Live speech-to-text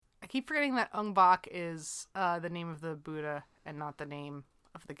keep forgetting that Ong Bak is the name of the Buddha and not the name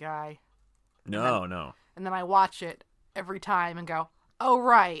of the guy. No. And then I watch it every time and go, oh,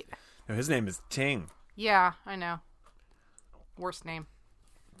 right. No, his name is Ting. Yeah, I know. Worst name.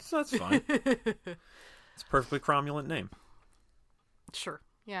 So that's fine. It's a perfectly cromulent name. Sure,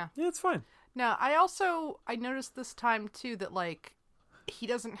 yeah. Yeah, it's fine. Now, I noticed this time, too, that, like, he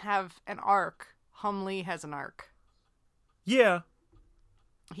doesn't have an arc. Hum Lee has an arc. Yeah.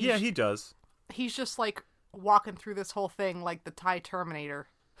 He does. He's just, like, walking through this whole thing like the Thai Terminator.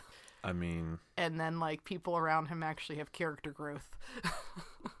 I mean... And then, like, people around him actually have character growth.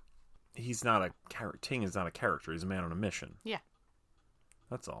 He's not a character. Ting is not a character. He's a man on a mission. Yeah.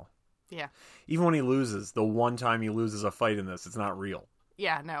 That's all. Yeah. Even when he loses, the one time he loses a fight in this, it's not real.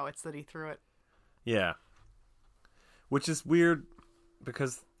 Yeah, no, it's that he threw it. Yeah. Which is weird,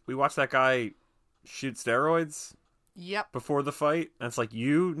 because we watched that guy shoot steroids Yep. before the fight, and it's like,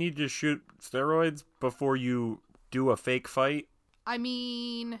 you need to shoot steroids before you do a fake fight? I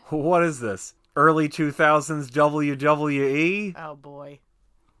mean... What is this? Early 2000s WWE? Oh, boy.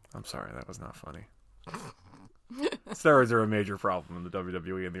 I'm sorry, that was not funny. Steroids are a major problem in the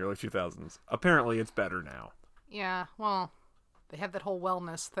WWE in the early 2000s. Apparently, it's better now. Yeah, well, they have that whole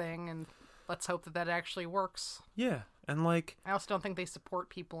wellness thing, and let's hope that actually works. Yeah, and like... I also don't think they support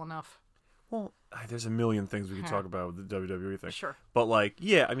people enough. Well, there's a million things we could talk about with the WWE thing. Sure. But like,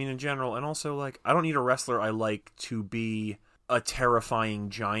 yeah, I mean, in general, and also like, I don't need a wrestler I like to be a terrifying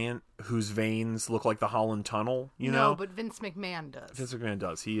giant whose veins look like the Holland Tunnel, you know? No, but Vince McMahon does. Vince McMahon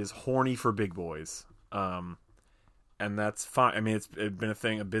does. He is horny for big boys. And that's fine. I mean, it's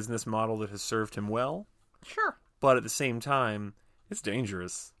been a business model that has served him well. Sure. But at the same time, it's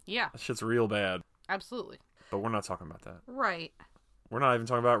dangerous. Yeah. That shit's real bad. Absolutely. But we're not talking about that. Right. We're not even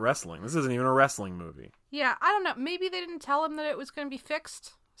talking about wrestling. This isn't even a wrestling movie. Yeah, I don't know. Maybe they didn't tell him that it was going to be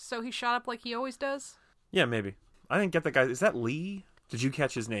fixed, so he shot up like he always does? Yeah, maybe. I didn't get that guy. Is that Lee? Did you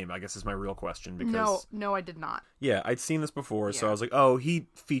catch his name? I guess is my real question. Because No, I did not. Yeah, I'd seen this before, so I was like, oh, he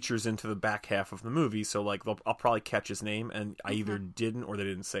features into the back half of the movie, so like I'll probably catch his name, and I either didn't or they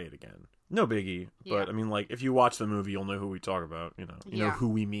didn't say it again. No biggie, but I mean, like, if you watch the movie, you'll know who we talk about. You know who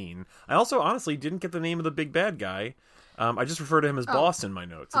we mean. I also honestly didn't get the name of the big bad guy. I just refer to him as Boss in my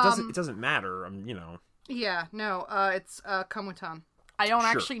notes. It doesn't matter. Yeah, no, it's Kamutan. I don't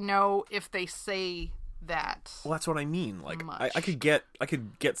actually know if they say that. Well, that's what I mean. Like, I could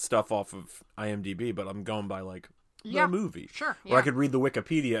get stuff off of IMDb, but I'm going by like the movie. Sure. Or I could read the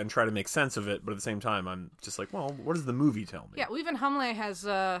Wikipedia and try to make sense of it, but at the same time, I'm just like, well, what does the movie tell me? Yeah, well, even Hum Lee has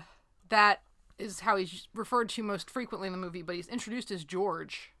that is how he's referred to most frequently in the movie, but he's introduced as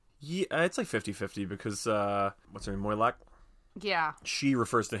George. Yeah, it's like 50-50 because what's her name, Moylak? Yeah. She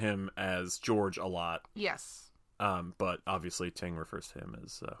refers to him as George a lot. Yes. But obviously Ting refers to him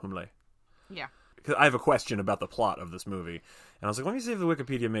as Hum Lee. Yeah. Because I have a question about the plot of this movie, and I was like, let me see if the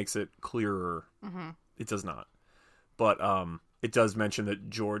Wikipedia makes it clearer. Mm-hmm. It does not, but it does mention that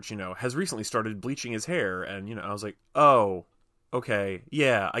George, has recently started bleaching his hair, and I was like, oh, okay,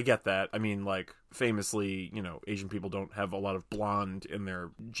 yeah, I get that. I mean, like, famously, Asian people don't have a lot of blonde in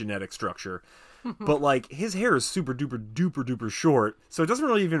their genetic structure, but like his hair is super duper duper duper short, so it doesn't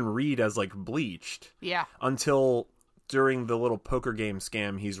really even read as like bleached. Yeah. Until during the little poker game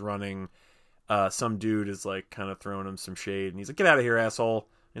scam he's running. Some dude is like kind of throwing him some shade, and he's like, "Get out of here, asshole!"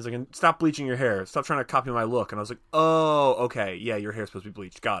 And he's like, "Stop bleaching your hair. Stop trying to copy my look." And I was like, "Oh, okay, yeah, your hair's supposed to be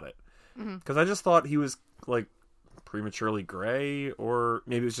bleached. Got it." Because I just thought he was like prematurely gray, or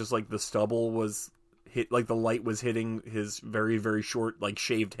maybe it's just like the stubble was hit, like the light was hitting his very very short like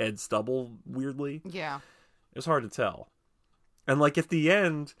shaved head stubble weirdly. Yeah, it was hard to tell. And like at the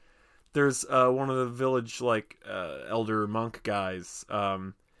end, there's one of the village like elder monk guys.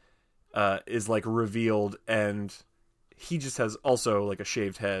 Is like revealed, and he just has also like a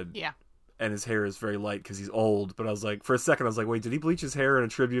shaved head. Yeah. And his hair is very light because he's old. But I was like, for a second, I was like, wait, did he bleach his hair in a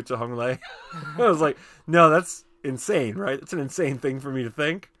tribute to Hung Lei? I was like, no, that's insane, right? It's an insane thing for me to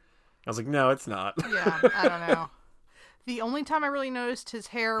think. I was like, no, it's not. Yeah, I don't know. The only time I really noticed his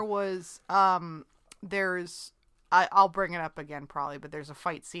hair was I'll bring it up again probably, but there's a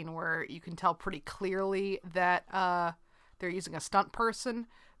fight scene where you can tell pretty clearly that they're using a stunt person.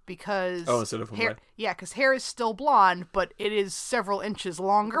 Because instead of hair, because hair is still blonde, but it is several inches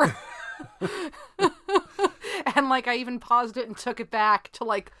longer. And like I even paused it and took it back to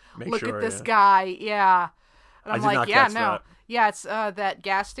like look at this guy. Yeah, and I'm like, yeah, no, that. Yeah, it's that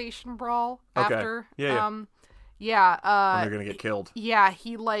gas station brawl after. Yeah. When they're gonna get killed. Yeah,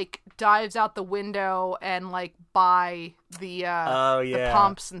 he like dives out the window and like by the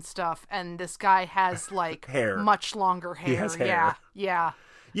pumps and stuff, and this guy has like hair, much longer hair. He has hair. Yeah.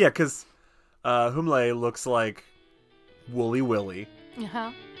 Yeah, because Humle looks like Wooly Willy.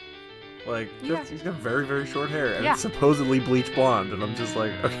 Uh-huh. Like, Yeah. he's got very, very short hair, and Yeah. it's supposedly bleach blonde, and I'm just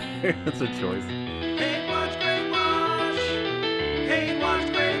like, okay, that's a choice. Hate watch, great watch. Hate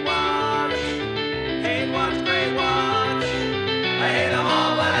watch, great watch. Hate watch, great watch. I hate them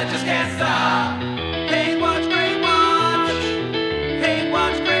all, but I just can't stop. Hate watch, great watch. Hate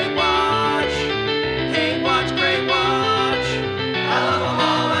watch, great watch. Hate watch, great watch. I love them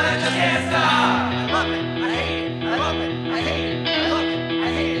all, but I just can't stop. I love it. I hate it. I love it. I hate it. I love it.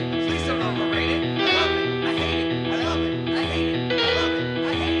 I hate it. Please don't overrate it. I love it. I hate it. I love it. I hate it. I love it.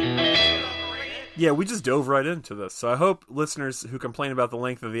 I hate it. Please don't overrate it. Yeah, we just dove right into this. So I hope listeners who complain about the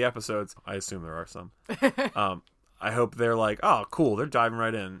length of the episodes, I assume there are some, I hope they're like, oh, cool, they're diving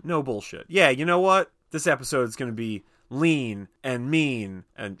right in. No bullshit. Yeah, you know what? This episode's going to be lean and mean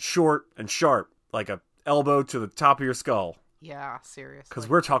and short and sharp, like a elbow to the top of your skull. Yeah, seriously. Because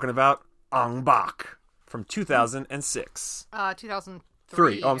we're talking about Ong Bak from 2006.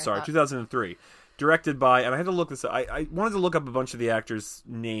 2003. Oh, I'm sorry, 2003. Directed by, and I had to look this up. I wanted to look up a bunch of the actors'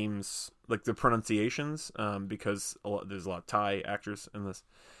 names, like the pronunciations, because there's a lot of Thai actors in this.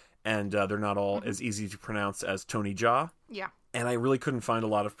 And they're not all as easy to pronounce as Tony Jaa. Yeah. And I really couldn't find a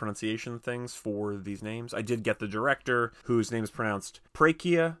lot of pronunciation things for these names. I did get the director, whose name is pronounced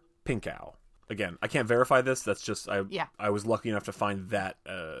Prakia Pinkau. Again, I can't verify this. That's just, I was lucky enough to find that,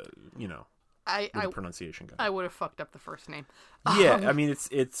 with the pronunciation guy. I would have fucked up the first name. Yeah, I mean, it's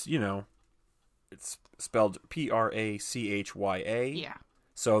it's spelled Prachya. Yeah.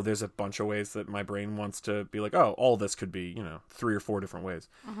 So there's a bunch of ways that my brain wants to be like, oh, all this could be, 3 or 4 different ways.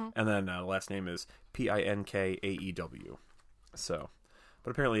 And then last name is Pinkaew. So,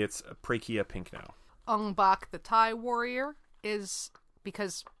 but apparently it's Prakia Pinkau. Ong Bak, the Thai warrior, is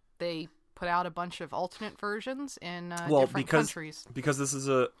because they put out a bunch of alternate versions in different countries. Because this is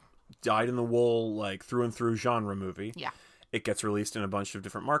a dyed-in-the-wool, like, through and through genre movie. Yeah. It gets released in a bunch of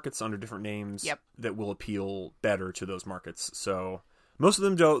different markets under different names that will appeal better to those markets. So most of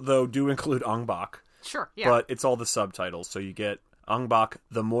them, do include Ong Bak. Sure, yeah. But it's all the subtitles. So you get Ong Bak,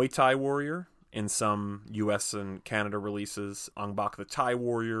 the Muay Thai warrior in some US and Canada releases, Ong Bak, the Thai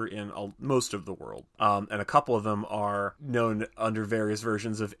warrior in most of the world. And a couple of them are known under various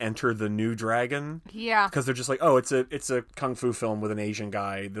versions of Enter the New Dragon. Yeah. Because they're just like, oh, it's a kung fu film with an Asian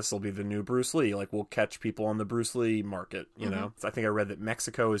guy. This will be the new Bruce Lee. Like, we'll catch people on the Bruce Lee market, you know? So I think I read that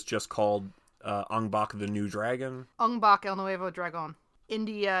Mexico is just called Ong Bak, the New Dragon. Ong Bak El Nuevo Dragon.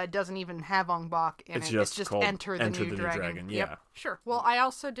 India doesn't even have Ong Bak in It's it. just It's just called Enter the New Dragon. Yeah. Yep. Sure. Well, I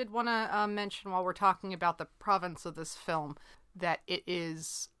also did want to mention, while we're talking about the province of this film, that it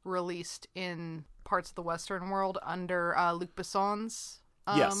is released in parts of the Western world under Luc Besson's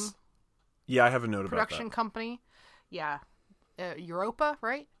Yes. Yeah, I have a note about production that. company. Yeah. Europa,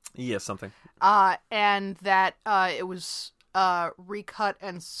 right? Yeah, something. And that it was recut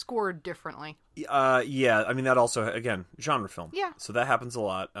and scored differently. Yeah, I mean, that also, again, genre film. Yeah. So that happens a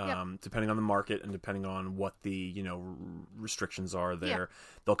lot, depending on the market and depending on what the, restrictions are there. Yeah.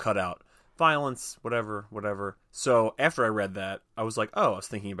 They'll cut out violence, whatever. So after I read that, I was like, oh, I was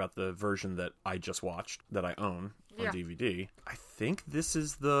thinking about the version that I just watched, that I own on DVD. I think this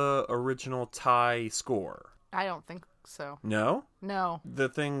is the original Thai score. I don't think so. No? No. The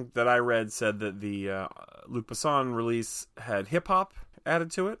thing that I read said that the Luc Besson release had hip-hop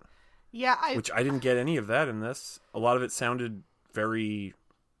added to it. Yeah, Which I didn't get any of that in this. A lot of it sounded very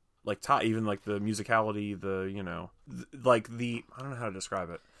like Thai, even like the musicality, I don't know how to describe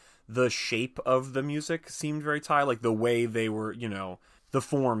it. The shape of the music seemed very Thai, like the way they were, the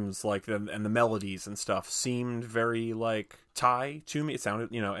forms like them and the melodies and stuff seemed very like Thai to me. It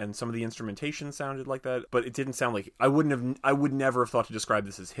sounded, and some of the instrumentation sounded like that, but it didn't sound like I would never have thought to describe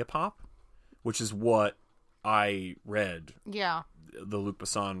this as hip hop, which is what I read. Yeah. The Luc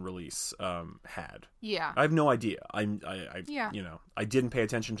Besson release had. Yeah. I have no idea. I didn't pay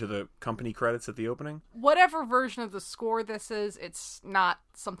attention to the company credits at the opening. Whatever version of the score this is, it's not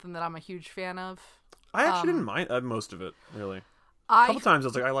something that I'm a huge fan of. I actually didn't mind most of it, really. A couple times I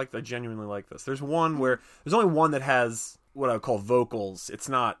was like, I genuinely like this. There's only one that has what I would call vocals. It's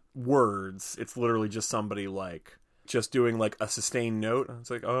not words. It's literally just somebody just doing like a sustained note.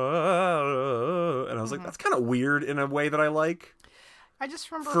 It's like, oh, and I was like, that's kind of weird in a way that I like. I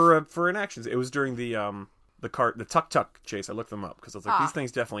just remember for an action. It was during the tuk tuk chase. I looked them up because I was like, these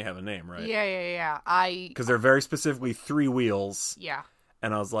things definitely have a name, right? Yeah. Because they're very specifically 3 wheels. Yeah.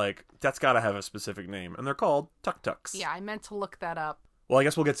 And I was like, that's got to have a specific name, and they're called tuk tuks. Yeah, I meant to look that up. Well, I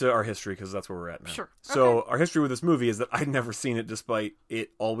guess we'll get to our history because that's where we're at now. Sure. So our history with this movie is that I'd never seen it, despite it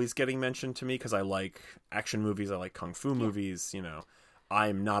always getting mentioned to me because I like action movies, I like kung fu movies,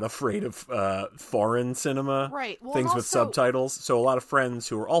 I'm not afraid of foreign cinema, Right. Well, things and with also- subtitles. So a lot of friends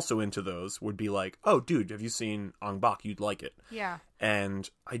who are also into those would be like, "Oh, dude, have you seen Ong Bak? You'd like it." Yeah. And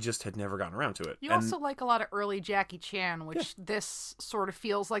I just had never gotten around to it. You and also like a lot of early Jackie Chan, which this sort of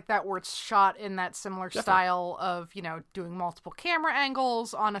feels like that, where it's shot in that similar style of, doing multiple camera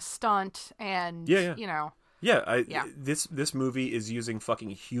angles on a stunt and, Yeah. Yeah, Yeah. This movie is using fucking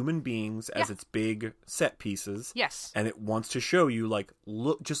human beings as its big set pieces. Yes. And it wants to show you, like,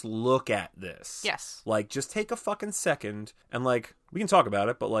 just look at this. Yes. Like, just take a fucking second and, like, we can talk about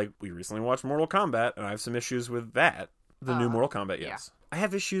it, but, like, we recently watched Mortal Kombat, and I have some issues with that. The new Mortal Kombat, yes. I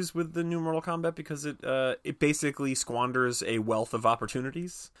have issues with the new Mortal Kombat because it basically squanders a wealth of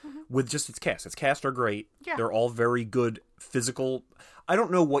opportunities with just its cast. Its cast are great. Yeah. They're all very good physical. I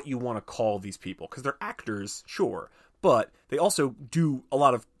don't know what you want to call these people because they're actors, sure, but they also do a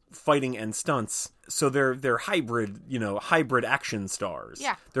lot of fighting and stunts. So they're hybrid, hybrid action stars.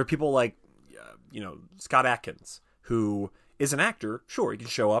 Yeah. There are people like, Scott Adkins, who is an actor. Sure, he can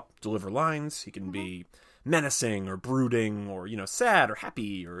show up, deliver lines. He can be menacing or brooding or sad or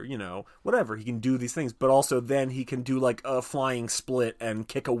happy or whatever. He can do these things, but also then he can do like a flying split and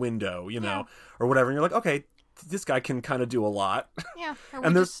kick a window, or whatever, and you're like, okay, this guy can kind of do a lot. Yeah. Or And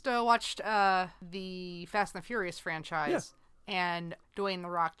we there's- just watched the Fast and the Furious franchise, and Dwayne "The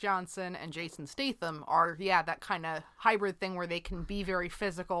Rock" Johnson and Jason Statham are, that kind of hybrid thing where they can be very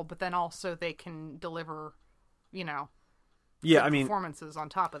physical, but then also they can deliver, Yeah, I mean, performances on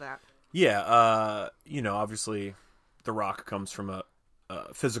top of that. yeah, obviously The Rock comes from a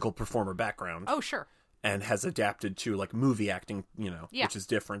physical performer background Oh, sure. and has adapted to like movie acting, Yeah. which is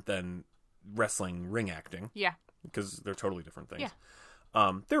different than wrestling ring acting Yeah. because they're totally different things.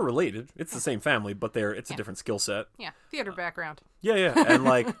 Yeah. They're related. It's the same family, but it's a different skill set. Yeah. Theater background. Yeah, and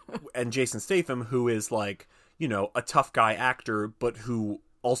like, and Jason Statham, who is like, a tough guy actor, but who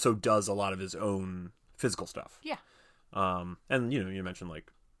also does a lot of his own physical stuff. Yeah. And you mentioned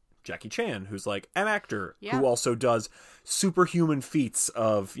like Jackie Chan, who's like an actor Yeah. who also does superhuman feats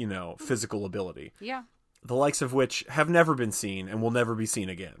of, physical ability, Yeah. the likes of which have never been seen and will never be seen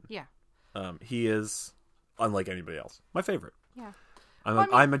again. Yeah. He is unlike anybody else. My favorite. Yeah.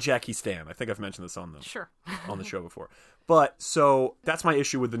 I'm a Jackie stan. I think I've mentioned this on Sure. the show before. But so that's my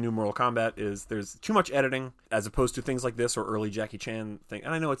issue with the new Mortal Kombat is there's too much editing as opposed to things like this or early Jackie Chan thing.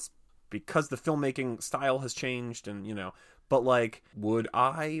 And I know it's because the filmmaking style has changed and, but like, would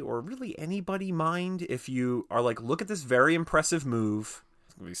I or really anybody mind if you are like, look at this very impressive move.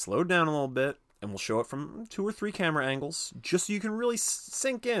 It's going to be slowed down a little bit and we'll show it from 2 or 3 camera angles just so you can really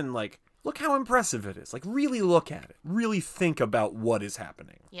sink in, like, look how impressive it is. Like, really look at it. Really think about what is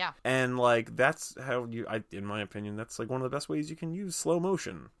happening. Yeah. And, like, that's how in my opinion, that's, like, one of the best ways you can use slow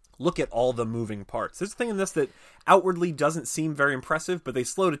motion. Look at all the moving parts. There's a thing in this that outwardly doesn't seem very impressive, but they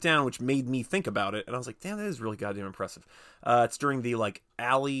slowed it down, which made me think about it. And I was like, damn, that is really goddamn impressive. It's during the, like,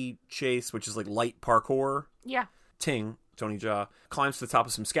 alley chase, which is, like, light parkour. Yeah. Ting, Tony Jaa, climbs to the top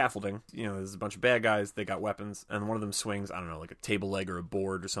of some scaffolding. There's a bunch of bad guys. They got weapons. And one of them swings, I don't know, like a table leg or a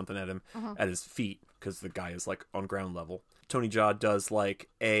board or something at him, at his feet, because the guy is, like, on ground level. Tony Jaa does, like,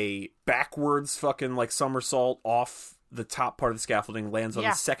 a backwards fucking, like, somersault off the top part of the scaffolding, lands on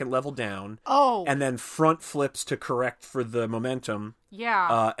the second level down. Oh. And then front flips to correct for the momentum.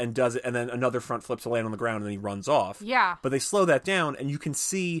 Yeah. And does it. And then another front flip to land on the ground, and then he runs off. Yeah. But they slow that down, and you can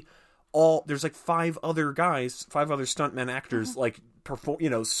see there's like 5 other stuntmen actors, like,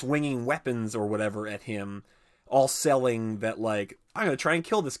 swinging weapons or whatever at him, all selling that, like, I'm going to try and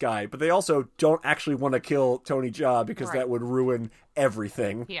kill this guy. But they also don't actually want to kill Tony Jaa because that would ruin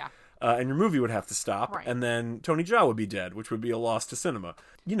everything. Yeah. And your movie would have to stop, Right. and then Tony Jaa would be dead, which would be a loss to cinema.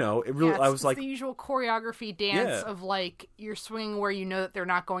 It really, I was it's like, the usual choreography dance Yeah. of, like, you're swinging where you know that they're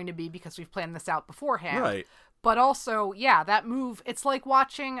not going to be because we've planned this out beforehand. right. But also, that move, it's like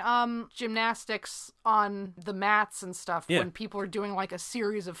watching gymnastics on the mats and stuff Yeah. when people are doing, like, a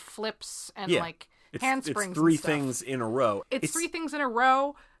series of flips and, Yeah. like, handsprings It's 3 and stuff. things in a row. It's 3 things in a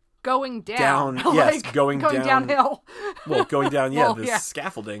row going down. Down, yes, like, going down. downhill. Well, going down, Well, this yeah.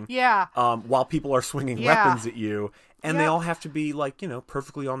 scaffolding. Yeah. While people are swinging Yeah. weapons at you, and they Yeah. all have to be, like,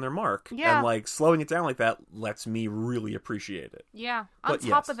 perfectly on their mark. Yeah. And, like, slowing it down like that lets me really appreciate it. Yeah. On But top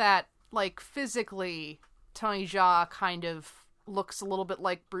yes. of that, like, physically, Tony Jaa kind of looks a little bit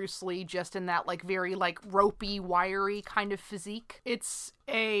like Bruce Lee, just in that, like, very, like, ropey, wiry kind of physique. It's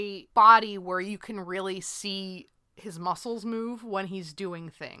a body where you can really see his muscles move when he's doing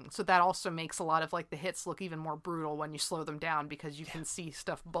things. So that also makes a lot of, like, the hits look even more brutal when you slow them down because you can see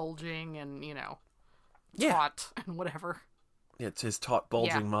stuff bulging and, Yeah. taut and whatever. It's his taut,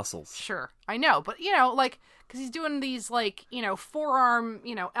 bulging Yeah. muscles. Sure, I know, but like, because he's doing these like forearm,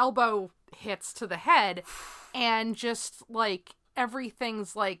 elbow hits to the head, and just like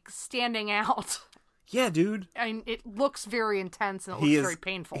everything's like standing out. Yeah, dude. And it looks very intense and it looks very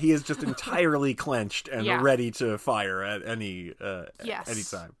painful. He is just entirely clenched and Yeah. ready to fire at any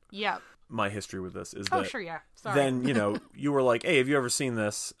time. Yeah. My history with this is Oh, that sure, yeah. Sorry. then, you were like, hey, have you ever seen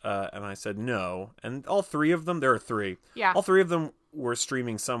this? And I said, no. And all three of them, there are three. Yeah. All three of them were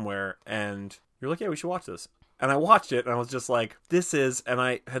streaming somewhere. And you're like, yeah, we should watch this. And I watched it and I was just like, and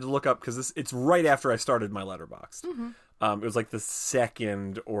I had to look up because it's right after I started my Letterboxd. Mm-hmm. It was like the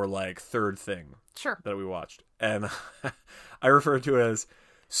second or like third thing Sure. that we watched. And I refer to it as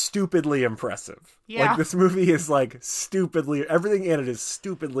stupidly impressive. Yeah. Like, this movie is like stupidly, everything in it is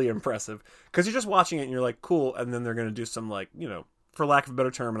stupidly impressive. Because you're just watching it and you're like, cool. And then they're going to do some like, for lack of a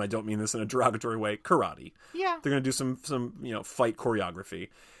better term, and I don't mean this in a derogatory way, karate. Yeah. They're going to do some fight choreography.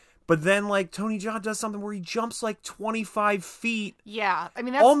 But then, like, Tony Jaa does something where he jumps like 25 feet Yeah. I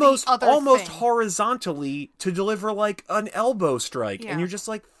mean, that's almost the other almost thing. horizontally to deliver like an elbow strike. Yeah. And you're just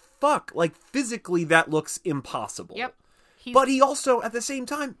like, fuck. Like, physically that looks impossible. Yep. But he also, at the same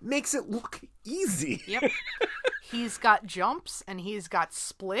time, makes it look easy. Yep. He's got jumps and he's got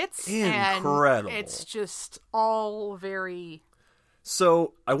splits. Incredible. And it's just all very...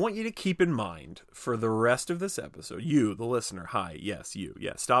 So, I want you to keep in mind for the rest of this episode, you, the listener, hi, yes, you,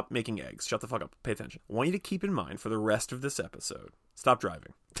 yeah, stop making eggs, shut the fuck up, pay attention. I want you to keep in mind for the rest of this episode, stop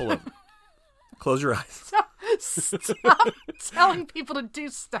driving, pull over, close your eyes. Stop telling people to do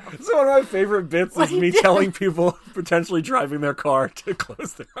stuff. So one of my favorite bits What is he me did. telling people potentially driving their car to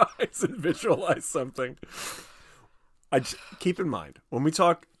close their eyes and visualize something. Keep in mind, when we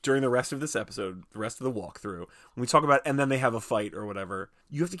talk during the rest of this episode, the rest of the walkthrough, when we talk about, and then they have a fight or whatever,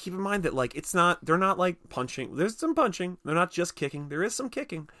 you have to keep in mind that, like, they're not, like, punching. There's some punching. They're not just kicking. There is some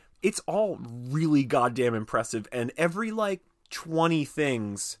kicking. It's all really goddamn impressive. And every, like, 20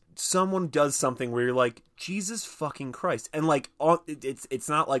 things, someone does something where you're like, Jesus fucking Christ. And, like, it's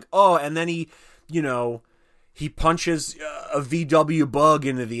not like, oh, and then he punches a VW bug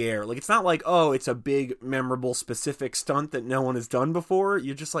into the air. Like, it's not like, oh, it's a big, memorable, specific stunt that no one has done before.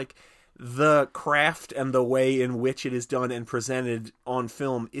 You're just like, the craft and the way in which it is done and presented on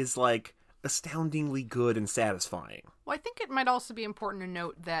film is, like, astoundingly good and satisfying. Well, I think it might also be important to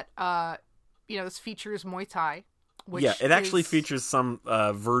note that, this features Muay Thai. Which yeah, it actually is... features some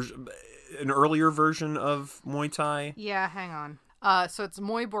an earlier version of Muay Thai. Yeah, hang on. So it's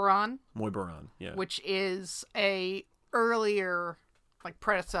Muay Boran, Muay Boran, yeah. which is a earlier, like,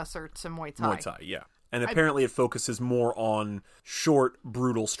 predecessor to Muay Thai. Muay Thai, yeah. And apparently it focuses more on short,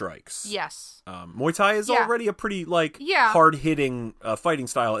 brutal strikes. Yes. Muay Thai is Yeah. already a pretty, like, Yeah. hard-hitting fighting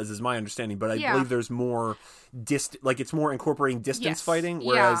style, as is my understanding, but I Yeah. believe there's more, it's more incorporating distance Yes. fighting, Yeah.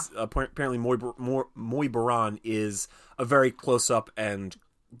 whereas apparently Muay Boran is a very close-up and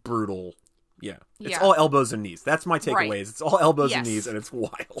brutal. Yeah. It's Yeah. all elbows and knees. That's my takeaways. Right. It's all elbows and Yes. knees, and it's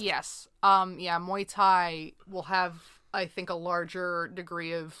wild. Yes. Muay Thai will have, I think, a larger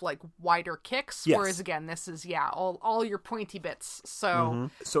degree of, like, wider kicks, Yes. whereas, again, this is, all your pointy bits. So,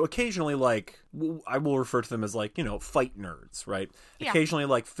 So occasionally, like, I will refer to them as, like, fight nerds, right? Yeah. Occasionally,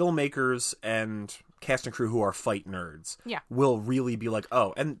 like, filmmakers and cast and crew who are fight nerds Yeah. will really be like,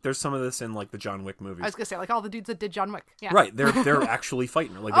 oh, and there's some of this in, like, the John Wick movies. I was gonna say, like, all the dudes that did John Wick. Yeah. Right, they're actually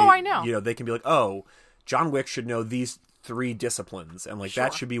fighting. Like, Oh, I know. They can be like, oh, John Wick should know these 3 disciplines, and, like,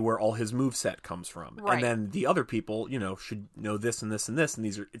 that Sure. should be where all his moveset comes from. Right. And then the other people, should know this and this and this, and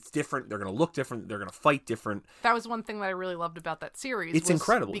it's different. They're going to look different. They're going to fight different. That was one thing that I really loved about that series. It's was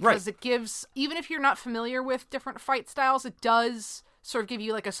incredible, because right. it gives, even if you're not familiar with different fight styles, it does sort of give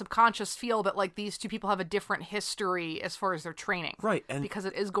you, like, a subconscious feel that, like, these two people have a different history as far as their training. Right, and Because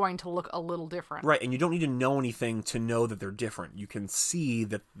it is going to look a little different. right, and you don't need to know anything to know that they're different. You can see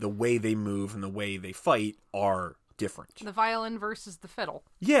that the way they move and the way they fight are different. The violin versus the fiddle.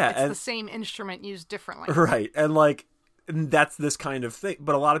 Yeah, It's and the same instrument used differently. right, and, like, and that's this kind of thing.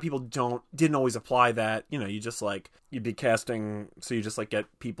 But a lot of people didn't always apply that. You just, like, you'd be casting, so you just, like, get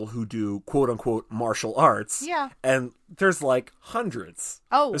people who do quote unquote martial arts. Yeah. And there's, like, hundreds.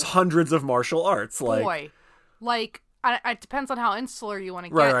 Oh. There's hundreds of martial arts. Like, Boy. Like, it depends on how insular you want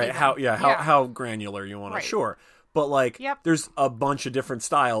to right, get. right. even. How granular you want Right. to. Sure. But, like, Yep. there's a bunch of different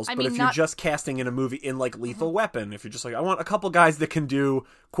styles. I But mean, if you're not- just casting in a movie in, like, Lethal Weapon, if you're just like, I want a couple guys that can do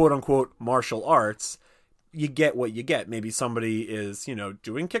quote-unquote martial arts, you get what you get. Maybe somebody is,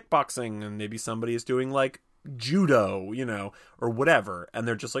 doing kickboxing, and maybe somebody is doing, like, judo, or whatever. And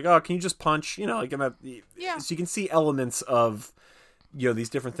they're just like, oh, can you just punch? Like, Yeah. So you can see elements of these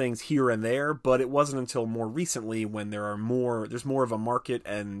different things here and there, but it wasn't until more recently when there's more of a market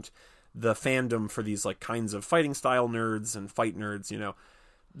and the fandom for these like kinds of fighting style nerds and fight nerds,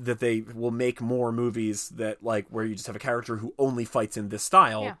 that they will make more movies that like where you just have a character who only fights in this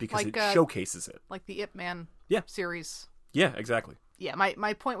style because like, it showcases it. Like the Ip Man series. Yeah, exactly. Yeah,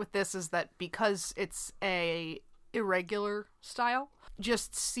 my point with this is that because it's a irregular style,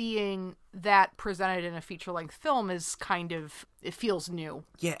 just seeing that presented in a feature-length film is kind of, it feels new.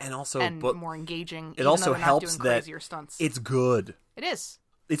 Yeah, and also but more engaging. It also helps that stunts. It's good. It is.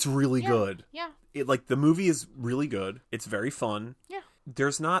 It's really good. Yeah. The movie is really good. It's very fun. Yeah.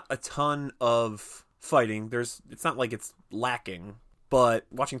 There's not a ton of fighting. It's not like it's lacking, but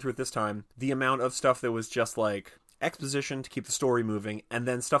watching through it this time, the amount of stuff that was just like exposition to keep the story moving, and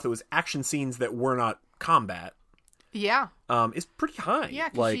then stuff that was action scenes that were not combat. Yeah. Is pretty high. Yeah,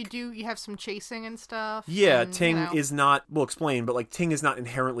 because you have some chasing and stuff. Yeah, and, Ting is not, we'll explain, but like Ting is not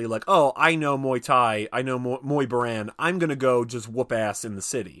inherently like, oh, I know Muay Thai, I know Muay Baran, I'm gonna go just whoop ass in the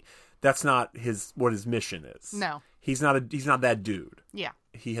city. That's not what his mission is. No. He's not that dude. Yeah.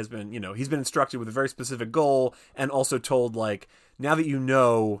 He has been, he's been instructed with a very specific goal and also told like, now that you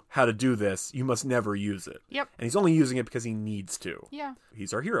know how to do this, you must never use it. Yep. And he's only using it because he needs to. Yeah.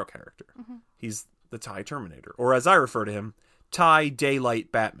 He's our hero character. Mm-hmm. He's the Thai Terminator, or as I refer to him, Thai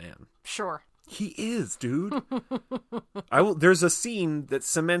Daylight Batman. Sure. He is, dude. There's a scene that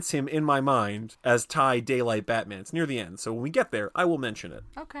cements him in my mind as Thai Daylight Batman. It's near the end, so when we get there, I will mention it.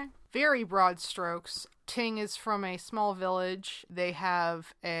 Okay. Very broad strokes. Ting is from a small village. They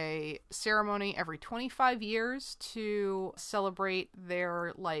have a ceremony every 25 years to celebrate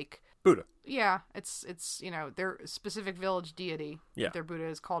their, like... Buddha. Yeah, it's their specific village deity. Yeah. Their Buddha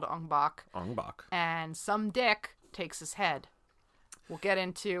is called Ong Bak. Ong Bak. And some dick takes his head. We'll get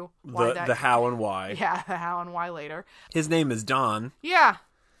into the how and why. Yeah, the how and why later. His name is Don. Yeah.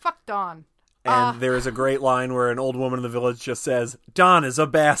 Fuck Don. And there is a great line where an old woman in the village just says, Don is a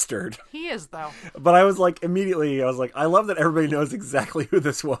bastard. He is, though. But I was like, I love that everybody knows exactly who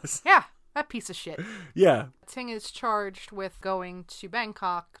this was. Yeah, that piece of shit. Yeah. Ting is charged with going to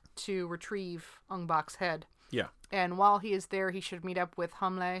Bangkok to retrieve Ong Bak's head. Yeah. And while he is there, he should meet up with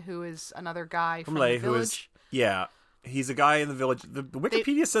Humle, who is another guy from the village. He's a guy in the village. The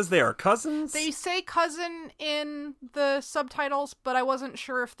Wikipedia says they are cousins. They say cousin in the subtitles, but I wasn't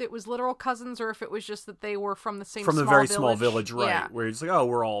sure if it was literal cousins or if it was just that they were from the same small village, right? Yeah. Where it's like, oh,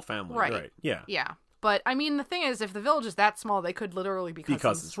 we're all family, right? Yeah. Yeah. But, I mean, the thing is, if the village is that small, they could literally be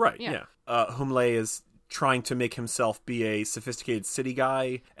cousins. Right, yeah. Humle is trying to make himself be a sophisticated city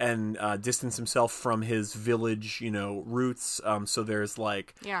guy and distance himself from his village, roots. So there's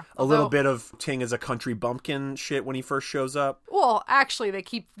like a little bit of Ting as a country bumpkin shit when he first shows up. Well, actually, they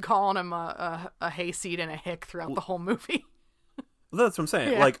keep calling him a hayseed and a hick throughout the whole movie. Well, that's what I'm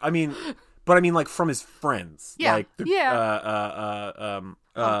saying. Yeah. Like from his friends. Yeah. Like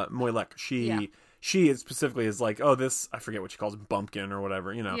Moylek. She specifically is like, oh, this, I forget what she calls it, bumpkin or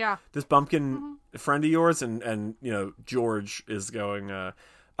whatever, Yeah. This bumpkin friend of yours, and George is going,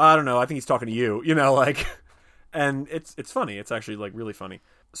 I don't know, I think he's talking to you, and it's funny. It's actually like really funny.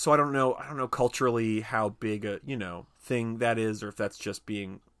 So I don't know culturally how big a, thing that is, or if that's just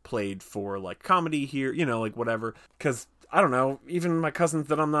being played for like comedy here, like whatever. Because I don't know, even my cousins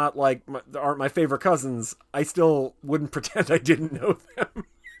that I'm not like, aren't my favorite cousins, I still wouldn't pretend I didn't know them.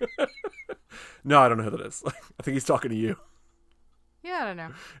 No, I don't know who that is. I think he's talking to you. Yeah, I don't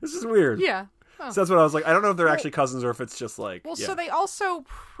know. This is weird. Yeah. Oh. So that's what I was like. I don't know if they're actually cousins or if it's just like... Well, so they also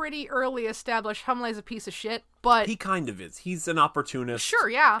pretty early establish Humle's a piece of shit, but... He kind of is. He's an opportunist. Sure,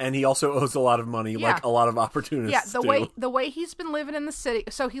 yeah. And he also owes a lot of money, like a lot of opportunists the way he's been living in the city...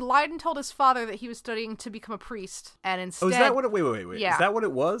 So he lied and told his father that he was studying to become a priest, and instead... Oh, is that what it... Wait. Yeah. Is that what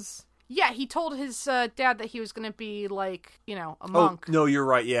it was? Yeah, he told his dad that he was going to be, like, a monk. Oh, no, you're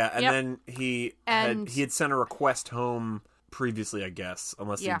right, yeah. And then he had sent a request home previously, I guess,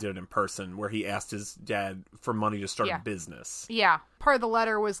 unless he did it in person, where he asked his dad for money to start a business. Yeah. Part of the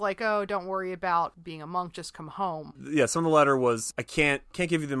letter was like, oh, don't worry about being a monk, just come home. Yeah, some of the letter was, I can't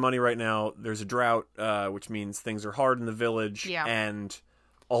give you the money right now. There's a drought, which means things are hard in the village. Yeah. And...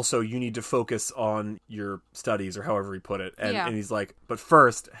 also, you need to focus on your studies, or however he put it. And he's like, but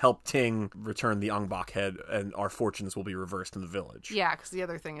first, help Ting return the Ong Bak head, and our fortunes will be reversed in the village. Yeah, because the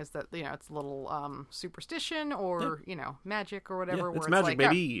other thing is that, it's a little superstition or, magic or whatever. Yeah, where it's magic, like,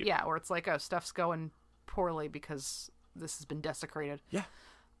 baby. where it's like, stuff's going poorly because this has been desecrated. Yeah.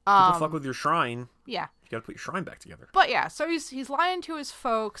 People fuck with your shrine. Yeah. You gotta put your shrine back together. But yeah, so he's lying to his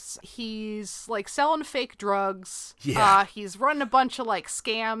folks. He's like selling fake drugs. Yeah. He's running a bunch of like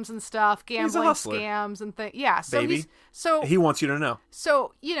scams and stuff, gambling hustler. scams and things. Yeah. So Baby. so He wants you to know.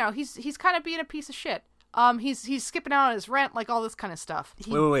 so you know he's kind of being a piece of shit. He's skipping out on his rent, like all this kind of stuff.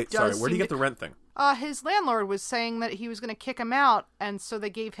 He Wait. Sorry. does Where do you seem get the rent thing? His landlord was saying that he was going to kick him out, and so they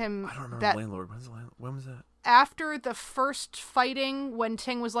gave him I don't remember that the landlord. When was that? after the first fighting when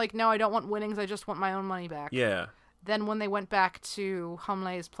Ting was like, "No, I don't want winnings. I just want my own money back." Yeah. Then when they went back to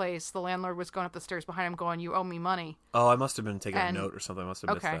Humlei's place, the landlord was going up the stairs behind him going, "You owe me money." Oh, I must have been taking And- a note or something. I must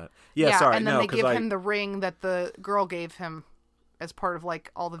have missed Okay. that. Yeah, sorry. and then no, they 'cause give I... him the ring that the girl gave him as part of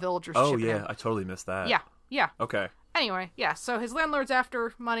like all the villagers. Oh, shipping yeah. him. I totally missed that. Yeah. Okay. Anyway, yeah, so his landlord's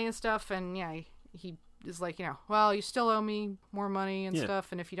after money and stuff, and yeah, he is like, well, you still owe me more money and Yeah.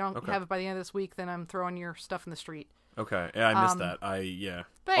 stuff, and if you don't Okay. have it by the end of this week, then I'm throwing your stuff in the street. Okay. Yeah, I missed that.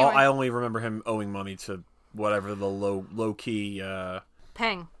 But anyway. I only remember him owing money to whatever the low key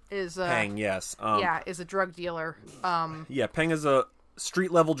Peng is Peng, yes. is a drug dealer. Yeah, Peng is a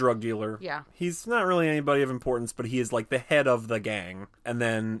street level drug dealer. Yeah. He's not really anybody of importance, but he is like the head of the gang. And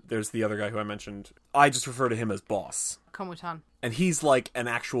then there's the other guy who I mentioned. I just refer to him as boss. Komutan. And he's like an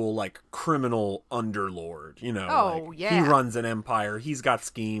actual like criminal underlord, Oh, like, yeah. He runs an empire. He's got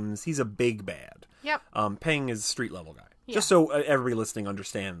schemes. He's a big bad. Yep. Peng is a street level guy. Yeah. Just so everybody listening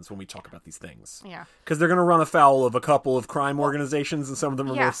understands when we talk about these things. Yeah. Because they're going to run afoul of a couple of crime organizations, and some of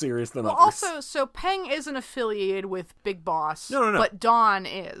them are Yeah. more serious than Well, others. also, so Peng isn't affiliated with Big Boss. No. But Don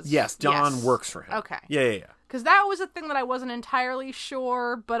is. Yes, Don Yes. works for him. Okay. Yeah. Because that was a thing that I wasn't entirely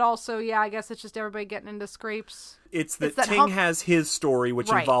sure, but also, yeah, I guess it's just everybody getting into scrapes. It's that that Ting has his story, which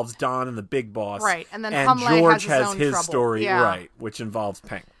Right. involves Don and the big boss. Right, and then Humley George has his own his trouble. story, Yeah. right, which involves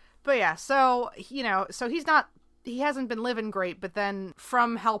Peng. But yeah, so, so he hasn't been living great, but then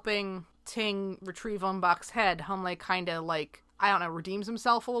from helping Ting retrieve Umbach's head, Humley kind of like, I don't know, redeems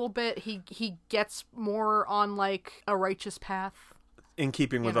himself a little bit. He gets more on like a righteous path. In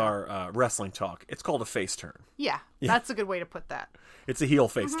keeping with our wrestling talk, it's called a face turn. Yeah, that's a good way to put that. It's a heel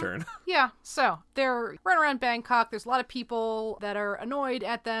face Mm-hmm. turn. Yeah, so they're running around Bangkok. There's a lot of people that are annoyed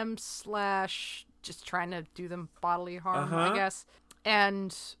at them / just trying to do them bodily harm, I guess.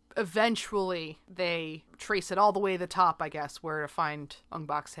 And eventually they trace it all the way to the top, I guess, where to find Ong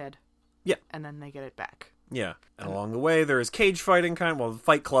Bak's head. Yeah. And then they get it back. Yeah. And along the way, there is cage fighting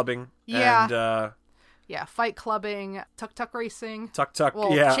fight clubbing. Yeah. And Yeah, fight clubbing, tuk-tuk racing. tuk-tuk,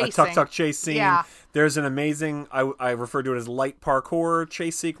 Well, a chasing. tuk-tuk chase scene. Yeah. There's an amazing, I refer to it as light parkour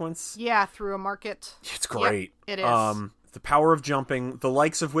chase sequence. Yeah, through a market. It's great. Yep, it is. The power of jumping, the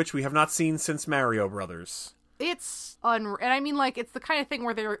likes of which we have not seen since Mario Brothers. It's and I mean, like, it's the kind of thing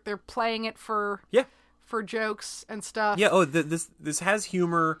where they're playing it for Yeah. jokes and stuff. Yeah, this has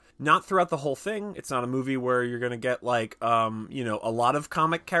humor, not throughout the whole thing. It's not a movie where you're going to get, like, a lot of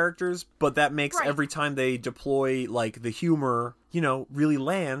comic characters, but that makes Right. every time they deploy, like, the humor, really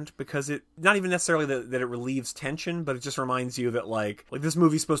land, because it, not even necessarily that it relieves tension, but it just reminds you that, like this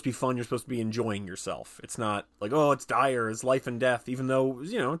movie's supposed to be fun, you're supposed to be enjoying yourself. It's not like, oh, it's dire, it's life and death, even though,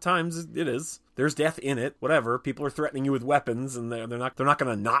 at times it is. There's death in it, whatever. People are threatening you with weapons, and they're not going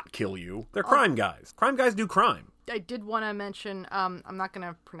to not kill you. They're crime guys. Crime guys do crime. I did want to mention, I'm not going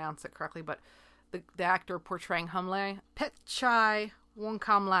to pronounce it correctly, but the actor portraying Humley, Petchai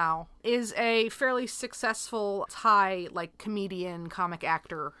Wongkam Lau, is a fairly successful Thai, like, comedian, comic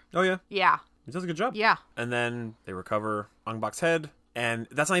actor. Oh, yeah. Yeah. He does a good job. Yeah. And then they recover Ong Bak's head, and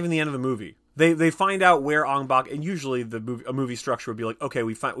that's not even the end of the movie. They find out where Ong Bak, and usually a movie structure would be like, okay,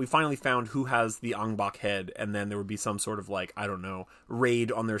 we finally found who has the Ong Bak head, and then there would be some sort of, like, I don't know,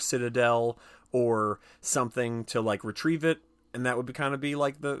 raid on their citadel or something to, like, retrieve it, and that would kind of be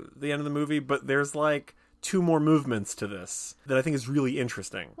like the end of the movie. But there's, like, 2 more movements to this that I think is really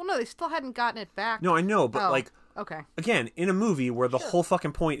interesting. Well, no, they still hadn't gotten it back. No, I know, but like, okay. again, in a movie where the whole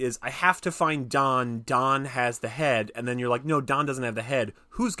fucking point is I have to find Don has the head, and then you're like, no, Don doesn't have the head.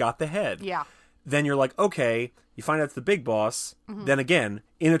 Who's got the head? Yeah. Then you're like, okay, you find out it's the big boss. Then again,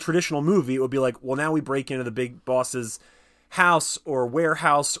 in a traditional movie, it would be like, well, now we break into the big boss's house or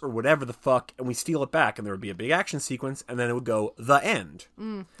warehouse or whatever the fuck, and we steal it back, and there would be a big action sequence, and then it would go, the end.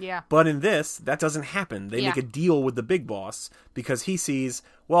 Yeah. But in this, that doesn't happen. They make a deal with the big boss because he sees,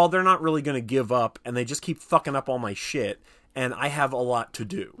 well, they're not really going to give up, and they just keep fucking up all my shit, and I have a lot to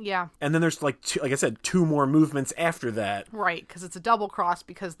do. Yeah. And then there's, like I said, 2 more movements after that. Right, because it's a double cross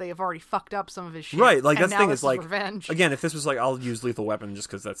because they have already fucked up some of his shit. Right, like, and that's the now thing this is, like, revenge. again, if this was like, I'll use Lethal Weapon just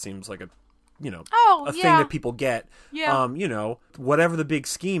because that seems like a thing yeah. that people get. Yeah. Whatever the big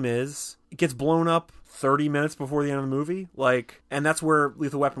scheme is, it gets blown up 30 minutes before the end of the movie. Like, and that's where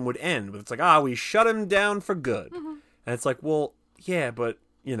Lethal Weapon would end. But it's like, we shut him down for good. And it's like, well, yeah, but,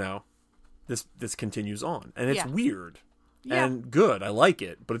 you know, this continues on. And it's weird. Yeah. And good. I like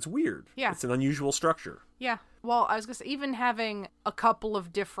it, but it's weird. Yeah. It's an unusual structure. Yeah. Well, I was going to say, even having a couple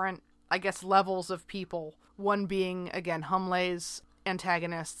of different, I guess, levels of people, one being, again, Humlei's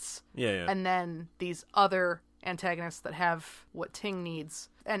antagonists, and then these other antagonists that have what Ting needs,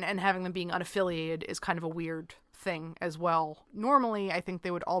 and having them being unaffiliated is kind of a weird thing as well. Normally, I think they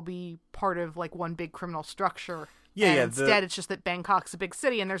would all be part of, like, one big criminal structure. Instead, it's just that Bangkok's a big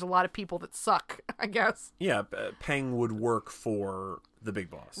city and there's a lot of people that suck, I guess. Yeah, Peng would work for the big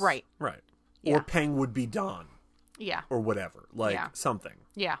boss. Right. Right. Yeah. Or Peng would be Don. Yeah. Or whatever. Like, something.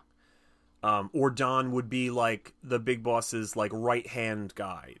 Yeah. Or Don would be, like, the big boss's, like, right-hand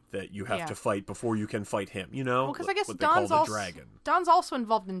guy that you have to fight before you can fight him, you know? Well, because I guess what they call the dragon. Don's also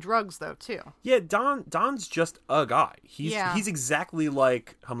involved in drugs, though, too. Yeah, Don's just a guy. He's exactly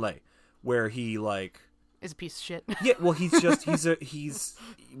like Humlei, where he, like... is a piece of shit. Yeah, well, he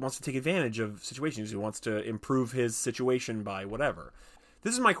wants to take advantage of situations. He wants to improve his situation by whatever.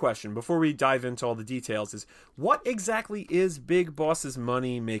 This is my question, before we dive into all the details, is what exactly is Big Boss's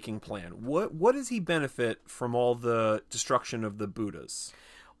money-making plan? What does he benefit from all the destruction of the Buddhas?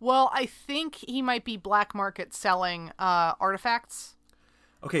 Well, I think he might be black market selling artifacts.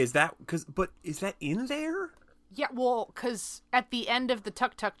 Okay, is that in there? Yeah, well, because at the end of the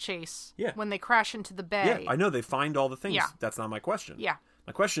tuk-tuk chase, when they crash into the bay... Yeah, I know, they find all the things. Yeah. That's not my question. Yeah.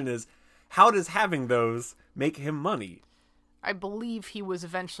 My question is, how does having those make him money? I believe he was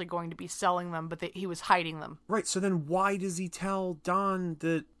eventually going to be selling them, but he was hiding them. Right, so then why does he tell Don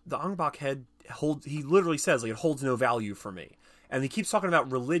that the Ong Bak head he literally says, like, it holds no value for me. And he keeps talking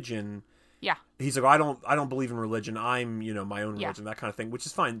about religion. Yeah. He's like, I don't believe in religion. I'm, you know, my own religion, that kind of thing, which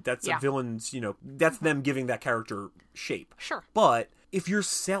is fine. That's a villain's, you know, that's them giving that character shape. Sure. But if you're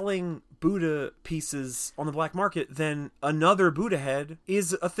selling Buddha pieces on the black market, then another Buddha head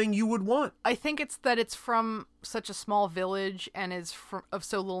is a thing you would want. I think it's that it's from such a small village and is of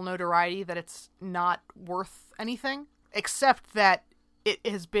so little notoriety that it's not worth anything, except that it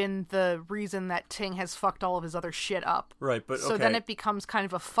has been the reason that Ting has fucked all of his other shit up. Right, but so then it becomes kind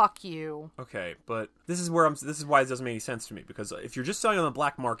of a fuck you. Okay, but this is why it doesn't make any sense to me, because if you're just selling on the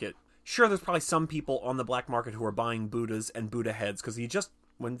black market, sure, there's probably some people on the black market who are buying Buddhas and Buddha heads, because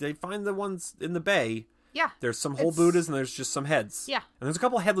when they find the ones in the bay, there's some whole Buddhas and there's just some heads. Yeah. And there's a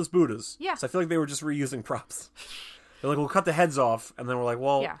couple of headless Buddhas. Yeah. So I feel like they were just reusing props. They're like, we'll cut the heads off, and then we're like,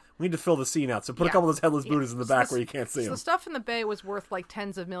 well, we need to fill the scene out, so put a couple of those headless Buddhas in the back where you can't see them. The stuff in the bay was worth like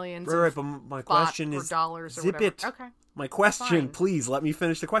tens of millions right, but my question is, dollars or zip whatever. it. Okay. My question, Fine. please, let me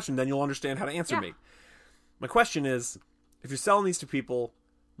finish the question, then you'll understand how to answer me. My question is, if you're selling these to people,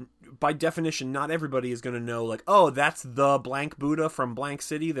 by definition, not everybody is going to know, like, oh, that's the blank Buddha from blank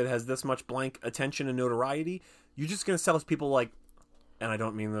city that has this much blank attention and notoriety. You're just going to sell it to people like, and I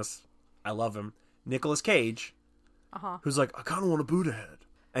don't mean this, I love him, Nicolas Cage, who's like, I kind of want a Buddha head.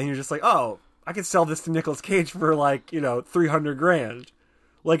 And you're just like, oh, I could sell this to Nicolas Cage for, like, you know, $300,000.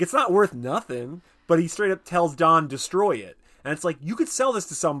 Like, it's not worth nothing, but he straight up tells Don, destroy it. And it's like, you could sell this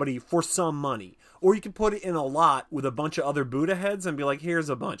to somebody for some money. Or you could put it in a lot with a bunch of other Buddha heads and be like, here's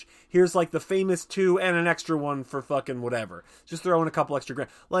a bunch. Here's, like, the famous 2 and an extra one for fucking whatever. Just throw in a couple extra grand.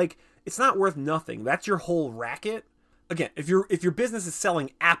 Like, it's not worth nothing. That's your whole racket. Again, if your business is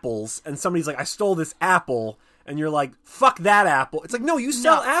selling apples and somebody's like, I stole this apple, and you're like, fuck that apple. It's like, no, you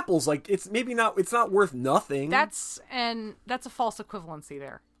sell apples. Like, it's not worth nothing. That's a false equivalency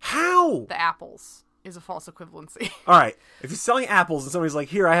there. How? The apples is a false equivalency. All right. If you're selling apples and somebody's like,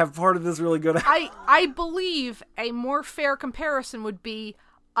 here, I have part of this really good apple. I believe a more fair comparison would be,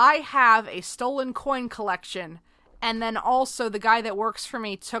 I have a stolen coin collection, and then also the guy that works for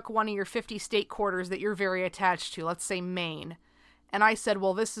me took one of your 50 state quarters that you're very attached to, let's say Maine. And I said,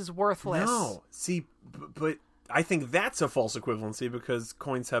 well, this is worthless. No. See, but I think that's a false equivalency because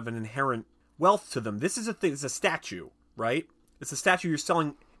coins have an inherent wealth to them. This is a thing. It's a statue, right? It's a statue you're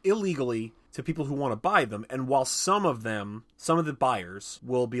selling illegally to people who want to buy them. And while some of the buyers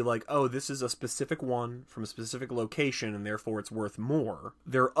will be like, oh, this is a specific one from a specific location and therefore it's worth more,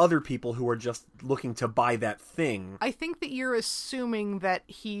 there are other people who are just looking to buy that thing. I think that you're assuming that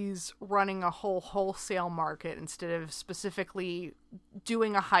he's running a whole wholesale market instead of specifically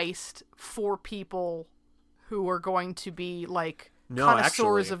doing a heist for people who are going to be like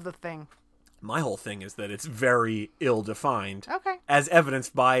connoisseurs of the thing. My whole thing is that it's very ill-defined. Okay. As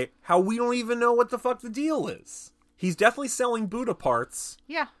evidenced by how we don't even know what the fuck the deal is. He's definitely selling Buddha parts.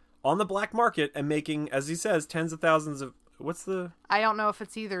 Yeah. On the black market and making, as he says, tens of thousands of... What's the... I don't know if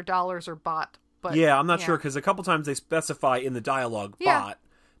it's either dollars or baht. But Yeah, I'm not sure, because a couple times they specify in the dialogue Yeah. bot,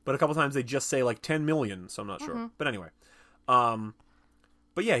 but a couple times they just say, like, 10 million, so I'm not Mm-hmm. sure. But anyway.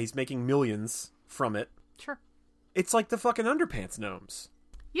 But yeah, he's making millions from it. Sure. It's like the fucking underpants gnomes.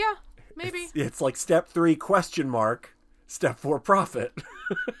 Yeah, maybe. It's like step 3 question mark, step 4 profit.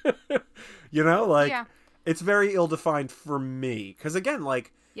 You know, like, Yeah. it's very ill-defined for me. Because again,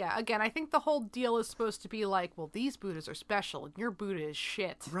 like, Yeah, again, I think the whole deal is supposed to be like, well, these Buddhas are special, and your Buddha is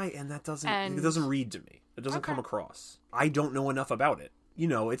shit. right, and that doesn't, And- it doesn't read to me. It doesn't Okay. come across. I don't know enough about it. You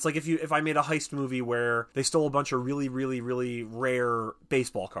know, it's like if I made a heist movie where they stole a bunch of really, really, really rare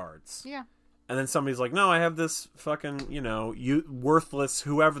baseball cards. Yeah. And then somebody's like, no, I have this fucking, you know, worthless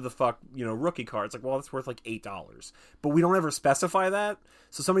whoever the fuck, you know, rookie card. It's like, well, it's worth like $8. But we don't ever specify that.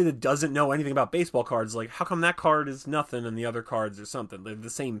 So somebody that doesn't know anything about baseball cards is like, how come that card is nothing and the other cards are something? They're the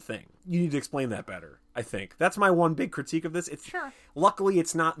same thing. You need to explain that better, I think. That's my one big critique of this. It's Sure. Luckily,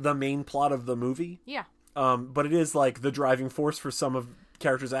 it's not the main plot of the movie. Yeah. But it is like the driving force for some of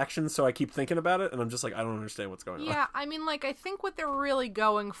characters' actions, so I keep thinking about it, and I'm just like, I don't understand what's going on. Yeah, I mean, like, I think what they're really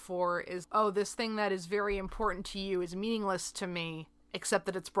going for is, oh, this thing that is very important to you is meaningless to me, except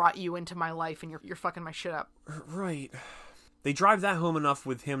that it's brought you into my life and you're fucking my shit up. Right. They drive that home enough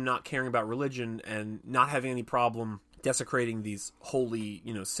with him not caring about religion and not having any problem desecrating these holy,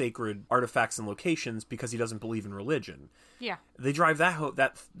 you know, sacred artifacts and locations because he doesn't believe in religion. Yeah. They drive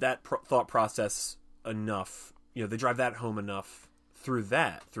that thought process enough. You know, they drive that home enough through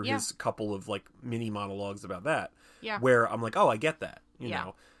Yeah. his couple of like mini monologues about that. Yeah. Where I'm like, oh, I get that. You Yeah.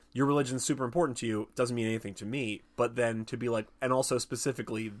 know, your religion's super important to you. Doesn't mean anything to me. But then to be like, and also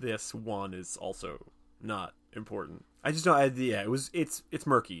specifically, this one is also not important. I just don't. Yeah, it's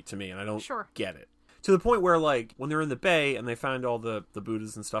murky to me, and I don't Sure. get it. To the point where, like, when they're in the bay and they find all the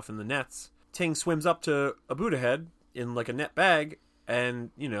Buddhas and stuff in the nets, Ting swims up to a Buddha head in like a net bag, and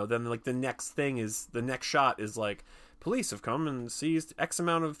you know, then like the next shot is like, police have come and seized X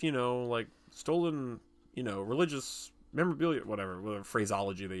amount of, you know, like stolen, you know, religious memorabilia, whatever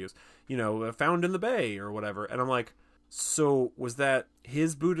phraseology they use, you know, found in the bay or whatever. And I'm like, so was that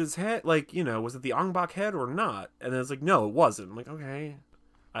his Buddha's head? Like, you know, was it the Angbak head or not? And then it's like, no, it wasn't. I'm like, okay,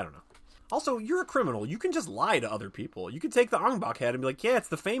 I don't know. Also, you're a criminal. You can just lie to other people. You could take the Angbak head and be like, yeah, it's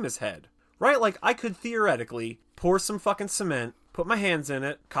the famous head. Right? Like, I could theoretically pour some fucking cement, put my hands in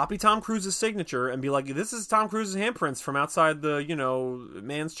it, copy Tom Cruise's signature, and be like, this is Tom Cruise's handprints from outside the, you know,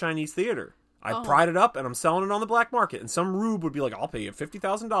 Man's Chinese Theater. I pried it up, and I'm selling it on the black market. And some rube would be like, I'll pay you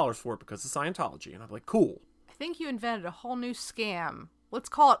 $50,000 for it because of Scientology. And I'm like, cool. I think you invented a whole new scam. Let's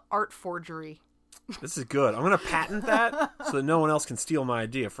call it art forgery. This is good. I'm going to patent that so that no one else can steal my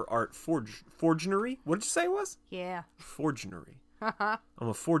idea for art forgery. What did you say it was? Yeah. Forgery. I'm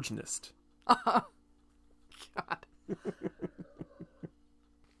a forgenist. God.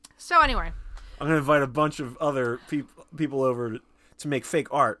 So anyway. I'm going to invite a bunch of other people over to make fake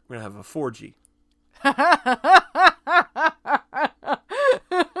art. We're going to have a forgy.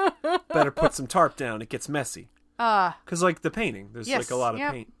 Better put some tarp down. It gets messy. Because like the painting, there's Yes, like a lot of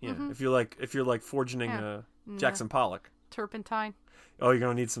yep, paint. Yeah. If you're like forging Jackson Pollock, Turpentine. oh, you're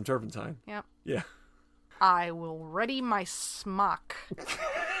going to need some turpentine. Yep. Yeah. I will ready my smock.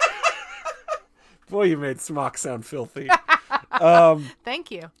 Boy, you made smock sound filthy.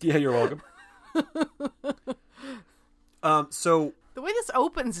 Thank you. Yeah, you're welcome. So The way this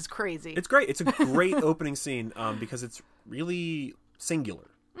opens is crazy. it's great. It's a great opening scene because it's really singular.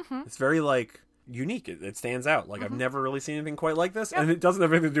 It's very like unique. It stands out. Like I've never really seen anything quite like this, and it doesn't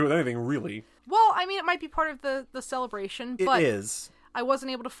have anything to do with anything really. Well, I mean, it might be part of the celebration, It but is, I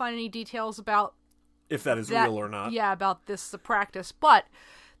wasn't able to find any details about if that is that, real or not. Yeah, about this practice. But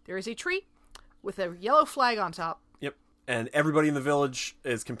there is a tree with a yellow flag on top. Yep. And everybody in the village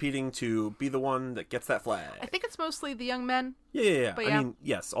is competing to be the one that gets that I flag. think it's mostly the young men. Yeah. But I yeah. mean,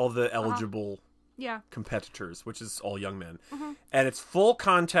 yes, all the eligible Yeah. competitors, which is all young men. And it's full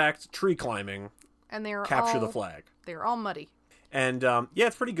contact tree climbing, And they're capture all, the flag. They're all muddy. And yeah,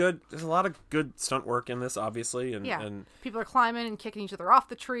 it's pretty good. There's a lot of good stunt work in this, obviously. And, Yeah. and People are climbing and kicking each other off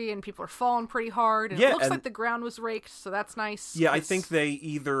the tree, and people are falling pretty hard. And Yeah, it looks and- like the ground was raked, so that's nice. yeah, I 'cause- think they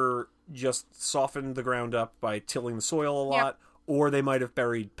either just softened the ground up by tilling the soil a Yep. lot, or they might have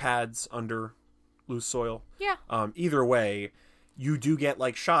buried pads under loose soil. Yeah. Either way, you do get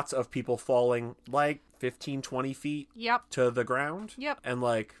like shots of people falling like 15, 20 feet Yep. to the ground. Yep. And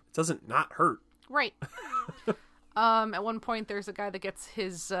like, it doesn't not hurt. Right. At one point, there's a guy that gets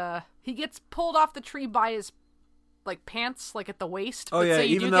his, he gets pulled off the tree by his, like, pants, like, at the waist. Oh but yeah, so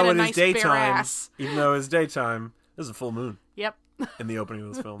you even do though get a it is nice bare daytime, ass. even though it's daytime, there's a full moon Yep. in the opening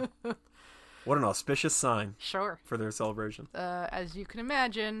of this film. What an auspicious sign Sure. for their celebration. As you can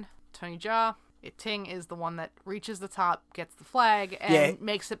imagine, Tony Jaa Ting is the one that reaches the top, gets the flag, and Yeah.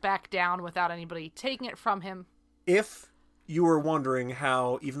 makes it back down without anybody taking it from him. If you were wondering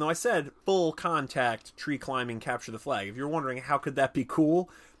how, even though I said full contact tree climbing capture the flag, if you're wondering how could that be cool,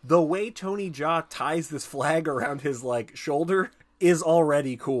 the way Tony Jaa ties this flag around his like shoulder is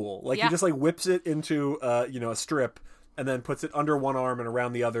already cool. Like Yeah. he just like whips it into a strip and then puts it under one arm and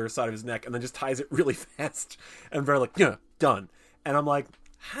around the other side of his neck and then just ties it really fast and very like, yeah, done. And I'm like,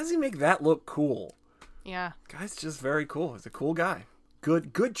 how does he make that look cool? Yeah. Guy's just very cool. He's a cool guy.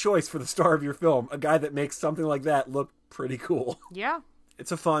 Good choice for the star of your film. A guy that makes something like that look pretty cool. Yeah.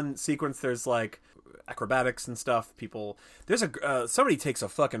 It's a fun sequence. There's like acrobatics and stuff. There's somebody takes a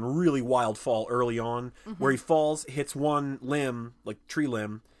fucking really wild fall early on where he falls, hits one limb, like tree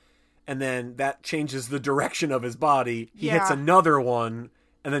limb, and then that changes the direction of his body. He hits Yeah. another one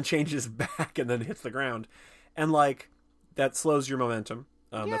and then changes back and then hits the ground. And like that slows your momentum.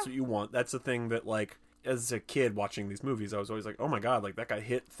 That's what you want. That's the thing that like as a kid watching these movies, I was always like, oh my God, like that guy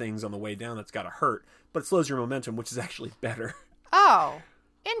hit things on the way down. That's got to hurt. But it slows your momentum, which is actually better. Oh,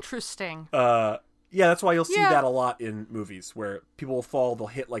 interesting. Yeah, that's why you'll see Yeah. that a lot in movies where people will fall, they'll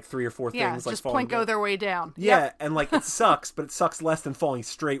hit like 3 or 4 Yeah, things like just falling Plinko down. their way down. Yeah, Yep. and like it sucks, but it sucks less than falling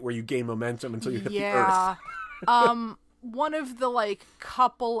straight where you gain momentum until you hit the earth. Yeah. One of the like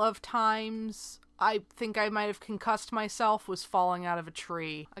couple of times I think I might have concussed myself was falling out of a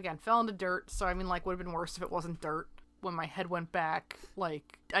tree. Again, fell into dirt, so I mean like would have been worse if it wasn't dirt. When my head went back,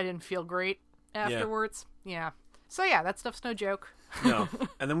 like I didn't feel great afterwards. Yeah. So yeah, that stuff's no joke. No.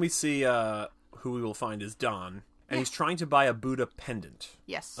 And then we see who we will find is Don, and he's trying to buy a Buddha pendant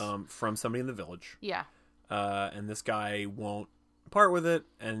Yes. from somebody in the village. Yeah. And this guy won't part with it,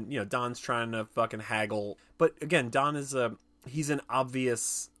 and Don's trying to fucking haggle. But again, Don is he's an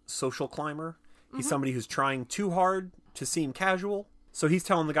obvious social climber. He's somebody who's trying too hard to seem casual. So he's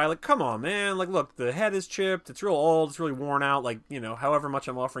telling the guy, like, come on, man, like, look, the head is chipped, it's real old, it's really worn out, like, however much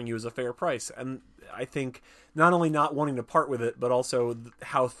I'm offering you is a fair price. And I think not only not wanting to part with it, but also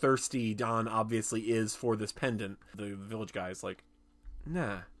how thirsty Don obviously is for this pendant. The village guy is like,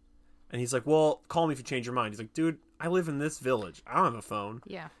 nah. And he's like, well, call me if you change your mind. He's like, dude, I live in this village. I don't have a phone.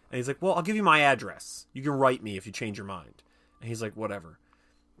 Yeah. And he's like, well, I'll give you my address. You can write me if you change your mind. And he's like, whatever.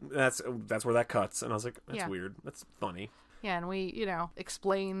 That's where that cuts. And I was like, that's weird. That's funny. Yeah, and we,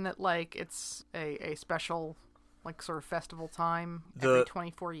 explain that, like, it's a special, like, sort of festival time every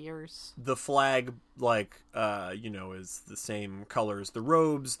 24 years. The flag, like, is the same color as the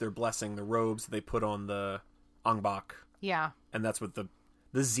robes. They're blessing the robes they put on the Angbak. Yeah. And that's what the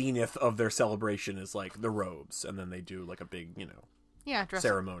zenith of their celebration is, like, the robes. And then they do, like, a big, Yeah,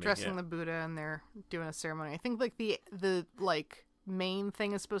 ceremony, dressing yeah. the Buddha, and they're doing a ceremony. I think, like, the main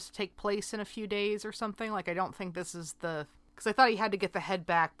thing is supposed to take place in a few days or something. Like, I don't think this is because I thought he had to get the head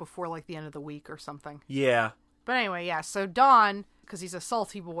back before, like, the end of the week or something. Yeah. But anyway, yeah, so Don, because he's a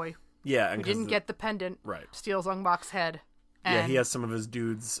salty boy, Yeah. who And didn't get the pendant, right. steals Ungbok's head. And, Yeah, he has some of his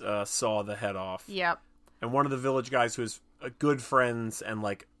dudes saw the head off. Yep. And one of the village guys who is good friends and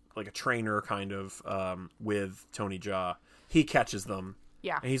like a trainer kind of with Tony Jaa, he catches them.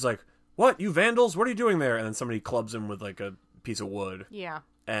 Yeah. And he's like, what, you vandals? What are you doing there? And then somebody clubs him with like a piece of wood. Yeah.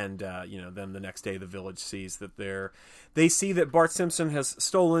 And, then the next day the village sees that they see that Bart Simpson has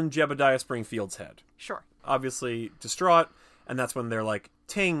stolen Jebediah Springfield's head. Sure. Obviously distraught. And that's when they're like,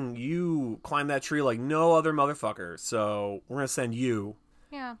 Ting, you climb that tree like no other motherfucker. So we're going to send you.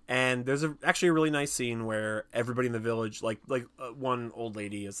 Yeah. And there's actually a really nice scene where everybody in the village, like one old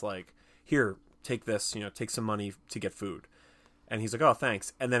lady is like, here, take this, take some money to get food. And he's like, oh,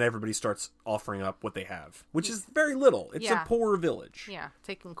 thanks. And then everybody starts offering up what they have, which is very little. It's a poor village. Yeah,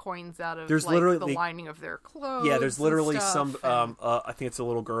 taking coins out of There's like, literally the lining of their clothes. Yeah, there's literally some, and... I think it's a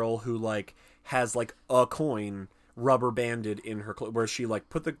little girl who like has like a coin rubber banded in her clothes, where she like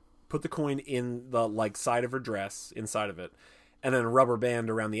put the coin in the like side of her dress, inside of it, and then a rubber band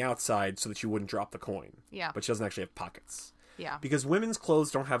around the outside so that she wouldn't drop the coin. Yeah. But she doesn't actually have pockets. Yeah. Because women's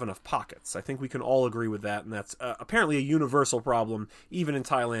clothes don't have enough pockets. I think we can all agree with that, and that's apparently a universal problem, even in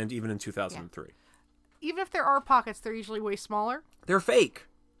Thailand, even in 2003. Even if there are pockets, they're usually way smaller. They're fake.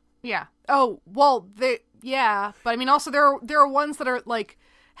 Yeah. Oh, well, yeah. But I mean, also there are ones that are like,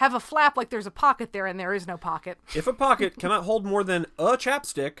 have a flap like there's a pocket there and there is no pocket. If a pocket cannot hold more than a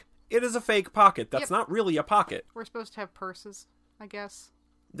chapstick, it is a fake pocket. That's not really a pocket. We're supposed to have purses, I guess.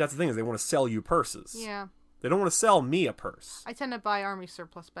 That's the thing, is they want to sell you purses. Yeah. They don't want to sell me a purse. I tend to buy army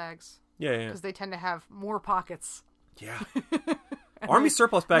surplus bags. Yeah. Because they tend to have more pockets. Yeah. Army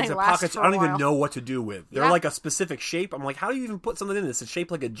surplus bags they have last pockets for I don't a even while. know what to do with. They're Yeah. like a specific shape. I'm like, how do you even put something in this? It's shaped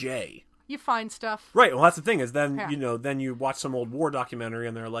like a J. You find stuff. Right, well, that's the thing is then, Yeah. then you watch some old war documentary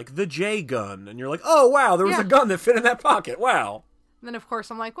and they're like, the J gun. And you're like, oh, wow, there was Yeah. a gun that fit in that pocket. Wow. And then, of course,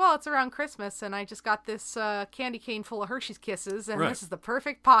 I'm like, well, it's around Christmas, and I just got this candy cane full of Hershey's Kisses, and Right. this is the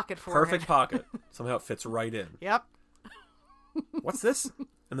perfect pocket for Perfect it. pocket. Somehow it fits right in. Yep. What's this?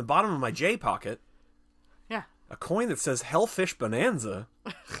 In the bottom of my J pocket, Yeah. a coin that says Hellfish Bonanza.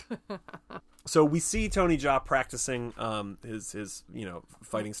 So we see Tony Jaa practicing his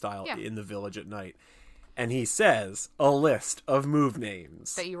fighting style Yeah. in the village at night. And he says a list of move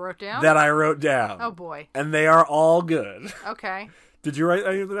names That you wrote down? that I wrote down. Oh, boy. And they are all good. Okay. Did you write?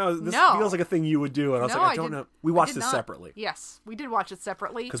 This No. feels like a thing you would do, and I was No, like, I I don't did- know. We I watched did this not. separately Yes, we did watch it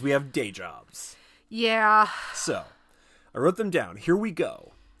separately. because we have day jobs. Yeah. So I wrote them down. Here we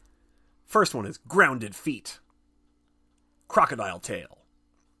go. First one is grounded feet, crocodile tail,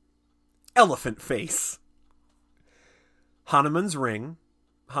 elephant face, Hanuman's ring.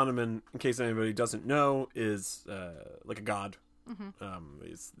 Hanuman, in case anybody doesn't know, is like a god.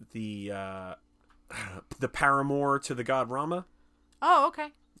 Is the paramour to the god Rama. Oh, okay.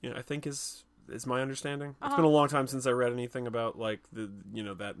 I think is my understanding. It's been a long time since I read anything about like the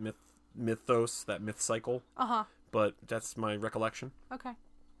that mythos, that myth cycle. Uh-huh. But that's my recollection. Okay.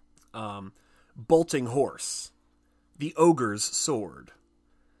 Bolting horse, the ogre's sword,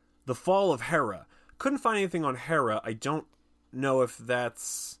 the fall of Hera. Couldn't find anything on Hera. I don't know if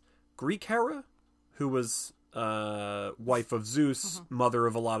that's Greek Hera, who was wife of Zeus, mother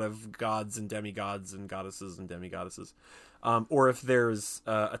of a lot of gods and demigods and goddesses and demigoddesses, or if there's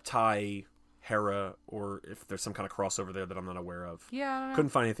a Thai Hera, or if there's some kind of crossover there that I'm not aware of. Yeah, I don't know. Couldn't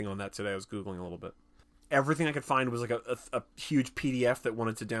find anything on that today. I was Googling a little bit. Everything I could find was like a huge PDF that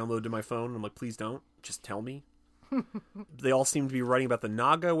wanted to download to my phone. I'm like, please don't. Just tell me. They all seem to be writing about the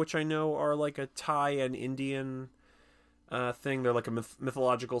Naga, which I know are like a Thai and Indian thing. They're like a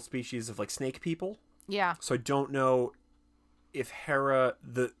mythological species of like snake people. Yeah. So I don't know if Hera,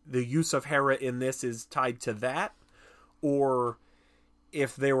 the use of Hera in this is tied to that, or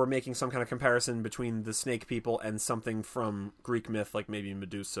if they were making some kind of comparison between the snake people and something from Greek myth, like maybe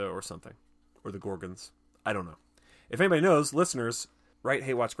Medusa or something, or the Gorgons. I don't know. If anybody knows, listeners, write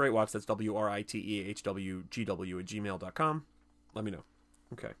Hey Watch Great Watch, that's WRITEHWGW@gmail.com. Let me know.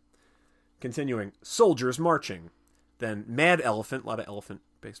 Okay. Continuing. Soldiers marching. Then Mad Elephant, a lot of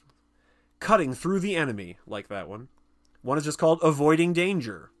elephant-based. Cutting through the enemy, like that one. One is just called Avoiding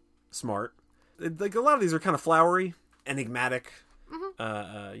Danger. Smart. Like a lot of these are kind of flowery, enigmatic,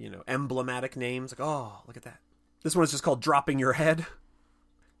 emblematic names. Like, oh, look at that. This one is just called Dropping Your Head.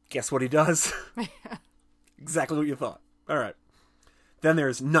 Guess what he does? Exactly what you thought. All right. Then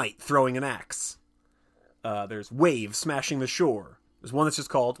there's Knight throwing an axe. There's Wave smashing the shore. There's one that's just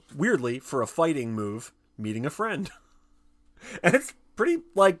called, weirdly, for a fighting move, Meeting a Friend. And it's pretty,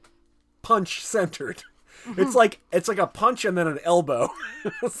 like, punch-centered. It's like a punch and then an elbow.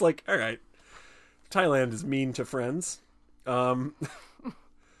 It's like, all right. Thailand is mean to friends.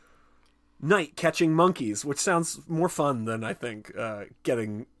 Knight catching monkeys, which sounds more fun than I think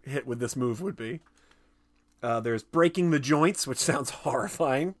getting hit with this move would be. There's breaking the joints, which sounds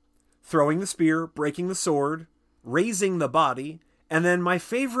horrifying. Throwing the spear, breaking the sword, raising the body, and then my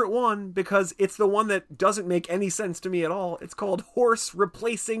favorite one, because it's the one that doesn't make any sense to me at all, it's called horse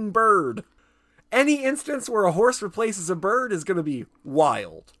replacing bird. Any instance where a horse replaces a bird is going to be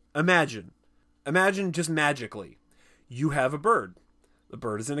wild. Imagine just magically, you have a bird. The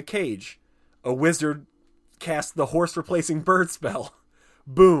bird is in a cage. A wizard casts the horse replacing bird spell.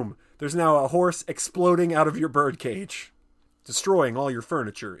 Boom. There's now a horse exploding out of your bird cage, destroying all your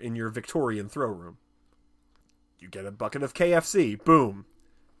furniture in your Victorian throw room. You get a bucket of KFC. Boom.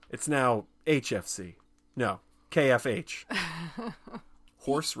 It's now HFC. No, KFH.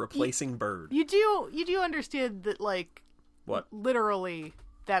 Horse replacing bird. You do understand that, like, What? literally,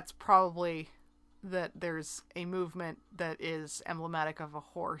 that's probably that there's a movement that is emblematic of a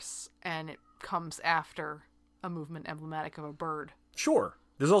horse, and it comes after a movement emblematic of a bird. Sure.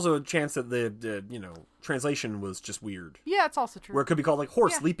 There's also a chance that the translation was just weird. Yeah, it's also true. Where it could be called, like,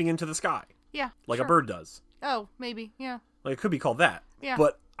 horse Yeah. leaping into the sky. Yeah, Like sure. a bird does. Oh, maybe. Yeah, Like, it could be called that. Yeah.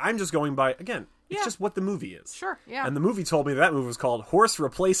 But I'm just going by, again, it's Yeah. just what the movie is. sure. Yeah, And the movie told me that movie was called Horse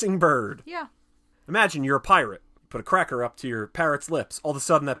Replacing Bird. yeah. Imagine you're a pirate. Put a cracker up to your parrot's lips. All of a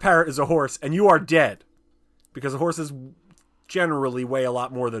sudden, that parrot is a horse, and you are dead. Because horses generally weigh a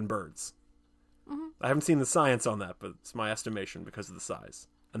lot more than birds. Mm-hmm. I haven't seen the science on that, but it's my estimation because of the size.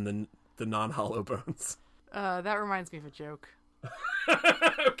 And the non-hollow bones. That reminds me of a joke.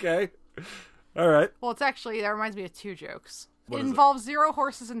 Okay. All right. Well, it's actually, that reminds me of two jokes. What It is it? involves 0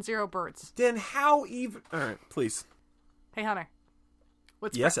 horses and 0 birds. Then how even... All right, please. Hey, Hunter.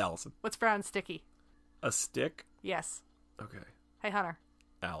 Yes, Allison. What's brown and sticky? A stick? Yes. Okay. Hey, Hunter.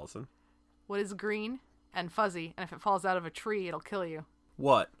 Allison. What is green and fuzzy, and if it falls out of a tree, it'll kill you?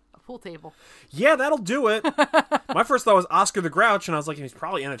 What? A pool table. Yeah, that'll do it. My first thought was Oscar the Grouch, and I was like, he's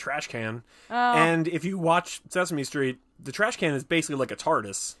probably in a trash can. Oh. And if you watch Sesame Street, the trash can is basically like a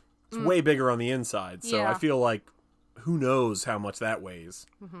TARDIS. It's way bigger on the inside, so Yeah. I feel like who knows how much that weighs.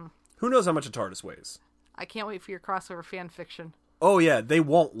 Mm-hmm. Who knows how much a TARDIS weighs? I can't wait for your crossover fan fiction. Oh, yeah, they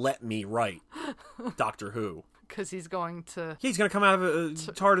won't let me write Doctor Who. Because he's going to... Yeah, he's going to come out of a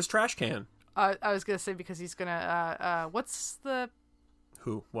TARDIS trash can. I was going to say because he's going to... what's the...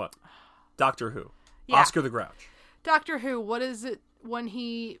 Who? What? Doctor Who. Yeah. Oscar the Grouch. Doctor Who, what is it when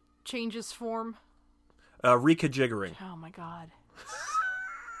he changes form? Rika Jiggering. Oh, my God.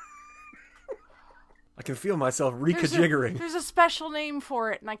 I can feel myself Rika Jiggering. There's a special name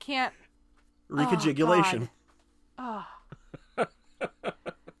for it, and I can't... Rika Jigulation.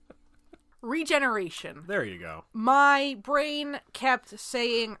 Regeneration. There you go. My brain kept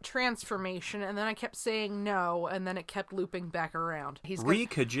saying transformation, and then I kept saying no, and then it kept looping back around. He's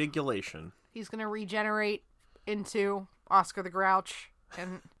Recajigulation. He's gonna regenerate into Oscar the Grouch,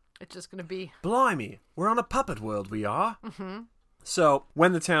 and it's just gonna be... Blimey, we're on a puppet world, we are. Mm-hmm. So,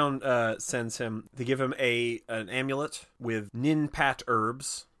 when the town sends him, they give him an amulet with Ninpat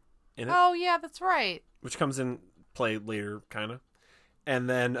herbs in it. Oh, yeah, that's right. Which comes in play later, kind of. And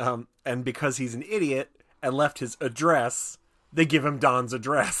then, and because he's an idiot and left his address, they give him Don's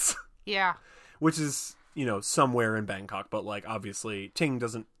address. Yeah. Which is, somewhere in Bangkok. But, obviously, Ting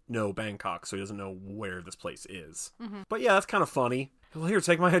doesn't know Bangkok, so he doesn't know where this place is. Mm-hmm. But yeah, that's kind of funny. Well, here,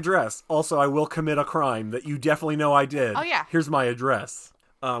 take my address. Also, I will commit a crime that you definitely know I did. Oh, yeah. Here's my address.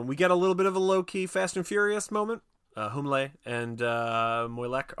 We get a little bit of a low-key Fast and Furious moment. Humle and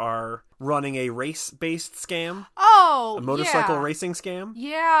Moilek are running a race-based scam. Oh, a motorcycle racing scam.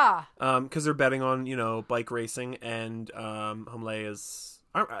 Yeah. Because they're betting on, bike racing, and Humle is...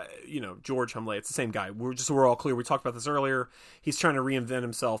 George Humle, it's the same guy. We're all clear. We talked about this earlier. He's trying to reinvent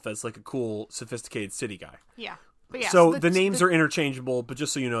himself as, a cool, sophisticated city guy. Yeah. But yeah, so the names are interchangeable, but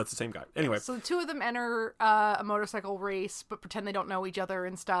just so you know, it's the same guy. Anyway. So the two of them enter a motorcycle race, but pretend they don't know each other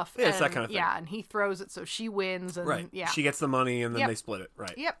and stuff. Yeah, it's that kind of thing. Yeah, and he throws it, so she wins. And, right. Yeah. She gets the money, and then they split it.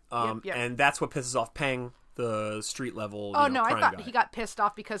 Right. Yep. Yep. And that's what pisses off Peng, the street level. Oh, no, I thought guy. he got pissed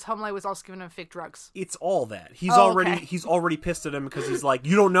off because Humle was also giving him fake drugs. It's all that. He's already pissed at him because he's like,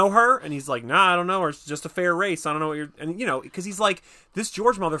 you don't know her? And he's like, nah, I don't know her. It's just a fair race. I don't know what you're... And, because he's like, this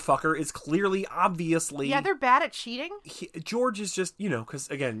George motherfucker is clearly, obviously... Yeah, they're bad at cheating. George is just, because,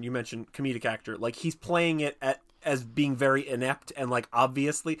 again, you mentioned comedic actor. He's playing it as being very inept and,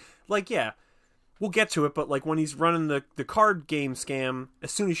 obviously... yeah, we'll get to it, but, when he's running the card game scam,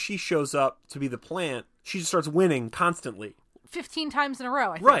 as soon as she shows up to be the plant, she just starts winning constantly. 15 times in a row,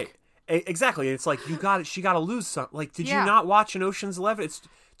 I think. Right. Exactly. It's she got to lose something. Did you not watch an Ocean's 11? It's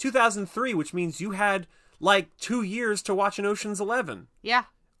 2003, which means you had, 2 years to watch an Ocean's 11. Yeah.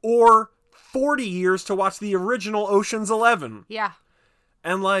 Or 40 years to watch the original Ocean's 11. Yeah.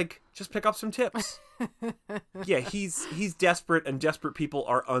 And, just pick up some tips. Yeah, he's desperate, and desperate people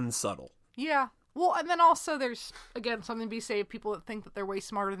are unsubtle. Yeah. Well, and then also there's, again, something to be said, people that think that they're way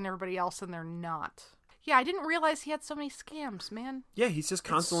smarter than everybody else, and they're not. Yeah, I didn't realize he had so many scams, man. Yeah, he's just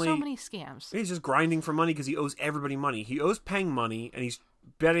constantly... So many scams. He's just grinding for money because he owes everybody money. He owes Peng money, and he's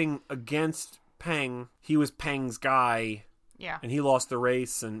betting against Peng. He was Peng's guy. Yeah. And he lost the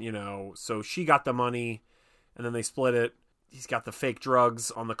race, and, so she got the money, and then they split it. He's got the fake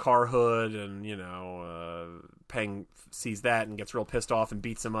drugs on the car hood, and, Peng sees that and gets real pissed off and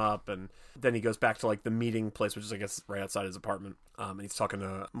beats him up, and then he goes back to, the meeting place, which is, I guess, right outside his apartment, and he's talking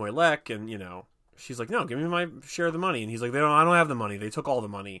to Moilek, and, she's like, no, give me my share of the money, and he's like, I don't have the money, they took all the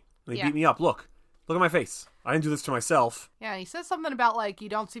money, and they beat me up, look at my face, I didn't do this to myself. Yeah, he says something about, you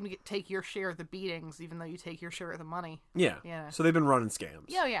don't seem to take your share of the beatings, even though you take your share of the money. Yeah. So they've been running scams.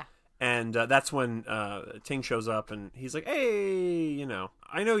 Yeah. And that's when Ting shows up, and he's like, hey,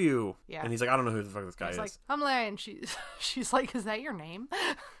 I know you. Yeah. And he's like, I don't know who the fuck this guy is. He's like, Humle, and she's like, is that your name?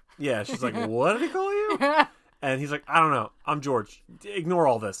 Yeah, she's like, what did he call you? And he's like, I don't know. I'm George. Ignore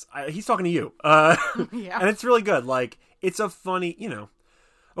all this. He's talking to you. Yeah. And it's really good. It's a funny,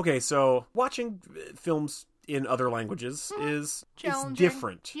 Okay, so watching films in other languages is it's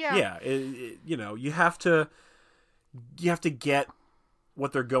different. Yeah. Yeah. You have to get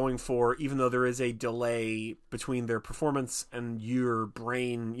what they're going for, even though there is a delay between their performance and your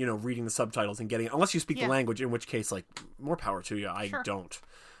brain, reading the subtitles and getting it, unless you speak the language, in which case, more power to you. I don't.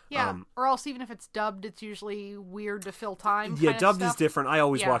 Yeah, or else even if it's dubbed, it's usually weird to fill time. Yeah, kind of dubbed is stuff. different. I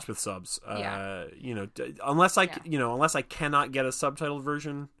always Yeah. watch with subs. Yeah. Unless I cannot get a subtitled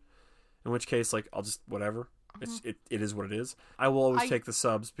version, in which case, like, I'll just whatever. It is what it is. I will always take the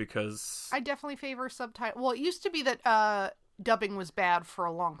subs because I definitely favor subtitle. Well, it used to be that dubbing was bad for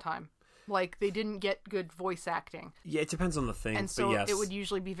a long time. Like, they didn't get good voice acting. yeah, it depends on the thing. And so but yes. it would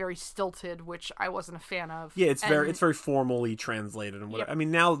usually be very stilted, which I wasn't a fan of. Yeah, it's very formally translated and whatever. Yep. I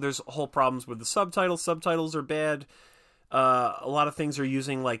mean, now there's whole problems with the subtitles. Subtitles are bad. A lot of things are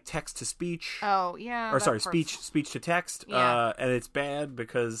using like text to speech. Oh, yeah. Or sorry, speech to text. Yeah. And it's bad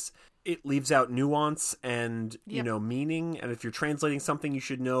because it leaves out nuance and Yep. meaning. And if you're translating something, you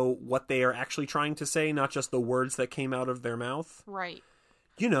should know what they are actually trying to say, not just the words that came out of their mouth. Right.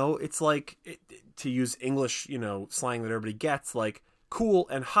 It's like, to use English, slang that everybody gets, like, cool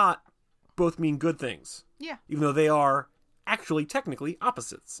and hot both mean good things. Yeah. Even though they are actually technically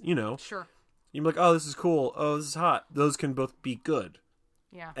opposites, Sure. You're like, oh, this is cool. Oh, this is hot. Those can both be good.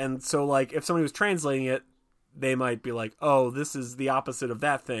 Yeah. And so, like, if somebody was translating it, they might be like, oh, this is the opposite of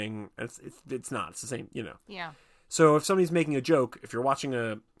that thing. It's not. It's the same, Yeah. So if somebody's making a joke, if you're watching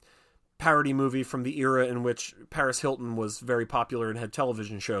a parody movie from the era in which Paris Hilton was very popular and had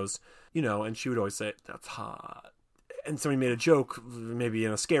television shows, and she would always say, that's hot. And somebody made a joke, maybe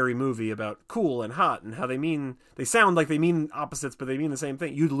in a scary movie, about cool and hot and how they sound like they mean opposites, but they mean the same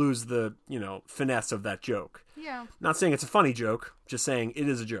thing. You'd lose the, finesse of that joke. Yeah. Not saying it's a funny joke, just saying it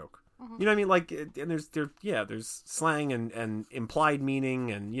is a joke. Mm-hmm. You know what I mean? Like, and there's slang and implied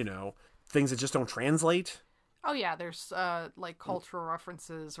meaning and, things that just don't translate. Oh, yeah, there's, like, cultural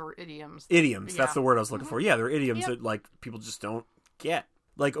references or idioms. Idioms, Yeah. that's the word I was looking for. Yeah, there are idioms Yep. that, like, people just don't get.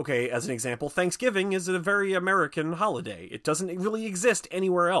 Like, okay, as an example, Thanksgiving is a very American holiday. It doesn't really exist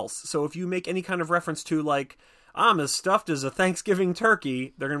anywhere else. So if you make any kind of reference to, like, I'm as stuffed as a Thanksgiving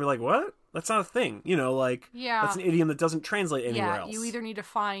turkey, they're going to be like, what? That's not a thing. Yeah. That's an idiom that doesn't translate anywhere else. You either need to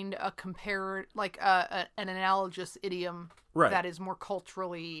find an analogous idiom Right. that is more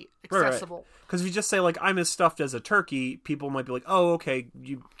culturally Right. accessible. Because if you just say, like, I'm as stuffed as a turkey, people might be like, oh, okay,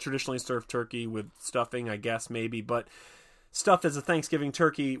 you traditionally serve turkey with stuffing, I guess, maybe, but stuffed as a Thanksgiving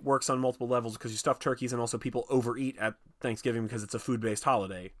turkey works on multiple levels because you stuff turkeys and also people overeat at Thanksgiving because it's a food-based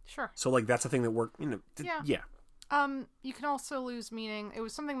holiday. Sure. So, like, that's a thing that works, Yeah. You can also lose meaning. It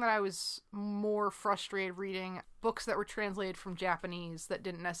was something that I was more frustrated reading, books that were translated from Japanese that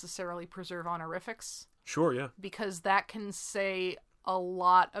didn't necessarily preserve honorifics, Sure, yeah. because that can say a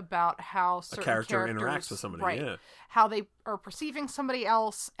lot about how certain character characters interacts with somebody, right, yeah. how they are perceiving somebody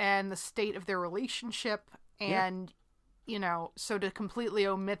else and the state of their relationship, and so to completely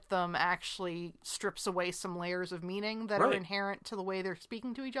omit them actually strips away some layers of meaning that are Right. inherent to the way they're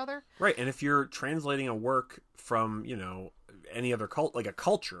speaking to each other. Right, and if you're translating a work from, any other like a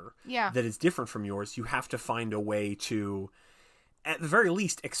culture Yeah. that is different from yours, you have to find a way to, at the very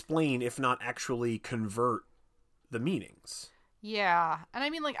least, explain, if not actually convert the meanings. Yeah. And I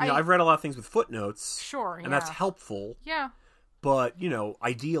mean, like, I've read a lot of things with footnotes. Sure, And that's yeah. helpful. Yeah. But,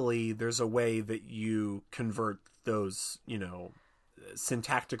 ideally, there's a way that you convert those,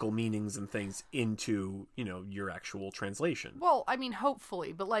 syntactical meanings and things into, your actual translation. Well, I mean,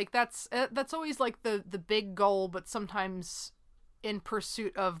 hopefully, but like that's always like the big goal, but sometimes in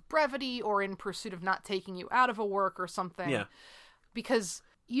pursuit of brevity or in pursuit of not taking you out of a work or something. Yeah. Because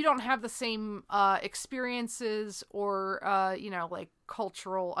you don't have the same experiences or like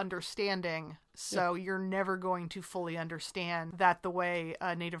cultural understanding, so you're never going to fully understand that the way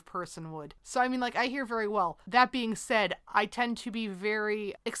a native person would. So I mean, like, I hear very well. That being said, I tend to be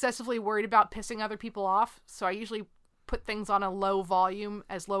very excessively worried about pissing other people off, so I usually put things on a low volume,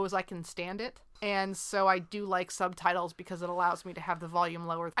 as low as I can stand it. And so I do like subtitles because it allows me to have the volume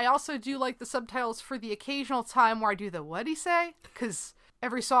lower. I also do like the subtitles for the occasional time where I do the what'd he say? Because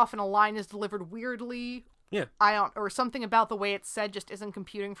every so often a line is delivered weirdly. Yeah. Or something about the way it's said just isn't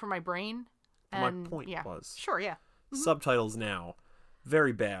computing for my brain. And, My point yeah. was. Sure, yeah. Subtitles now,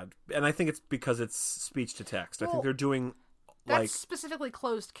 very bad. And I think it's because it's speech to text. I think Well, they're doing, That's like... specifically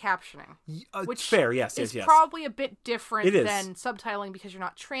closed captioning. Which fair, yes. is probably a bit different It is. than subtitling because you're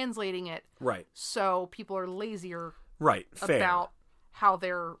not translating it. Right. So people are lazier Right, fair. about how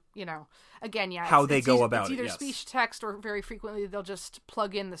they're, again, yeah. How they go about it's it, either yes. speech to text or very frequently they'll just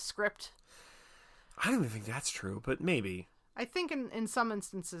plug in the script. I don't even think that's true, but maybe. I think in some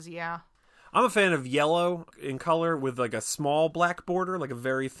instances, yeah. I'm a fan of yellow in color with like a small black border, like a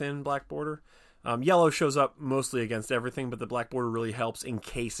very thin black border. Yellow shows up mostly against everything, but the black border really helps in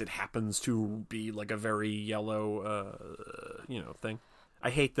case it happens to be like a very yellow, thing. I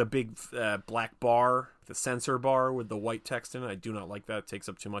hate the big black bar, the censor bar with the white text in it. I do not like that. It takes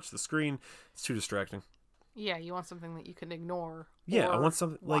up too much of the screen. It's too distracting. Yeah, you want something that you can ignore. Yeah, I or want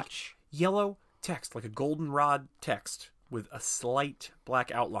something like watch. yellow text, like a goldenrod text with a slight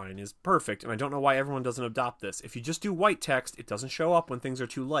black outline is perfect. And I don't know why everyone doesn't adopt this. If you just do white text, it doesn't show up when things are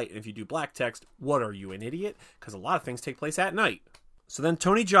too light. And if you do black text, what are you, an idiot? Because a lot of things take place at night. So then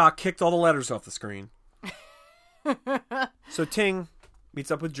Tony Jaa kicked all the letters off the screen. So Ting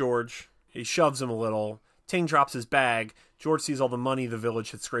meets up with George. He shoves him a little. Ting drops his bag. George sees all the money the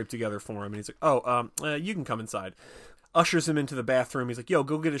village had scraped together for him. And he's like, you can come inside. Ushers him into the bathroom. He's like, yo,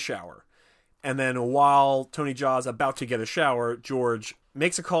 go get a shower. And then while Tony Jaa's about to get a shower, George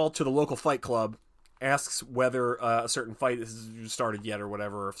makes a call to the local fight club, asks whether a certain fight has started yet or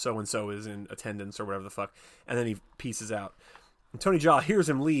whatever, or if so-and-so is in attendance or whatever the fuck. And then he pieces out. And Tony Jaa hears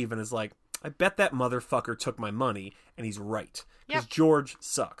him leave and is like, I bet that motherfucker took my money. And he's right. Because George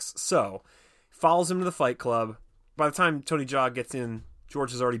sucks. So, follows him to the fight club. By the time Tony Jaa gets in,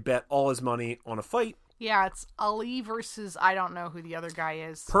 George has already bet all his money on a fight. Yeah, it's Ali versus I don't know who the other guy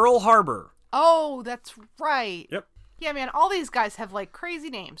is. Pearl Harbor. Oh, that's right. Yep. Yeah, man, all these guys have like crazy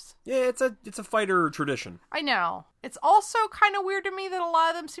names. Yeah, it's a fighter tradition. I know. It's also kind of weird to me that a lot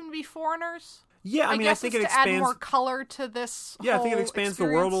of them seem to be foreigners. Yeah, I mean, I guess think it's it to add expands more color to this. Yeah, I think it whole expands the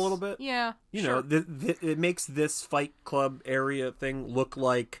experience. world a little bit. Yeah, You sure. know, it makes this fight club area thing look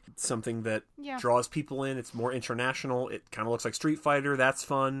like something that draws people in. It's more international. It kind of looks like Street Fighter. That's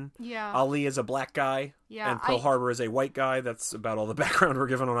fun. Yeah. Ali is a black guy. Yeah, And Pearl Harbor is a white guy. That's about all the background we're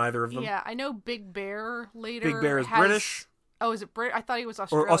given on either of them. Yeah, I know Big Bear later. Big Bear is has... British. Oh, is it Brit? I thought he was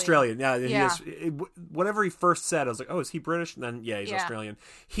Australian. Or Australian, yeah. Yeah. Whatever he first said, I was like, oh, is he British? And then, yeah, he's Australian.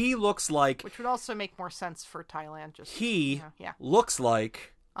 He looks like... Which would also make more sense for Thailand. Looks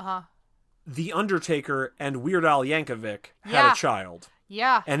like... The Undertaker and Weird Al Yankovic had a child.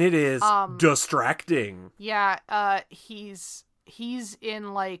 Yeah. And it is distracting. Yeah, he's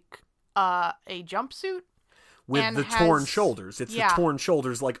in, like, a jumpsuit. With the torn shoulders. It's the torn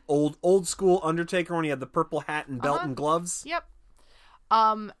shoulders, like old school Undertaker when he had the purple hat and belt and gloves. Yep.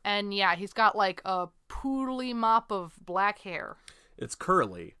 And yeah, he's got like a poodly mop of black hair. It's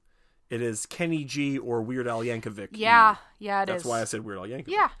curly. It is Kenny G or Weird Al Yankovic. Yeah, it That's why I said Weird Al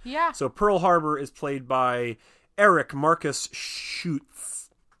Yankovic. Yeah. So Pearl Harbor is played by Eric Marcus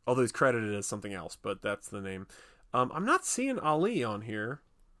Schutz, although he's credited as something else, but that's the name. I'm not seeing Ali on here.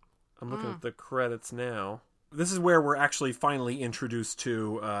 I'm looking at the credits now. This is where we're actually finally introduced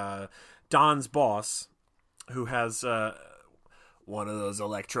to Don's boss, who has one of those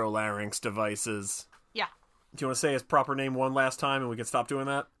electrolarynx devices. Yeah. Do you want to say his proper name one last time and we can stop doing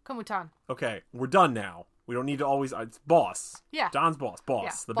that? Komutan. Okay, we're done now. We don't need to always... It's boss. Yeah. Don's boss.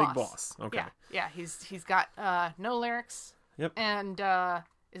 Yeah, the big boss. Okay. Yeah, he's got no larynx. Yep. And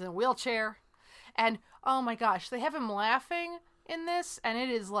is in a wheelchair. And, oh my gosh, they have him laughing in this, and it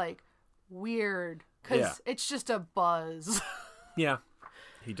is, like, weird. Because it's just a buzz. Yeah.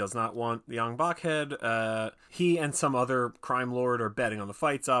 He does not want the Ong Bak head. He and some other crime lord are betting on the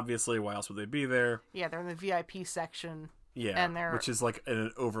fights, obviously. Why else would they be there? Yeah, they're in the VIP section. Yeah, and they're... which is like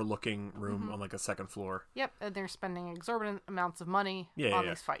an overlooking room on like a second floor. Yep, and they're spending exorbitant amounts of money on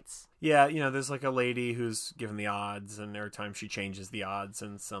these fights. Yeah, you know, there's like a lady who's given the odds, and every time she changes the odds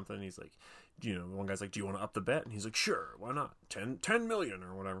and something, he's like, you know, one guy's like, do you want to up the bet? And he's like, sure, why not? 10 million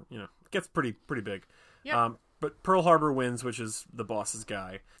or whatever. You know, it gets pretty big. Yep. But Pearl Harbor wins, which is the boss's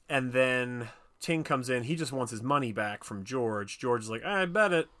guy. And then Ting comes in. He just wants his money back from George. George is like, I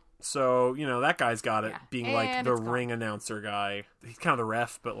bet it. So, you know, that guy's got it, being and like the ring announcer guy. He's kind of the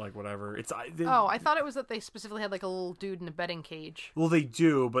ref, but like whatever. I thought it was that they specifically had like a little dude in a betting cage. Well, they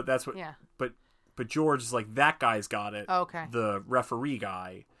do, but that's what... Yeah. But George is like, that guy's got it. Oh, okay. The referee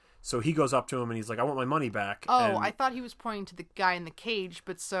guy. So he goes up to him and he's like, I want my money back. Oh, and... I thought he was pointing to the guy in the cage,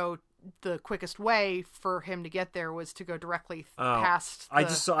 but so the quickest way for him to get there was to go directly past the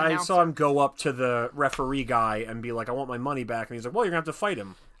I saw him go up to the referee guy and be like, I want my money back. And he's like, well, you're going to have to fight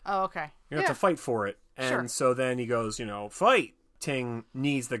him. Oh, okay. You're going to have to fight for it. And so then he goes, you know, fight. Ting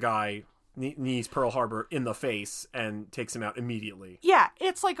knees the guy, knees Pearl Harbor in the face and takes him out immediately. Yeah,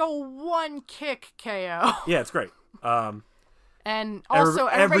 it's like a one kick KO. Yeah, it's great. And also,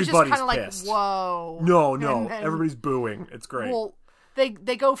 everybody's just kind of like, whoa. No, and everybody's booing. It's great. Well, they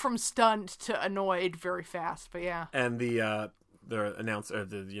go from stunned to annoyed very fast, but yeah. And the announcer,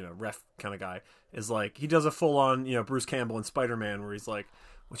 ref kind of guy, is like, he does a full-on, Bruce Campbell in Spider-Man, where he's like,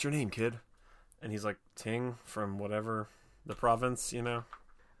 what's your name, kid? And he's like, Ting from whatever, the province,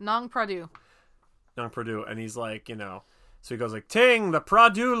 Nong Pradue. And he's like, so he goes like, Ting, the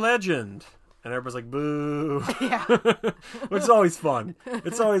Pradue legend. And everybody's like, boo. Yeah. Which is always fun.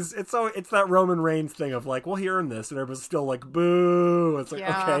 It's that Roman Reigns thing of like, well, he earned this. And everybody's still like, boo. It's like,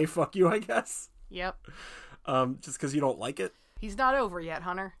 Yeah. okay, fuck you, I guess. Yep. Just because you don't like it. He's not over yet,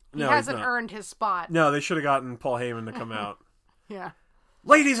 Hunter. He No, he's hasn't not. earned his spot. No, they should have gotten Paul Heyman to come out. Yeah.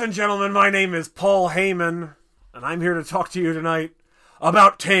 Ladies and gentlemen, my name is Paul Heyman, and I'm here to talk to you tonight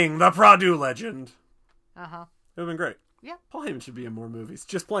about Ting, the Pradue legend. Uh-huh. It would have been great. Yeah. Paul Heyman should be in more movies,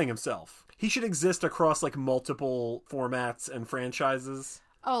 just playing himself. He should exist across, like, multiple formats and franchises.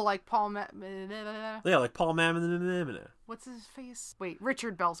 Oh, like Paul Yeah, like Paul Mammon. What's his face? Wait,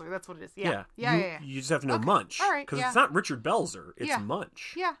 Richard Belzer. That's what it is. Yeah. Yeah. Yeah. You just have to know Okay. Munch. All right, Because yeah. it's not Richard Belzer, it's Yeah.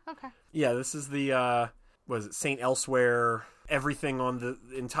 Munch. Yeah, okay. Yeah, this is the, was it St. Elsewhere? Everything on the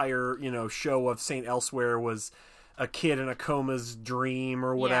entire, show of St. Elsewhere was a kid in a coma's dream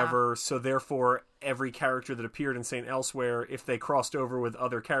or whatever. So therefore, every character that appeared in St. Elsewhere, if they crossed over with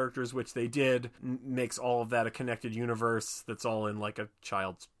other characters, which they did, makes all of that a connected universe that's all in like a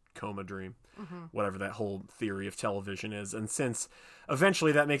child's coma dream. Whatever that whole theory of television is. And since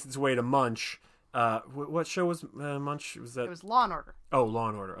eventually that makes its way to Munch, what show was Munch? Was that? It was Law and Order. Oh, Law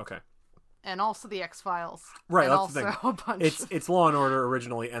and Order. Okay. And also the X-Files. Right, and that's the also thing. a bunch It's Law and Order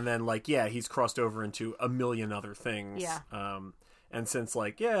originally, and then he's crossed over into a million other things. Yeah. And since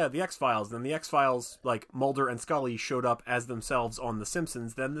the X-Files, then the X-Files, Mulder and Scully showed up as themselves on The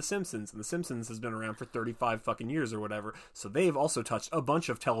Simpsons, then The Simpsons, and The Simpsons has been around for 35 fucking years or whatever. So they've also touched a bunch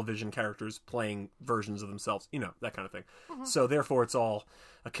of television characters playing versions of themselves, that kind of thing. So therefore, it's all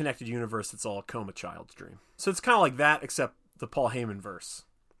a connected universe. It's all a coma child's dream. So it's kind of like that, except the Paul Heyman verse.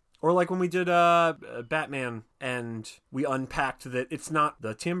 Or like when we did Batman and we unpacked that it's not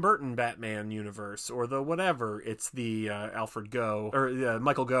the Tim Burton Batman universe or the whatever. It's the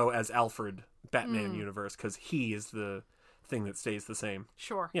Michael Gough as Alfred Batman universe because he is the thing that stays the same.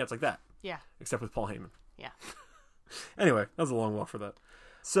 Sure. Yeah, it's like that. Yeah. Except with Paul Heyman. Yeah. Anyway, that was a long walk for that.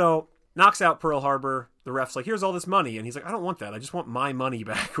 So, knocks out Pearl Harbor. The ref's like, here's all this money. And he's like, I don't want that. I just want my money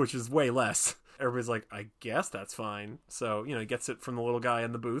back, which is way less. Everybody's like, I guess that's fine. So, he gets it from the little guy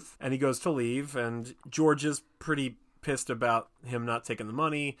in the booth. And he goes to leave. And George is pretty pissed about him not taking the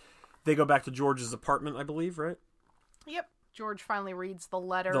money. They go back to George's apartment, I believe, right? Yep. George finally reads the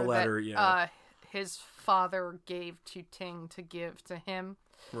letter, that his father gave to Ting to give to him.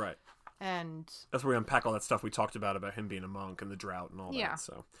 Right. And that's where we unpack all that stuff we talked about him being a monk and the drought and all Yeah. that.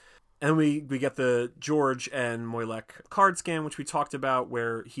 So, and we get the George and Moylek card scan, which we talked about,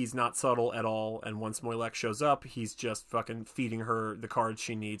 where he's not subtle at all. And once Moylek shows up, he's just fucking feeding her the cards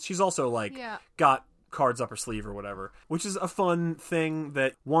she needs. She's also got cards up her sleeve or whatever, which is a fun thing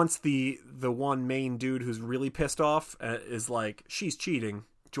that once the one main dude who's really pissed off is like, she's cheating.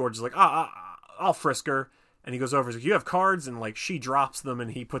 George is like, I'll frisk her. And he goes over, he's like, you have cards? And she drops them and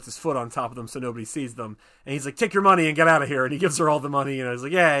he puts his foot on top of them so nobody sees them. And he's like, take your money and get out of here. And he gives her all the money. And he's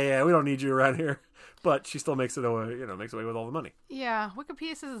like, yeah, we don't need you around here. But she still makes away with all the money. yeah,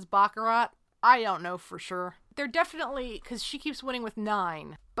 Wikipedia says it's Baccarat. I don't know for sure. They're definitely, because she keeps winning with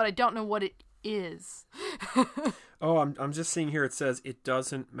 9, but I don't know what it is. Oh, I'm just seeing here it says it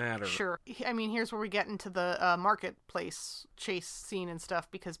doesn't matter. Sure. I mean, here's where we get into the marketplace chase scene and stuff,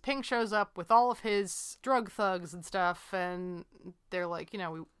 because Ping shows up with all of his drug thugs and stuff, and they're like,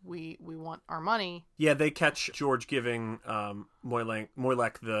 we want our money. Yeah, they catch George giving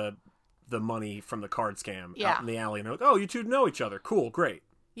Moylek the money from the card scam out in the alley. And they're like, oh, you two know each other. Cool, great.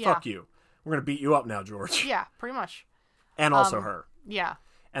 Yeah. Fuck you. We're going to beat you up now, George. Yeah, pretty much. And also her. Yeah.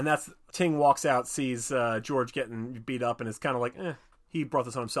 And Ting walks out, sees George getting beat up, and is kind of like, he brought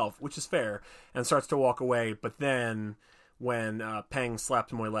this on himself, which is fair, and starts to walk away. But then when Peng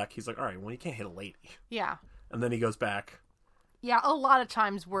slapped Moylek, he's like, all right, well, you can't hit a lady. Yeah. And then he goes back. Yeah, a lot of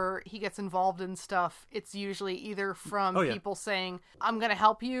times where he gets involved in stuff, it's usually either from people saying, I'm going to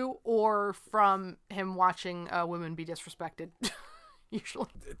help you, or from him watching women be disrespected. Usually.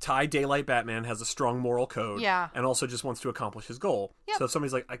 Ty Daylight Batman has a strong moral code. Yeah. And also just wants to accomplish his goal. Yep. So if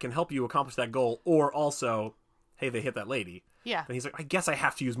somebody's like, I can help you accomplish that goal, or also, hey, they hit that lady. Yeah. And he's like, I guess I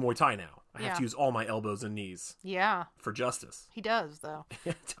have to use Muay Thai now. I have Yeah. to use all my elbows and knees Yeah. for justice. He does, though.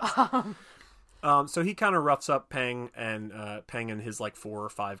 So he kind of roughs up Peng and his 4 or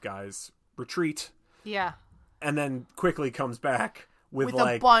 5 guys retreat, Yeah. and then quickly comes back with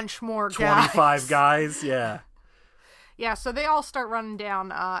a bunch more 25 guys. Yeah. Yeah, so they all start running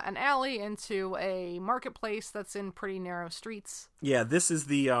down an alley into a marketplace that's in pretty narrow streets. Yeah, this is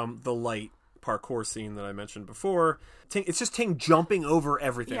the light parkour scene that I mentioned before. It's just Ting jumping over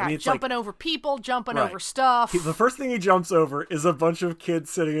everything. Yeah, I mean, it's jumping over people, jumping Right. over stuff. The first thing he jumps over is a bunch of kids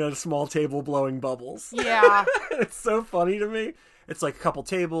sitting at a small table blowing bubbles. Yeah. It's so funny to me. It's like a couple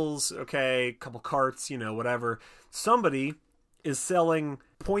tables, okay, a couple carts, you know, whatever. Somebody is selling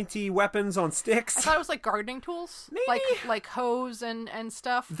pointy weapons on sticks. I thought it was like gardening tools, Maybe. like hoes and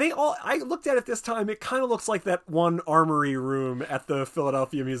stuff. I looked at it this time, it kind of looks like that one armory room at the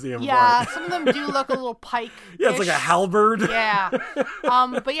Philadelphia Museum of Yeah, Art. some of them do look a little pike. Yeah, it's like a halberd. Yeah.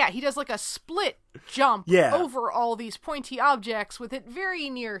 But yeah, he does like a split jump over all these pointy objects with it very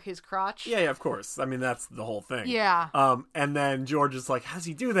near his crotch. Yeah, of course. I mean, that's the whole thing. Yeah. And then George is like, how does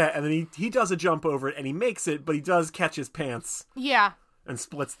he do that? And then he does a jump over it, and he makes it, but he does catch his pants Yeah. and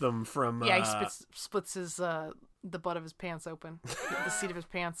splits them from... Yeah, he splits his the butt of his pants open. The seat of his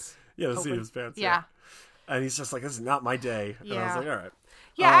pants. Yeah, the open. seat of his pants. Yeah. And he's just like, this is not my day. And I was like, all right.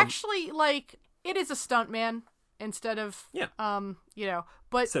 Yeah, actually, like, it is a stuntman instead of... Yeah. You know,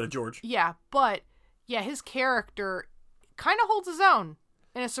 but... Instead of George. Yeah, but... Yeah, his character kind of holds his own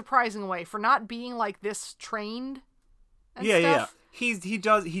in a surprising way for not being, like, this trained and stuff. Yeah.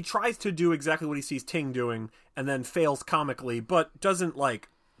 He tries to do exactly what he sees Ting doing and then fails comically, but doesn't, like,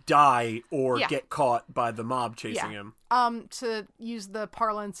 die or get caught by the mob chasing him. To use the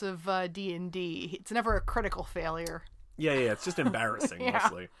parlance of D&D, it's never a critical failure. Yeah, it's just embarrassing,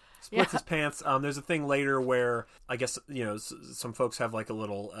 mostly. Splits his pants. There's a thing later where I guess, you know, some folks have like a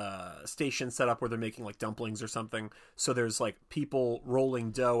little station set up where they're making like dumplings or something. So there's like people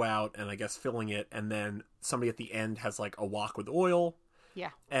rolling dough out and I guess filling it, and then somebody at the end has like a wok with oil. Yeah.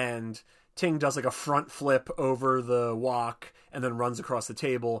 And Ting does like a front flip over the wok and then runs across the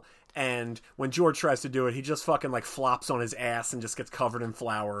table. And when George tries to do it, he just fucking like flops on his ass and just gets covered in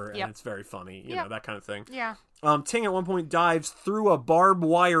flour, and it's very funny, you know, that kind of thing. Yeah. Ting at one point dives through a barbed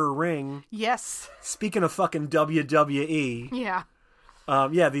wire ring. Yes. Speaking of fucking WWE.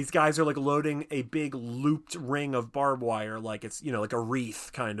 Yeah. These guys are like loading a big looped ring of barbed wire, like it's, you know, like a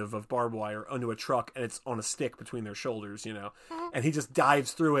wreath kind of barbed wire onto a truck, and it's on a stick between their shoulders, you know. And he just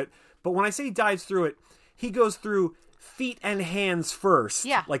dives through it. But when I say dives through it, he goes through feet and hands first.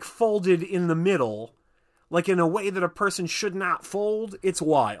 Yeah. Like folded in the middle, like in a way that a person should not fold. It's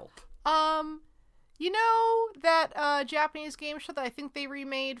wild. You know that Japanese game show that I think they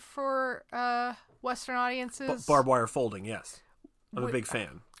remade for Western audiences? Barbed wire folding, yes. I'm a big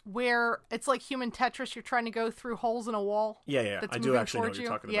fan. Where it's like human Tetris, you're trying to go through holes in a wall. Yeah. I do actually know what you're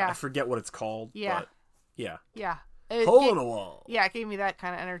talking about. I forget what it's called. Yeah. But yeah. Yeah. Hole in a wall. Yeah, it gave me that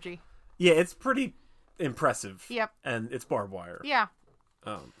kind of energy. Yeah, it's pretty impressive. Yep. And it's barbed wire. Yeah.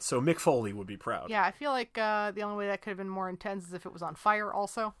 So Mick Foley would be proud. Yeah, I feel like the only way that could have been more intense is if it was on fire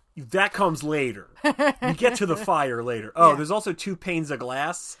also. That comes later. You get to the fire later. Oh, there's also 2 panes of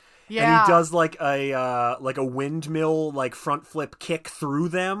glass. Yeah. And he does like a windmill like front flip kick through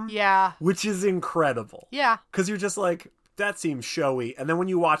them. Yeah. Which is incredible. Yeah. Because you're just like, that seems showy. And then when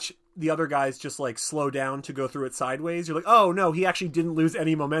you watch the other guys just like slow down to go through it sideways, you're like, oh no, he actually didn't lose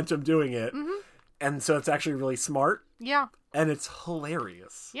any momentum doing it. Mm-hmm. And so it's actually really smart. Yeah. And it's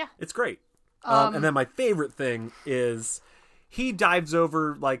hilarious. Yeah. It's great. And then my favorite thing is he dives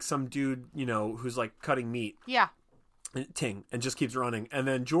over like some dude, you know, who's like cutting meat. Yeah. Ting, and just keeps running. And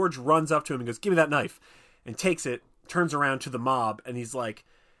then George runs up to him and goes, give me that knife. And takes it, turns around to the mob, and he's like,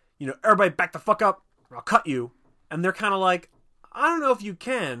 you know, everybody back the fuck up or I'll cut you. And they're kind of like, I don't know if you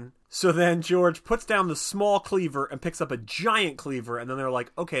can. So then George puts down the small cleaver and picks up a giant cleaver, and then they're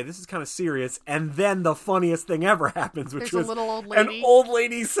like, okay, this is kind of serious. And then the funniest thing ever happens, which There's was a little old lady. an old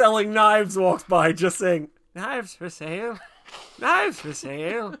lady selling knives walks by just saying, knives for sale. Knives for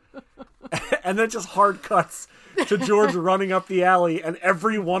sale. And then just hard cuts to George running up the alley, and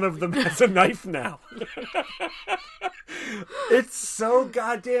every one of them has a knife now. It's so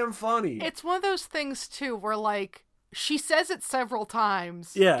goddamn funny. It's one of those things, too, where, like, she says it several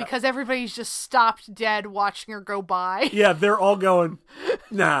times. Yeah. Because everybody's just stopped dead watching her go by. Yeah, they're all going,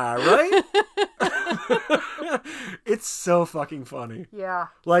 nah, right? It's so fucking funny. Yeah.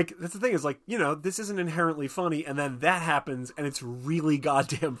 Like, that's the thing is, like, you know, this isn't inherently funny, and then that happens, and it's really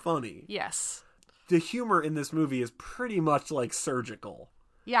goddamn funny. Yes. The humor in this movie is pretty much, like, surgical.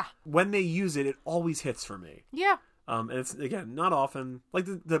 Yeah. When they use it, it always hits for me. Yeah. And it's, again, not often. Like,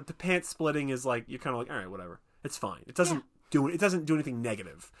 the pants splitting is, like, you're kind of like, all right, whatever. It's fine. It doesn't do anything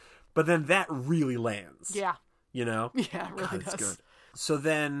negative. But then that really lands. Yeah. You know? Yeah, it really God, does. it's good. So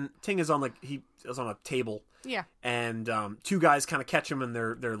then Ting is on, like, he is on a table. Yeah. And 2 guys kind of catch him, and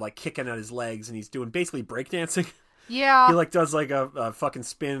they're like kicking at his legs, and he's doing basically breakdancing. Yeah. He like does like a fucking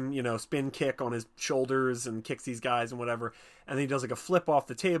spin kick on his shoulders and kicks these guys and whatever. And then he does like a flip off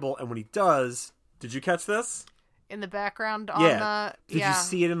the table. And when he does, did you catch this? In the background on Yeah. the... Did you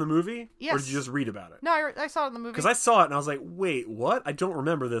see it in the movie? Yes. Or did you just read about it? No, I saw it in the movie. Because I saw it and I was like, wait, what? I don't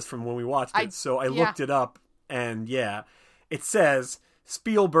remember this from when we watched it. So I looked it up, and yeah. it says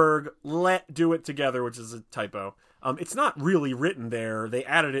Spielberg, let do it together, which is a typo. It's not really written there. They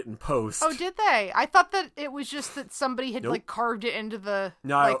added it in post. Oh, did they? I thought that it was just that somebody had Nope. like carved it into the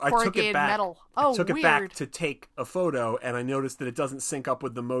No, like I took corrugated it back. metal. Oh, I took weird. it back to take a photo, and I noticed that it doesn't sync up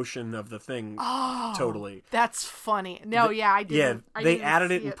with the motion of the thing totally. That's funny. No, yeah, I didn't. Yeah, I they didn't added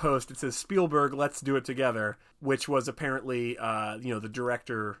see it in post. It says Spielberg, let's do it together, which was apparently, the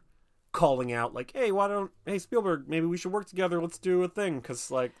director calling out like, hey Spielberg, maybe we should work together. Let's do a thing because,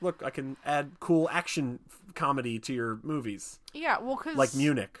 like, look, I can add cool action comedy to your movies, Yeah, well, because like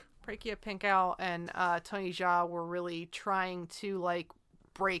Munich. Prakia Pinkow and Tony Jaa were really trying to like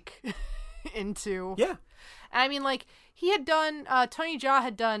break into. Yeah, I mean, like he had done. Tony Jaa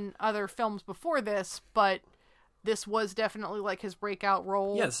had done other films before this, but this was definitely like his breakout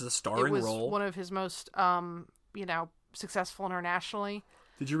role. yeah, this is a starring it was role. one of his most, successful internationally.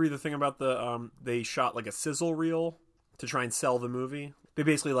 Did you read the thing about the they shot like a sizzle reel to try and sell the movie? They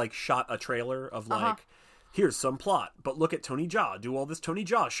basically like shot a trailer of like, here's some plot, but look at Tony Jaa do all this Tony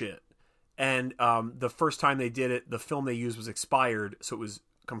Jaa shit. And the first time they did it, the film they used was expired, so it was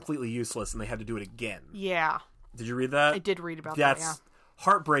completely useless, and they had to do it again. Yeah, Did you read that? I did read about That's that.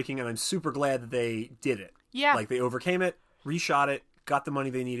 heartbreaking, and I'm super glad that they did it. Yeah, Like they overcame it, reshot it, got the money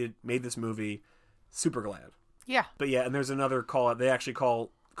they needed, made this movie. Super glad. yeah. But yeah, and there's another call out. They actually call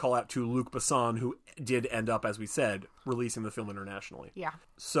out to Luc Besson, who did end up, as we said, releasing the film internationally. Yeah.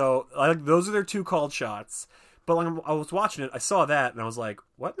 So those are their two called shots. But when I was watching it, I saw that, and I was like,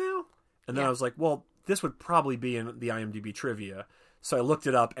 what now? And then Yeah. I was like, well, this would probably be in the IMDb trivia. So I looked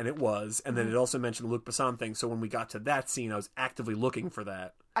it up, and it was. And then it also mentioned the Luc Besson thing. So when we got to that scene, I was actively looking for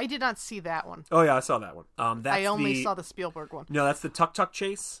that. I did not see that one. Oh, yeah, I saw that one. That's I only saw the Spielberg one. No, that's the Tuk Tuk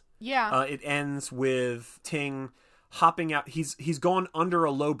chase. Yeah. It ends with Ting hopping out. He's gone under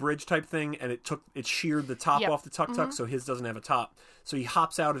a low bridge type thing, and it sheared the top Yep. off the tuk tuk, so his doesn't have a top. So he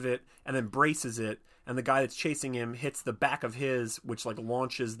hops out of it and then braces it, and the guy that's chasing him hits the back of his, which like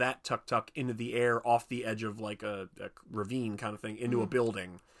launches that tuk tuk into the air off the edge of like a ravine kind of thing into a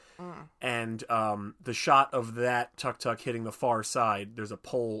building. And the shot of that tuk tuk hitting the far side, there's a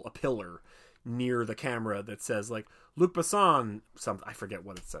pillar near the camera that says like Luc Besson something. I forget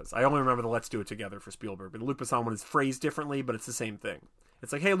what it says. I only remember the "Let's do it together" for Spielberg, but the Luc Besson one is phrased differently, but it's the same thing.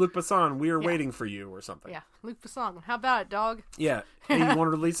 It's like, hey, Luc Besson, we are waiting for you, or something. Yeah. Luc Besson. How about it, dog? Yeah. Hey, you want to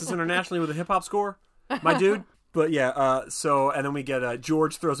release this internationally with a hip hop score, my dude? But yeah, and then we get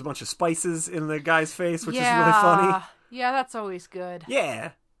George throws a bunch of spices in the guy's face, which is really funny. Yeah, that's always good.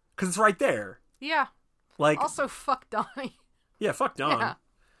 Yeah, because it's right there. Yeah. Like, Also, fuck Donnie. yeah, fuck Don. Yeah.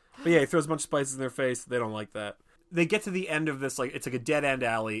 But yeah, he throws a bunch of spices in their face. They don't like that. They get to the end of this, like, it's like a dead-end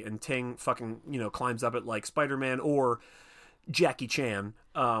alley, and Ting fucking, climbs up it like Spider-Man or Jackie Chan,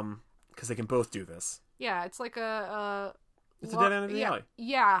 because they can both do this. Yeah, it's like a It's a dead end of the alley.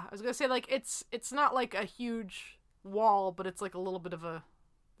 Yeah, I was gonna say like it's not like a huge wall, but it's like a little bit of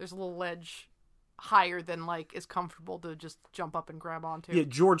there's a little ledge higher than like is comfortable to just jump up and grab onto. Yeah,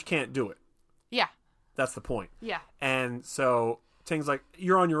 George can't do it. Yeah. That's the point. Yeah. And so Ting's like,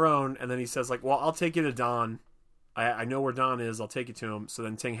 you're on your own, and then he says like, well, I'll take you to Don. I know where Don is. I'll take you to him. So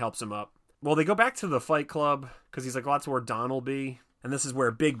then Ting helps him up. Well, they go back to the Fight Club because he's like, well, that's where Don will be. And this is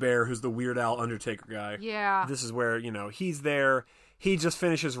where Big Bear, who's the Weird Al Undertaker guy. Yeah. This is where, he's there. He just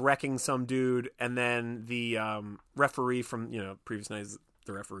finishes wrecking some dude. And then the referee from, previous night is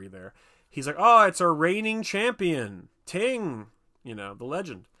the referee there. He's like, oh, it's our reigning champion, Ting, the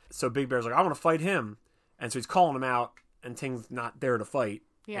legend. So Big Bear's like, I want to fight him. And so he's calling him out. And Ting's not there to fight.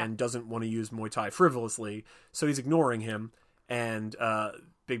 Yeah. And doesn't want to use Muay Thai frivolously. So he's ignoring him. And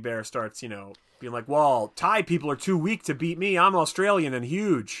Big Bear starts, being like, well, Thai people are too weak to beat me. I'm Australian and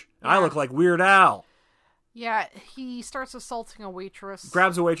huge. I look like Weird Al. Yeah, he starts assaulting a waitress.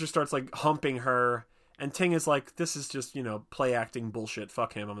 Grabs a waitress, starts like humping her. And Ting is like, this is just, play acting bullshit.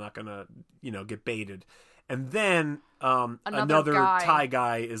 Fuck him. I'm not going to, get baited. And then another Thai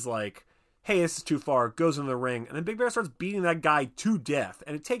guy is like, hey, this is too far. Goes in the ring. And then Big Bear starts beating that guy to death.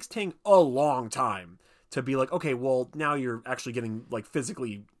 And it takes Ting a long time to be like, okay, well, now you're actually getting like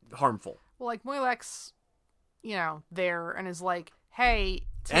physically harmful. Well, like Moylek's, there and is like, hey,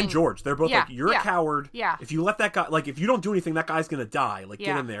 Ting. And George, they're both like, you're a coward. Yeah. If you let that guy, like, if you don't do anything, that guy's gonna die. Like, get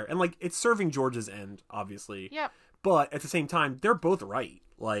Yeah. in there. And like, it's serving George's end, obviously. Yep. But at the same time, they're both right.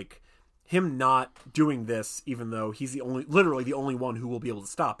 Like, him not doing this, even though he's literally the only one who will be able to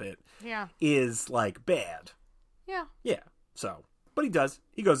stop it, Yeah. is like bad. Yeah. Yeah. So, but he does.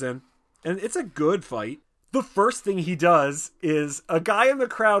 He goes in, and it's a good fight. The first thing he does is a guy in the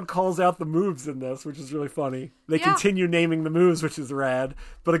crowd calls out the moves in this, which is really funny. They Yeah. continue naming the moves, which is rad.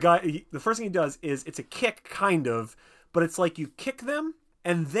 But the first thing he does is it's a kick, kind of, but it's like you kick them,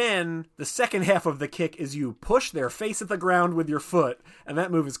 and then the second half of the kick is you push their face at the ground with your foot, and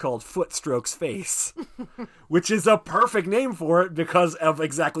that move is called foot strokes face, which is a perfect name for it because of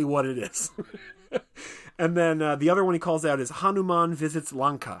exactly what it is. And then the other one he calls out is Hanuman visits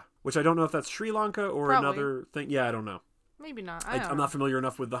Lanka, which I don't know if that's Sri Lanka or Probably. another thing. Yeah, I don't know. Maybe not. I'm not familiar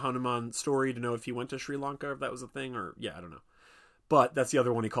enough with the Hanuman story to know if he went to Sri Lanka, if that was a thing, or yeah, I don't know. But that's the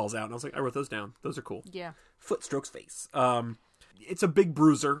other one he calls out, and I was like, I wrote those down. Those are cool. Yeah. Foot strokes face. It's a big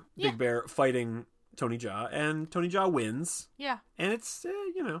bruiser, Yeah. Big Bear fighting Tony Jaa, and Tony Jaa wins. Yeah. And it's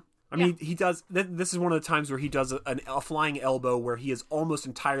I mean, he does. This is one of the times where he does a flying elbow where he is almost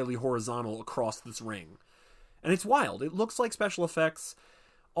entirely horizontal across this ring, and it's wild. It looks like special effects.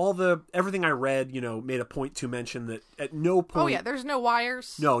 Everything I read, made a point to mention that at no point. Oh yeah, there's no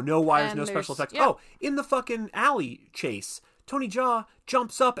wires. No wires, And no special there's- effects. yeah. Oh, in the fucking alley chase, Tony Jaa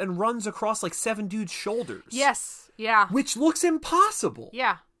jumps up and runs across like 7 dudes' shoulders. Yes. Yeah. Which looks impossible.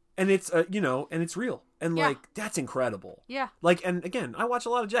 Yeah. And it's and it's real. And Yeah. like that's incredible. Yeah. Like, and again, I watch a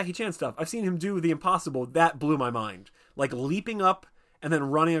lot of Jackie Chan stuff. I've seen him do the impossible. That blew my mind. Like leaping up and then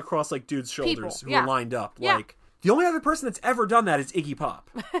running across like dudes' shoulders People, who yeah. are lined up. Yeah. Like the only other person that's ever done that is Iggy Pop.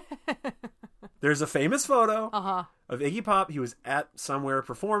 There's a famous photo of Iggy Pop. He was at somewhere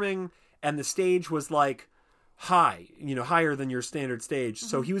performing, and the stage was like high, higher than your standard stage.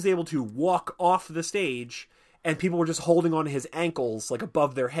 So he was able to walk off the stage, and people were just holding on to his ankles like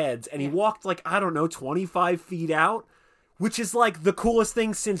above their heads. And he walked like, I don't know, 25 feet out, which is like the coolest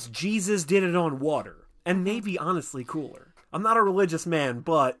thing since Jesus did it on water. And maybe honestly cooler. I'm not a religious man,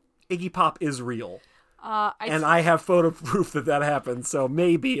 but Iggy Pop is real. I have photo proof that happened. So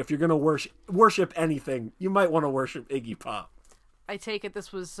maybe if you're going to worship anything, you might want to worship Iggy Pop. I take it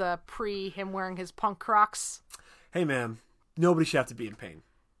this was pre him wearing his punk Crocs. Hey man, nobody should have to be in pain.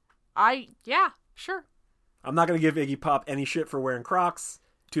 Yeah, sure. I'm not going to give Iggy Pop any shit for wearing Crocs.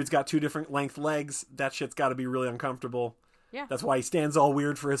 Dude's got 2 different length legs. That shit's got to be really uncomfortable. Yeah. That's why he stands all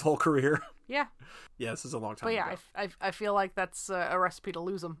weird for his whole career. Yeah. Yeah, this is a long time But yeah, ago. I feel like that's a recipe to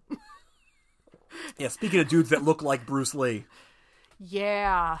lose him. Yeah, speaking of dudes that look like Bruce Lee,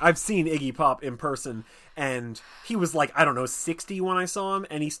 Yeah. I've seen Iggy Pop in person, and he was like, I don't know, 60 when I saw him,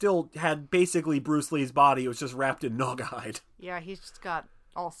 and he still had basically Bruce Lee's body. It was just wrapped in Naugahyde. Yeah, he's just got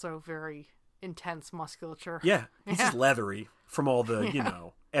also very intense musculature. Yeah, he's just leathery from all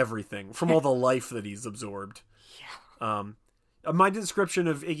the, everything, from all the life that he's absorbed. Yeah. My description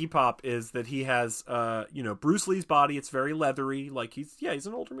of Iggy Pop is that he has, Bruce Lee's body. It's very leathery. Like he's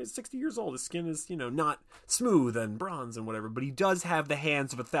an older man, 60 years old. His skin is, not smooth and bronze and whatever, but he does have the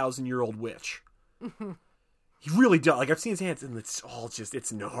hands of a 1,000-year-old witch. He really does. Like I've seen his hands and it's all just,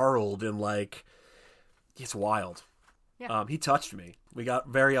 it's gnarled and like, it's wild. Yeah. He touched me. We got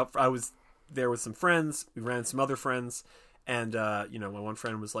very up. I was there with some friends. We ran some other friends. And, my one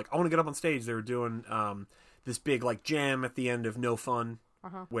friend was like, I want to get up on stage. They were doing, this big like jam at the end of No Fun,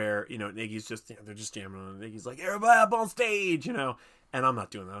 where Iggy's just they're just jamming on, and Iggy's like, everybody up on stage, and I'm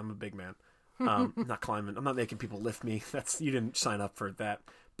not doing that. I'm a big man. I'm not climbing. I'm not making people lift me. You didn't sign up for that.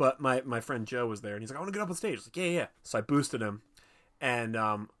 But my friend Joe was there, and he's like, I want to get up on stage. I was like, yeah. So I boosted him, and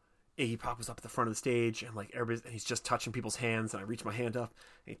Iggy Pop was up at the front of the stage, and like and he's just touching people's hands, and I reached my hand up,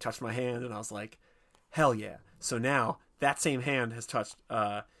 and he touched my hand, and I was like, hell yeah. So now that same hand has touched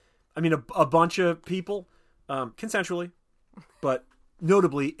a bunch of people. Consensually, but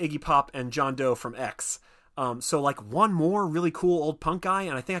notably Iggy Pop and John Doe from X. So like one more really cool old punk guy,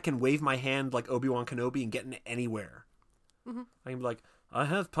 and I think I can wave my hand like Obi-Wan Kenobi and get into anywhere. Mm-hmm. I can be like, I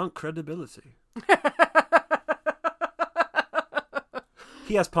have punk credibility.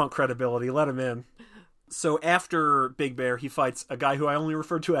 He has punk credibility. Let him in. So after Big Bear, he fights a guy who I only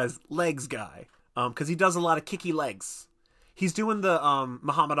refer to as Legs Guy, because he does a lot of kicky legs. He's doing the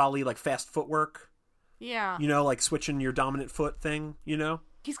Muhammad Ali like fast footwork. Yeah. Like switching your dominant foot thing,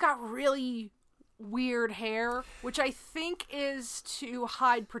 He's got really weird hair, which I think is to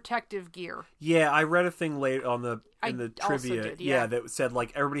hide protective gear. Yeah, I read a thing late in the also trivia. did, yeah. That said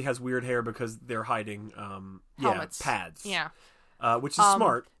like everybody has weird hair because they're hiding Helmets. pads. Yeah. Which is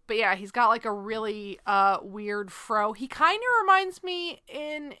smart. But yeah, he's got like a really weird fro. He kind of reminds me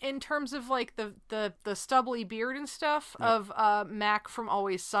in terms of like the stubbly beard and stuff of Mac from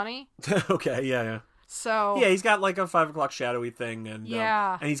Always Sunny. Okay, yeah. So yeah, he's got like a 5 o'clock shadowy thing, and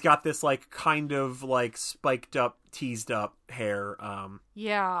and he's got this like kind of like spiked up, teased up hair.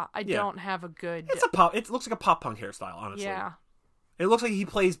 I don't have a good. It's a pop. It looks like a pop punk hairstyle, honestly. Yeah, it looks like he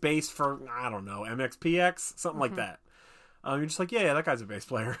plays bass for I don't know MXPX, something like that. You're just like, yeah, that guy's a bass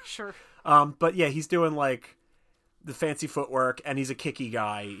player. Sure. But yeah, he's doing like the fancy footwork, and he's a kicky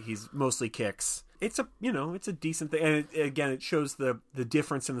guy. He's mostly kicks. it's a decent thing. And again, it shows the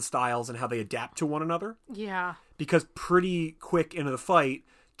difference in the styles and how they adapt to one another. Yeah. Because pretty quick into the fight,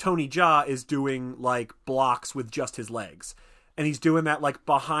 Tony Jaa is doing like blocks with just his legs. And he's doing that like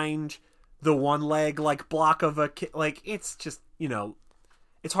behind the one leg like block of a like it's just,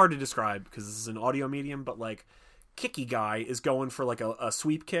 it's hard to describe because this is an audio medium, but like Kicky Guy is going for like a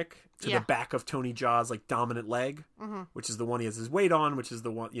sweep kick to the back of Tony Jaa's like dominant leg, which is the one he has his weight on, which is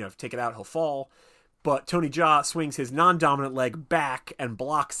the one, if you take it out, he'll fall. But Tony Jaa swings his non-dominant leg back and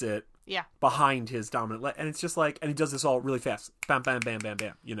blocks it behind his dominant leg. And it's just like, and he does this all really fast. Bam, bam, bam, bam,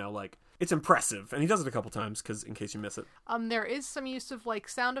 bam. Like, it's impressive. And he does it a couple times, because in case you miss it. There is some use of, like,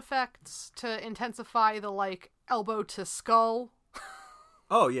 sound effects to intensify the, like, elbow to skull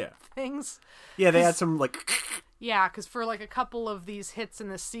Oh, yeah. things. Yeah, they had some, like... Yeah, because for, like, a couple of these hits in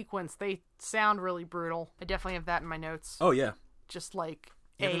this sequence, they sound really brutal. I definitely have that in my notes. Oh, yeah. Just, like,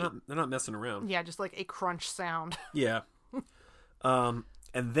 they're not messing around. Yeah, just, like, a crunch sound. Yeah. And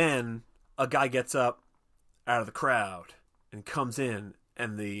then a guy gets up out of the crowd and comes in,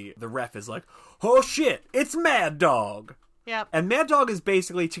 and the ref is like, oh, shit, it's Mad Dog. Yep. And Mad Dog is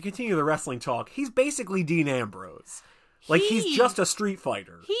basically, to continue the wrestling talk, he's basically Dean Ambrose. Like, he's just a street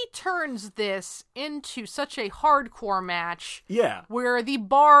fighter. He turns this into such a hardcore match. Yeah. Where the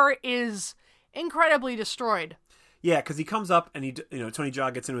bar is incredibly destroyed. Yeah, because he comes up and Tony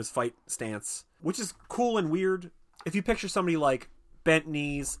Jaa gets into his fight stance, which is cool and weird. If you picture somebody like bent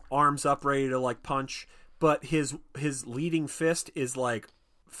knees, arms up, ready to like punch, but his leading fist is like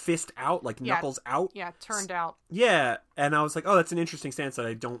fist out, like knuckles out. Yeah, turned out. Yeah, and I was like, oh, that's an interesting stance that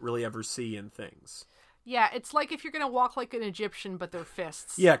I don't really ever see in things. Yeah, it's like if you're going to walk like an Egyptian, but they're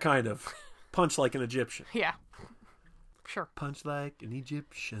fists. Yeah, kind of. Punch like an Egyptian. Yeah. Sure. Punch like an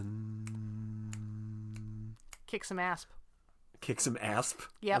Egyptian. Kick some asp. Kick some asp?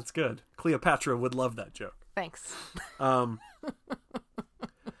 Yep. That's good. Cleopatra would love that joke. Thanks.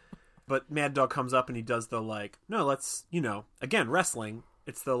 But Mad Dog comes up and he does the like, no, let's, again, wrestling.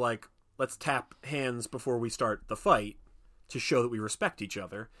 It's the like, let's tap hands before we start the fight to show that we respect each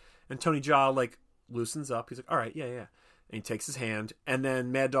other. And Tony Jaa like loosens up. He's like, all right, yeah. And he takes his hand, and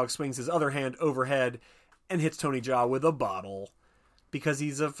then Mad Dog swings his other hand overhead and hits Tony Jaa with a bottle because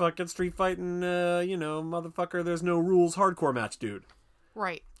he's a fucking street fighting, motherfucker, there's no rules hardcore match dude.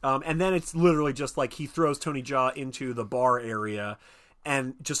 Right. And then it's literally just like he throws Tony Jaa into the bar area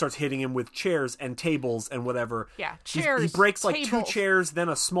and just starts hitting him with chairs and tables and whatever. Yeah, chairs, He breaks like tables. 2 chairs, then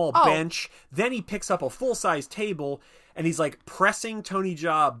a small bench. Then he picks up a full-size table, and he's like pressing Tony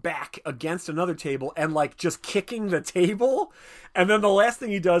Jaa back against another table and like just kicking the table. And then the last thing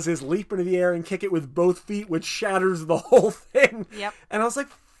he does is leap into the air and kick it with both feet, which shatters the whole thing. Yep. And I was like,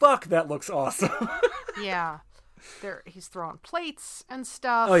 fuck, that looks awesome. Yeah. He's throwing plates and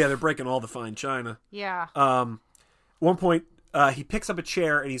stuff. Oh, yeah, they're breaking all the fine china. Yeah. One point, he picks up a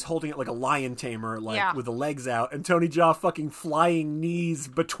chair and he's holding it like a lion tamer, with the legs out, and Tony Jaa fucking flying knees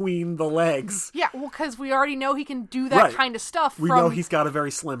between the legs. Yeah, well, because we already know he can do that kind of stuff. We know he's got a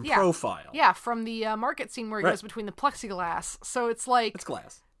very slim profile. Yeah, from the market scene where he goes between the plexiglass. So it's like... It's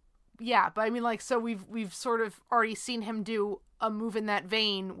glass. Yeah, but I mean, like, so we've sort of already seen him do a move in that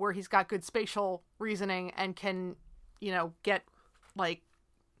vein where he's got good spatial reasoning and can, get, like...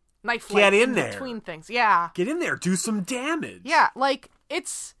 knife get in there between things. Yeah. Get in there. Do some damage. Yeah. Like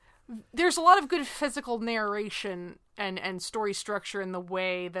there's a lot of good physical narration and story structure in the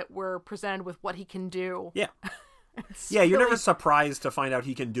way that we're presented with what he can do. Yeah. You're never surprised to find out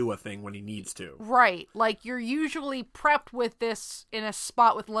he can do a thing when he needs to. Right. Like, you're usually prepped with this in a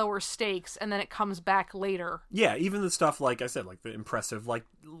spot with lower stakes, and then it comes back later. Yeah, even the stuff, like I said, like the impressive, like,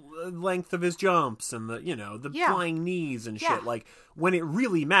 length of his jumps and the flying knees and shit. Like, when it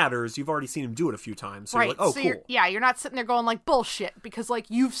really matters, you've already seen him do it a few times. So you're like, oh, so cool. You're not sitting there going, like, bullshit, because, like,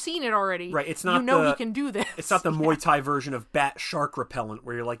 you've seen it already. Right, it's not he can do this. It's not the Muay Thai version of bat shark repellent,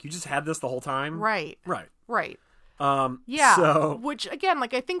 where you're like, you just had this the whole time? Right. Right. Which again,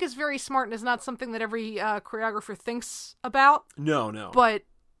 like, I think is very smart and is not something that every choreographer thinks about. No. But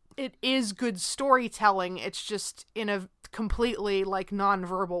it is good storytelling. It's just in a completely like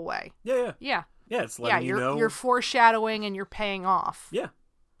non-verbal way. Yeah. Yeah, it's letting you know. You're foreshadowing and you're paying off. Yeah,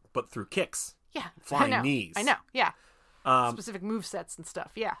 but through kicks. Yeah, flying knees. I know. Yeah. Specific movesets and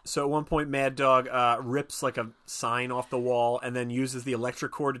stuff, yeah. So at one point, Mad Dog rips like a sign off the wall and then uses the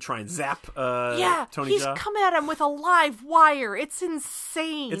electric cord to try and zap Tony Jaa. He's coming at him with a live wire. It's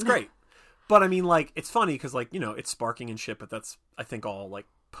insane. It's great. But I mean, like, it's funny because, like, it's sparking and shit, but that's, I think, all, like,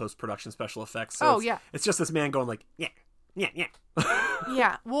 post-production special effects. So it's just this man going, like, yeah, yeah, yeah.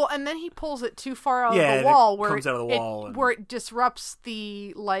 Yeah, well, and then he pulls it too far out Yeah, of and the it wall, where comes out of the wall and- where it disrupts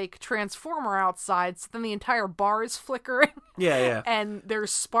the like transformer outside. So then the entire bar is flickering. Yeah, yeah. And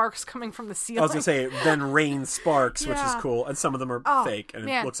there's sparks coming from the ceiling. I was gonna say, it then rains sparks, which is Yeah. cool, and some of them are fake, and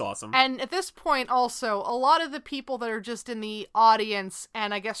man. it looks awesome. And at this point, also, a lot of the people that are just in the audience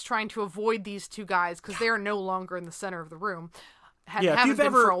and I guess trying to avoid these two guys because they are no longer in the center of the room. Haven't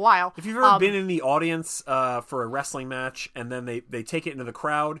been for a while. If you've ever been in the audience for a wrestling match and then they take it into the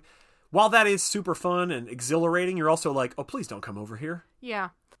crowd, while that is super fun and exhilarating, you're also like, oh, please don't come over here. Yeah.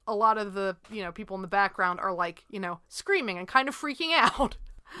 A lot of the, people in the background are like, screaming and kind of freaking out.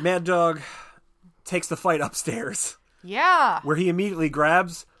 Mad Dog takes the fight upstairs, Yeah. where he immediately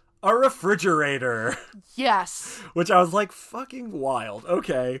grabs a refrigerator, Yes. which I was like, fucking wild.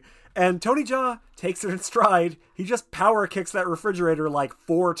 Okay. And Tony Jaa takes it in stride. He just power kicks that refrigerator like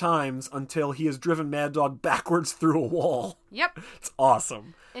 4 times until he has driven Mad Dog backwards through a wall. Yep. It's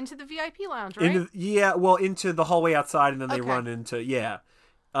awesome. Into the VIP lounge, right? Into the hallway outside, and then they Okay. run into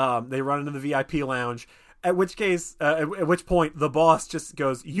they run into the VIP lounge. At which point the boss just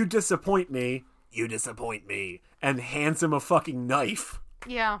goes, "You disappoint me, and hands him a fucking knife.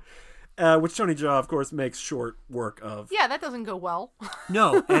 Yeah. Which Tony Jaa, of course, makes short work of. Yeah, that doesn't go well.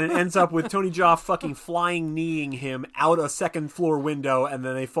 No, and it ends up with Tony Jaa fucking flying kneeing him out a second floor window, and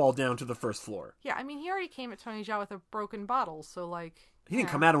then they fall down to the first floor. Yeah, I mean, he already came at Tony Jaa with a broken bottle, so like... He didn't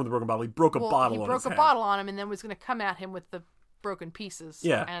come at him with a broken bottle. He broke a bottle he on broke his a head. bottle on him and then was going to come at him with the broken pieces.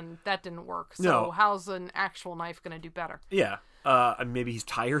 Yeah. And that didn't work. So No. how's an actual knife going to do better? Yeah. Maybe he's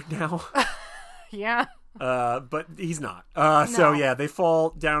tired now. Yeah. But he's not. So yeah, they fall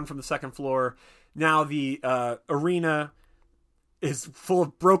down from the second floor. Now the arena is full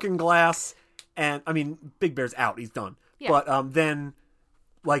of broken glass, and I mean, Big Bear's out. He's done. Yeah. But then,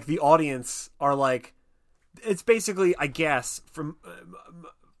 like, the audience are like, it's basically, I guess, from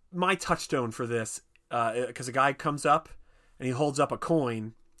my touchstone for this, because a guy comes up and he holds up a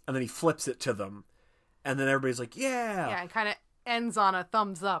coin and then he flips it to them, and then everybody's like, yeah. Yeah, and kind of ends on a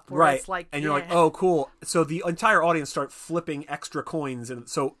thumbs up. Where Right, It's like, and you're like, yeah. oh, cool. So the entire audience start flipping extra coins, and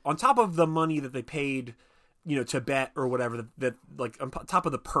so on top of the money that they paid, to bet or whatever, that like on top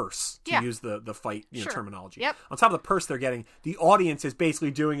of the purse, to Yeah. use the fight Sure. terminology. Yep. On top of the purse they're getting, the audience is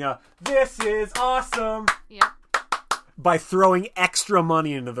basically doing "This is awesome" Yeah. by throwing extra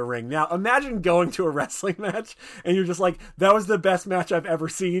money into the ring. Now, imagine going to a wrestling match and you're just like, that was the best match I've ever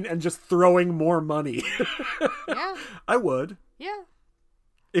seen, and just throwing more money. Yeah. I would. Yeah.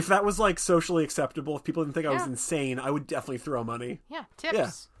 If that was, like, socially acceptable, if people didn't think I was Yeah. insane, I would definitely throw money. Yeah.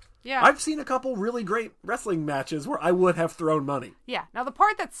 Tips. Yeah. I've seen a couple really great wrestling matches where I would have thrown money. Yeah. Now, the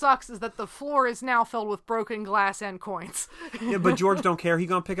part that sucks is that the floor is now filled with broken glass and coins. Yeah, but George don't care. He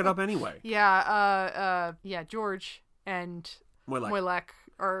gonna pick it up anyway. Yeah. George and Moylek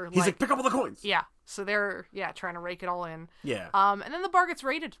are He's like, pick up all the coins. yeah. So they're, trying to rake it all in. Yeah. And then the bar gets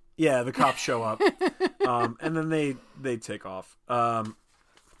raided. Yeah, the cops show up. And then they take off.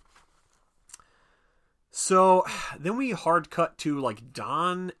 So then we hard cut to, like,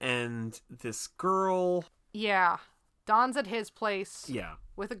 Don and this girl. Yeah. Don's at his place Yeah.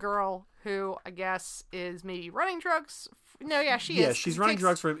 with a girl who I guess is maybe running drugs. No, yeah, she is. Yeah, she's running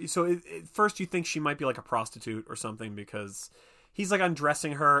drugs for him. So at first you think she might be like a prostitute or something, because he's like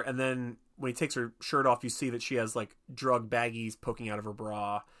undressing her, and then when he takes her shirt off, you see that she has like drug baggies poking out of her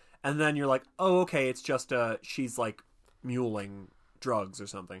bra. And then you're like, oh, okay, it's just she's like muling drugs or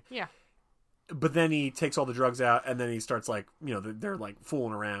something. Yeah. But then he takes all the drugs out, and then he starts like, they're like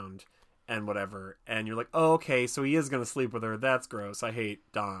fooling around and whatever. And you're like, oh, okay, so he is going to sleep with her. That's gross. I hate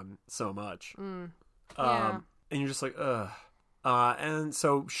Don so much. Yeah. And you're just like, ugh. And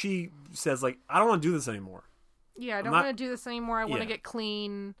so she says, like, I don't want to do this anymore. Yeah, I don't not- want to do this anymore. I want to Yeah. get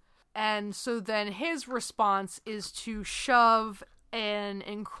clean. And so then his response is to shove an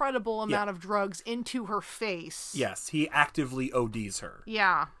incredible amount of drugs into her face. Yes, he actively ODs her.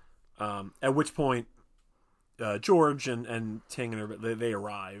 Yeah. At which point, George and Ting and everybody, they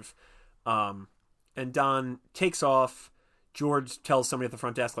arrive. And Don takes off. George tells somebody at the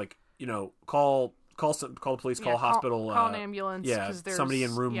front desk, like, call the police, call a hospital. Call an ambulance. Yeah, 'cause there's, somebody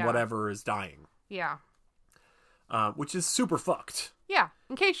in room whatever is dying. Yeah. Which is super fucked. Yeah.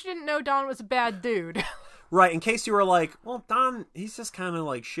 In case you didn't know, Don was a bad dude. Right, in case you were like, well, Don, he's just kind of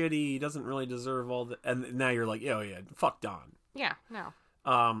like shitty. He doesn't really deserve all the... And now you're like, oh yeah, fuck Don. Yeah, no.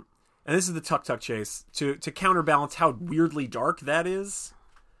 And this is the tuk-tuk chase. To counterbalance how weirdly dark that is,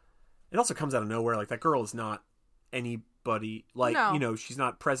 it also comes out of nowhere. Like, that girl is not anybody... Like, No. she's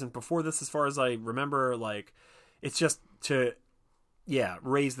not present before this as far as I remember. Like, it's just to,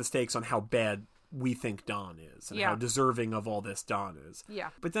 raise the stakes on how bad we think Don is and Yeah. how deserving of all this Don is. Yeah.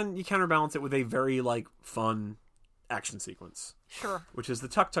 But then you counterbalance it with a very, like, fun action sequence, Sure. which is the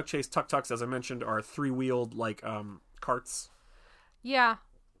tuk-tuk chase. Tuk-tuks, as I mentioned, are three-wheeled, like, carts. Yeah.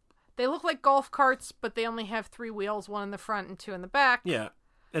 They look like golf carts, but they only have 3 wheels, 1 in the front and 2 in the back. Yeah.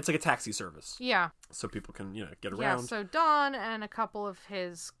 It's like a taxi service. Yeah. So people can, get Yeah, around. so Don and a couple of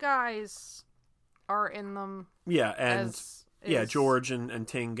his guys are in them. Yeah, and... as Yeah, is- George and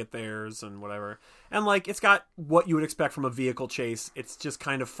Ting get theirs and whatever. And, like, it's got what you would expect from a vehicle chase. It's just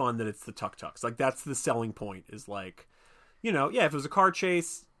kind of fun that it's the tuk-tuks. Like, that's the selling point, is like, if it was a car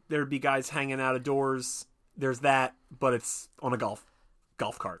chase, there'd be guys hanging out of doors. There's that, but it's on a golf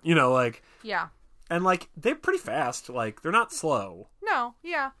cart. Yeah. And, like, they're pretty fast. Like, they're not slow. No,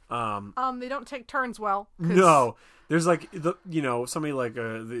 yeah. They don't take turns well. 'cause- No. There's, like, somebody, like,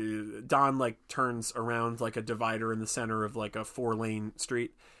 Don, like, turns around, like, a divider in the center of, like, a 4-lane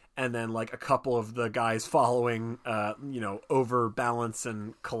street, and then, like, a couple of the guys following, overbalance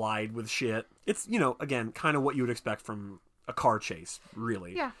and collide with shit. It's, again, kind of what you would expect from a car chase,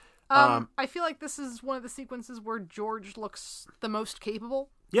 really. Yeah. I feel like this is one of the sequences where George looks the most capable.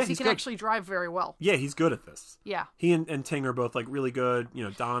 Yeah, 'cause he he's can good. actually drive very well. Yeah, he's good at this. Yeah. He and Ting are both, like, really good.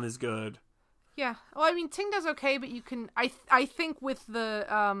 Don is good. Yeah. Well, I mean, Ting does okay, but you can. I think with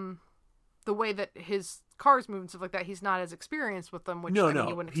the way that his cars move and stuff like that, he's not as experienced with them. Which No, I mean,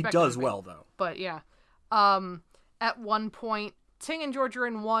 you wouldn't he expect him does to be. well, though. But yeah. At one point, Ting and George are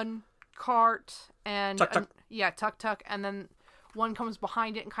in one cart, and Tuk-tuk. tuk-tuk, and then one comes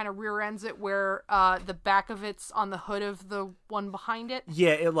behind it and kind of rear ends it, where the back of it's on the hood of the one behind it.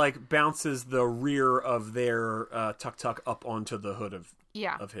 Yeah, it, like, bounces the rear of their tuk-tuk up onto the hood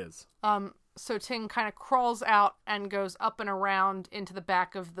of his. So Ting kind of crawls out and goes up and around into the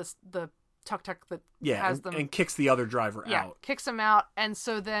back of the tuk-tuk that has them. And kicks the other driver out. Kicks him out, and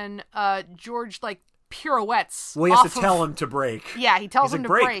so then George, like, pirouettes. Well, he has off to tell him to brake. Yeah, he tells He's him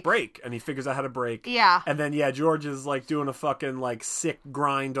like, to brake, and he figures out how to brake. Yeah. And then, George is, like, doing a fucking, like, sick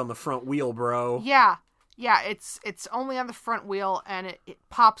grind on the front wheel, bro. Yeah. Yeah, it's only on the front wheel, and it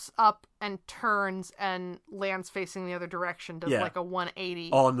pops up and turns and lands facing the other direction, does like a 180.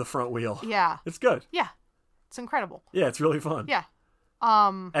 On the front wheel. Yeah. It's good. Yeah. It's incredible. Yeah, it's really fun. Yeah.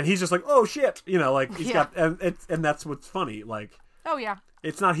 And he's just like, oh, shit. Like, he's Yeah. got... And that's what's funny. Like, Oh, yeah.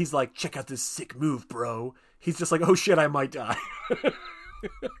 it's not he's like, check out this sick move, bro. He's just like, oh, shit, I might die.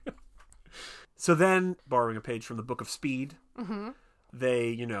 So then, borrowing a page from the Book of Speed... Mm-hmm.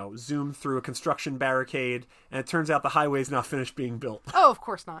 They, zoom through a construction barricade, and it turns out the highway's not finished being built. Oh, of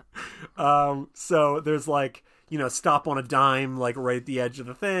course not. So there's, like, stop on a dime, like, right at the edge of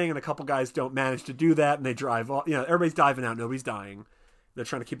the thing, and a couple guys don't manage to do that, and they drive off. Everybody's diving out, nobody's dying. They're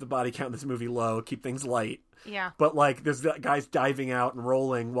trying to keep the body count in this movie low, keep things light. Yeah. But, like, there's guys diving out and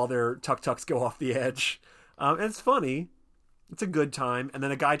rolling while their tuk-tuks go off the edge. And it's funny. It's a good time. And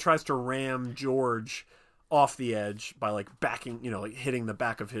then a guy tries to ram George off the edge by, like, backing, like, hitting the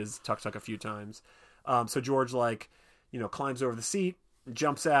back of his tuk-tuk a few times. So George, like, climbs over the seat,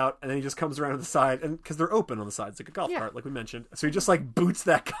 jumps out, and then he just comes around to the side, and because they're open on the sides, like a golf cart, like we mentioned. So he just, like, boots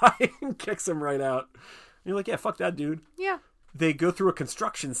that guy and kicks him right out. And you're like, yeah, fuck that dude. Yeah. They go through a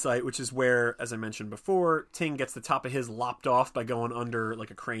construction site, which is where, as I mentioned before, Ting gets the top of his lopped off by going under,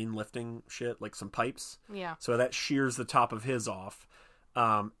 like, a crane lifting shit, like some pipes. Yeah. So that shears the top of his off.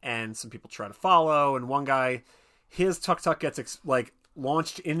 And some people try to follow, and one guy, his tuk-tuk gets,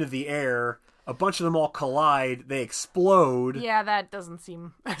 launched into the air. A bunch of them all collide. They explode. Yeah, that doesn't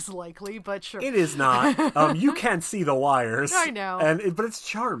seem as likely, but sure. It is not. You can see the wires. I know. But it's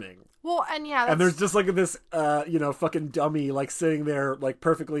charming. Well, and yeah, that's... And there's just, like, this, fucking dummy, like, sitting there, like,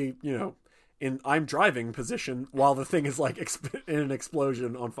 perfectly, in I'm driving position while the thing is, like, in an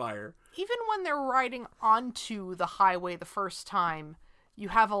explosion on fire. Even when they're riding onto the highway the first time, you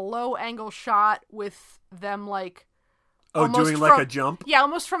have a low angle shot with them, like... Oh, doing, like, a jump? Yeah,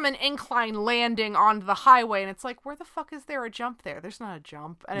 almost from an incline landing onto the highway, and it's like, where the fuck is there a jump there? There's not a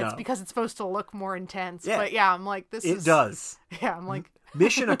jump. And it's No. because it's supposed to look more intense. Yeah. But yeah, I'm like, It does. Yeah, I'm like...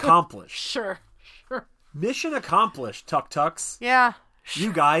 Mission accomplished. Sure. Mission accomplished, tuk-tuks. Yeah.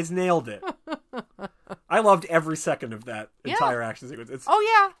 You guys nailed it. I loved every second of that entire action sequence.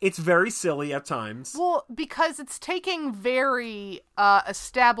 It's very silly at times. Well, because it's taking very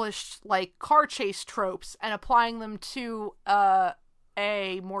established, like, car chase tropes and applying them to a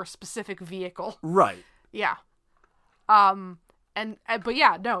more specific vehicle. Right. Yeah. But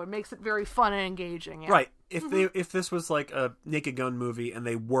yeah, no, it makes it very fun and engaging. Yeah. Right. If this was like a Naked Gun movie and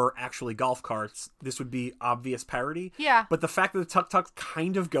they were actually golf carts, this would be obvious parody. Yeah. But the fact that the tuk-tuks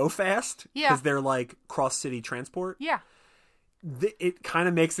kind of go fast, Yeah. because they're like cross-city transport, Yeah. it kind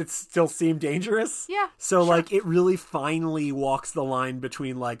of makes it still seem dangerous. Yeah, So, sure. like, it really finally walks the line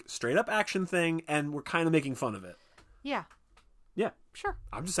between, like, straight up action thing and we're kind of making fun of it. Yeah, Yeah. sure.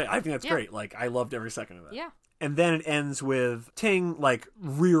 I'm just saying, I think that's Yeah. great. Like, I loved every second of it. Yeah. And then it ends with Ting, like,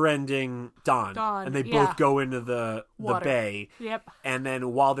 rear-ending Don. Don, And they yeah. both go into the Water. bay. Yep. And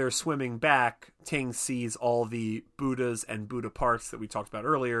then while they're swimming back, Ting sees all the Buddhas and Buddha parts that we talked about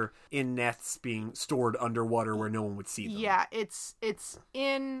earlier in nets being stored underwater where no one would see them. Yeah, it's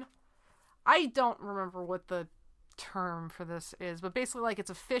in... I don't remember what the term for this is, but basically, like,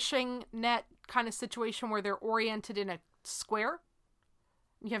 it's a fishing net kind of situation where they're oriented in a square.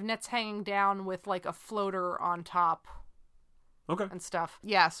 You have nets hanging down with, like, a floater on top Okay. and stuff.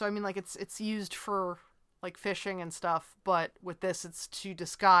 Yeah, so I mean, like, it's used for, like, fishing and stuff, but with this, it's to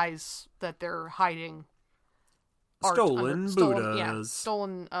disguise that they're hiding art Stolen Buddhas. Yeah,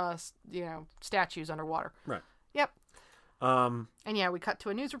 stolen, statues underwater. Right. Yep. Um, And yeah, we cut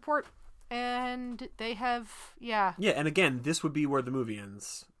to a news report, and they have, yeah, yeah, and again, this would be where the movie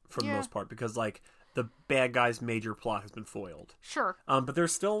ends for the Yeah. most part because, like, the bad guy's major plot has been foiled. sure. But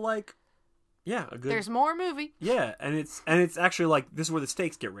there's still, like, yeah, a good... There's more movie. Yeah, and it's actually, like, this is where the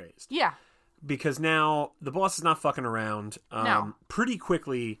stakes get raised. Yeah. Because now the boss is not fucking around. No. Pretty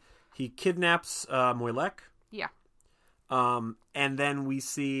quickly, he kidnaps Moylek. Yeah. And then we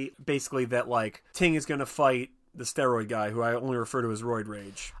see basically that, like, Ting is going to fight the steroid guy, who I only refer to as Roid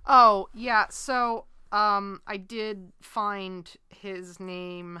Rage. Oh, yeah, so, I did find his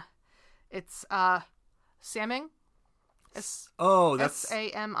name. It's, Saming. Oh, that's...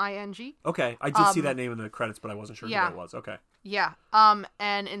 Saming. Okay, I did see that name in the credits, but I wasn't sure yeah. who that was. Okay. Yeah.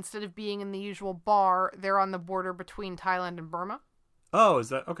 And instead of being in the usual bar, they're on the border between Thailand and Burma. Oh, is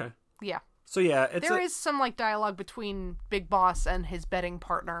that... Okay. Yeah. So, yeah, it's... There is some, like, dialogue between Big Boss and his betting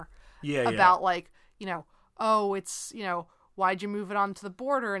partner Yeah, about, like, oh, it's, why'd you move it onto the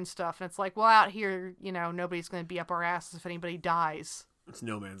border and stuff? And it's like, well, out here, nobody's going to be up our asses if anybody dies. It's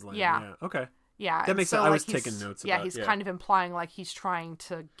no man's land. Yeah. Yeah. Okay. Yeah. That makes sense. I was taking notes Yeah, about- he's yeah. kind of implying, like, he's trying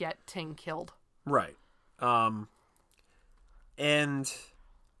to get Ting killed. Right. And...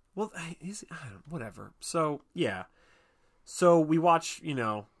 Well, whatever. So, yeah. So, we watch,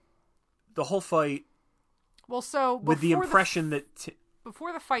 the whole fight Well, so with the impression that...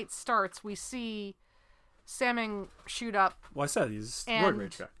 before the fight starts, we see Saming shoot up, Well, I said he's Roid and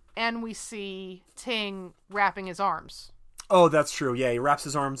Rage guy. and we see Ting wrapping his arms. Oh, that's true. Yeah, he wraps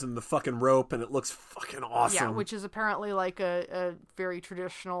his arms in the fucking rope, and it looks fucking awesome. Yeah, which is apparently like a very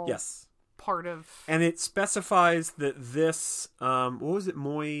traditional Yes. part of And it specifies that this... what was it?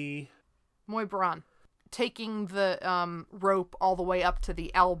 Muay Baran. Taking the rope all the way up to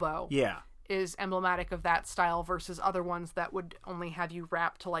the elbow Yeah. is emblematic of that style versus other ones that would only have you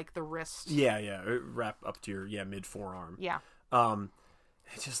wrap to, like, the wrist. Yeah. Wrap up to your, mid-forearm. Yeah.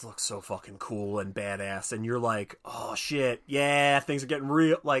 It just looks so fucking cool and badass, and you're like, oh shit, yeah, things are getting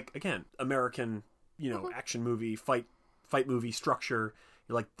real. Like, again, American, action movie, fight movie structure.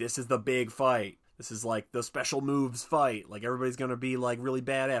 You're like, this is the big fight. This is like the special moves fight. Like, everybody's gonna be like really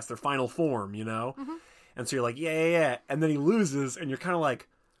badass, their final form, Mm-hmm. And so you're like, yeah. And then he loses, and you're kind of like,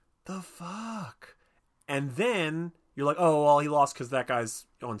 the fuck? And then you're like, oh, well, he lost because that guy's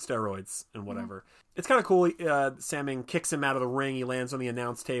on steroids and whatever. Mm-hmm. It's kind of cool. Saming kicks him out of the ring. He lands on the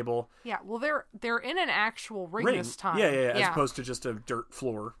announce table. Yeah, well, they're in an actual ring this time. Yeah, as opposed to just a dirt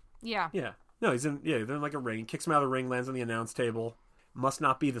floor. Yeah. Yeah. No, they're in like a ring. He kicks him out of the ring, lands on the announce table. Must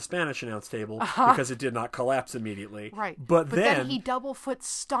not be the Spanish announce table because it did not collapse immediately. Right. But then he double foot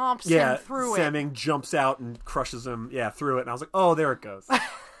stomps him through it. Saming jumps out and crushes him, through it. And I was like, oh, there it goes.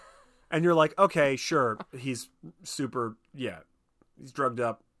 And you're like, okay, sure. He's super, he's drugged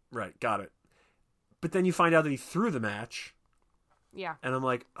up. Right, got it. But then you find out that he threw the match. Yeah. And I'm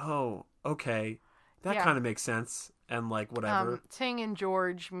like, oh, okay. That kind of makes sense. And like, whatever. Ting and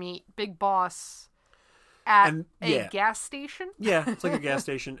George meet Big Boss at a gas station. Yeah, it's like a gas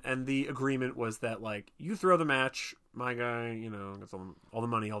station. And the agreement was that, like, you throw the match, my guy, gets all the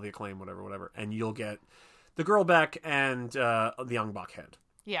money, all the acclaim, whatever. And you'll get the girl back and the Young Buck head.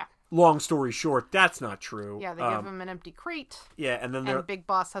 Yeah. Long story short, that's not true. Yeah, they give him an empty crate. Yeah, and then and Big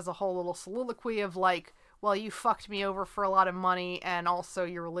Boss has a whole little soliloquy of like, well, you fucked me over for a lot of money, and also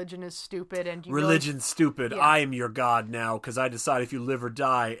your religion is stupid, and you religion's stupid. Yeah. I am your god now, because I decide if you live or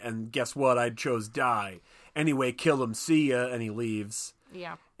die, and guess what? I chose die. Anyway, kill him, see ya, and he leaves.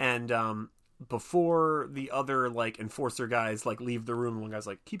 Yeah. And before the other, like, enforcer guys, like, leave the room, one guy's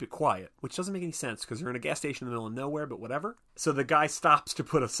like, keep it quiet, which doesn't make any sense, because they're in a gas station in the middle of nowhere, but whatever. So the guy stops to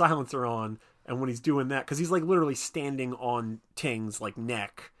put a silencer on, and when he's doing that, because he's, like, literally standing on Ting's, like,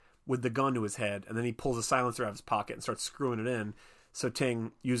 neck, with the gun to his head, and then he pulls a silencer out of his pocket and starts screwing it in. So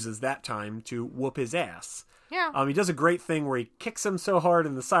Ting uses that time to whoop his ass. Yeah. He does a great thing where he kicks him so hard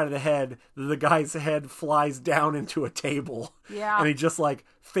in the side of the head that the guy's head flies down into a table. Yeah. And he just like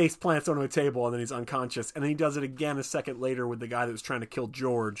face plants onto a table and then he's unconscious. And then he does it again a second later with the guy that was trying to kill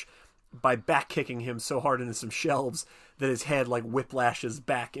George by back kicking him so hard into some shelves that his head like whiplashes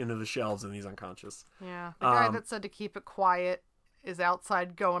back into the shelves and he's unconscious. Yeah. The guy that said to keep it quiet is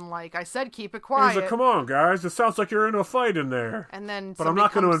outside going like, I said keep it quiet. He's like, come on, guys. It sounds like you're in a fight in there. And then but I'm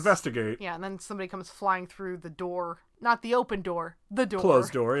not going to investigate. Yeah, and then somebody comes flying through the door. Not the open door. The door.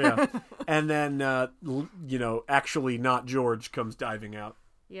 Closed door, yeah. And then, actually not George comes diving out.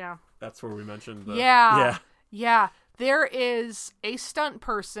 Yeah. That's where we mentioned Yeah. There is a stunt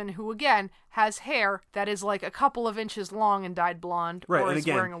person who, again, has hair that is like a couple of inches long and dyed blonde. Right, or and is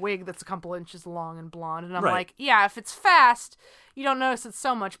again, wearing a wig that's a couple inches long and blonde. And I'm right. like, yeah, if it's fast, you don't notice it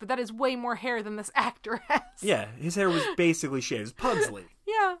so much, but that is way more hair than this actor has. Yeah, his hair was basically shaved. It's Pugsley.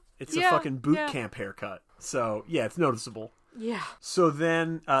 Yeah. It's a fucking boot camp haircut. So, yeah, it's noticeable. Yeah. So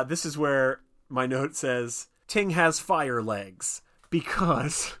then, this is where my note says, Ting has fire legs.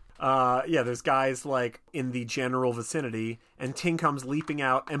 Because... there's guys, like, in the general vicinity, and Ting comes leaping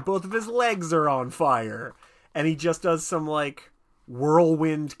out, and both of his legs are on fire. And he just does some, like,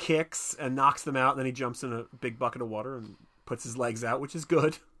 whirlwind kicks and knocks them out, and then he jumps in a big bucket of water and puts his legs out, which is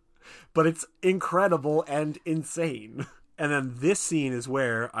good. But it's incredible and insane. And then this scene is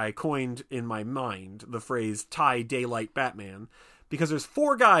where I coined in my mind the phrase, Thai Daylight Batman, because there's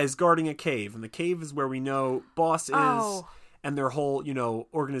 4 guys guarding a cave, and the cave is where we know Boss is... Oh. And their whole,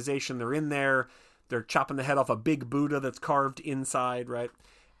 organization, they're in there. They're chopping the head off a big Buddha that's carved inside, right?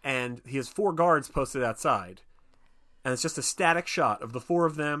 And he has 4 guards posted outside. And it's just a static shot of the 4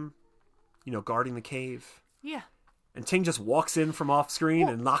 of them, guarding the cave. Yeah. And Ting just walks in from off screen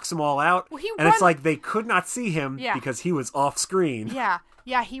and knocks them all out. And it's like they could not see him because he was off screen. Yeah.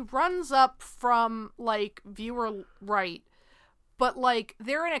 Yeah, he runs up from, like, viewer right. But, like,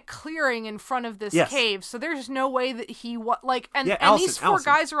 they're in a clearing in front of this cave, so there's no way that he and these 4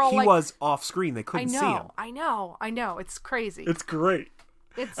 guys are all he was off screen. They couldn't see him. I know. It's crazy. It's great.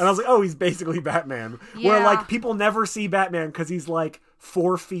 And I was like, oh, he's basically Batman. Yeah. Where, like, people never see Batman because he's, like,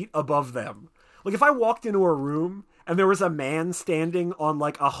 4 feet above them. Like, if I walked into a room and there was a man standing on,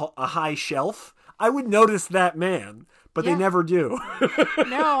 like, a high shelf, I would notice that man. But they never do.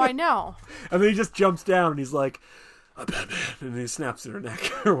 No, I know. And then he just jumps down and he's like... Batman, and he snaps at her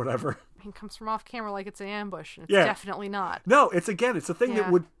neck or whatever. He comes from off camera like it's an ambush, and it's definitely not. No, it's a thing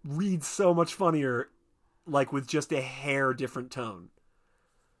that would read so much funnier, like with just a hair different tone.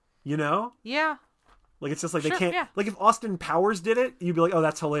 You know? Yeah. Like it's just like they can't. Yeah. Like if Austin Powers did it, you'd be like, oh,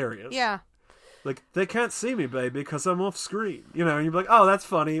 that's hilarious. Yeah. Like they can't see me, baby, because I'm off screen. And you'd be like, oh, that's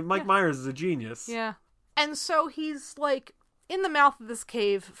funny. Mike Myers is a genius. Yeah. And so he's like in the mouth of this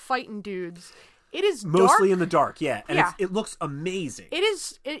cave fighting dudes. It is mostly dark. In the dark, yeah. And it looks amazing. It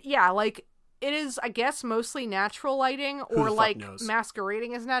is, it is, I guess, mostly natural lighting or like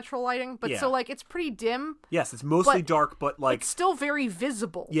masquerading as natural lighting. But so like it's pretty dim. Yes, it's mostly dark, but like it's still very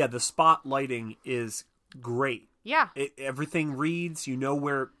visible. Yeah, the spot lighting is great. Yeah. Everything reads,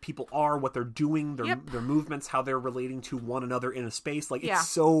 where people are, what they're doing, their movements, how they're relating to one another in a space. Like, it's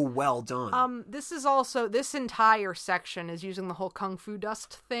so well done. This entire section is using the whole Kung Fu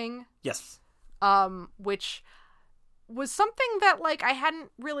dust thing. Yes. Which was something that, like, I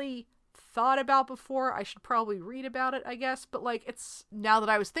hadn't really thought about before. I should probably read about it, I guess. But, like, it's, now that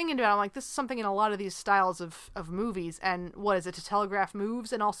I was thinking about it, I'm like, this is something in a lot of these styles of movies. And what is it, to telegraph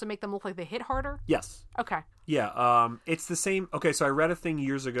moves and also make them look like they hit harder? Yes. Okay. Yeah, it's the same. Okay, so I read a thing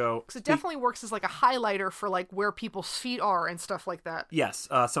years ago. Because it definitely works as like a highlighter for like where people's feet are and stuff like that. Yes,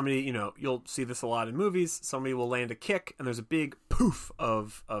 somebody, you'll see this a lot in movies. Somebody will land a kick and there's a big poof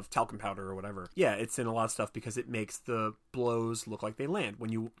of talcum powder or whatever. Yeah, it's in a lot of stuff because it makes the blows look like they land.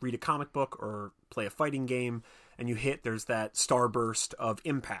 When you read a comic book or play a fighting game and you hit, there's that starburst of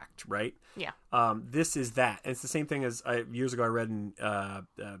impact, right? Yeah. This is that. And it's the same thing as years ago I read in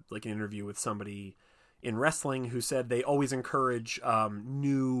like an interview with somebody in wrestling who said they always encourage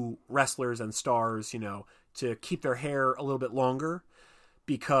new wrestlers and stars, to keep their hair a little bit longer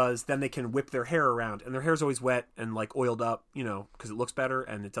because then they can whip their hair around and their hair's always wet and like oiled up, because it looks better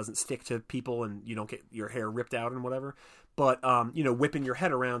and it doesn't stick to people and you don't get your hair ripped out and whatever. But, whipping your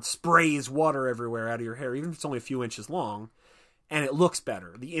head around sprays water everywhere out of your hair, even if it's only a few inches long, and it looks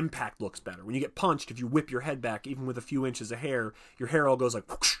better. The impact looks better. When you get punched, if you whip your head back, even with a few inches of hair, your hair all goes like,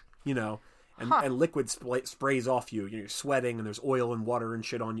 whoosh, and liquid sprays off you. You're sweating, and there's oil and water and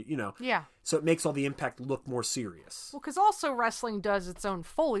shit on you. You know. Yeah. So it makes all the impact look more serious. Well, because also wrestling does its own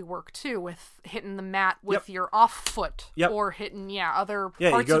Foley work, too, with hitting the mat with your off foot. Or hitting, other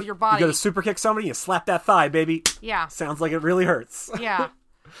parts of your body. You go to super kick somebody, you slap that thigh, baby. Yeah. Sounds like it really hurts. Yeah.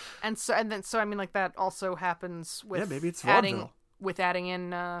 And so I mean, like, that also happens with maybe it's adding vaudeville.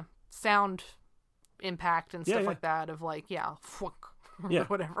 in sound impact and stuff like that of, like, or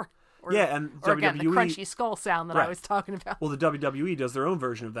whatever. And or WWE, again, the crunchy skull sound that I was talking about. Well, the WWE does their own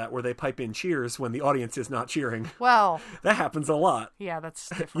version of that where they pipe in cheers when the audience is not cheering. Well, that happens a lot. Yeah, that's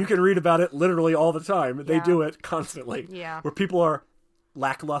different. You can read about it literally all the time. They do it constantly. Yeah. Where people are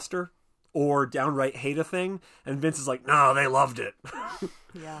lackluster or downright hate a thing, and Vince is like, no, they loved it.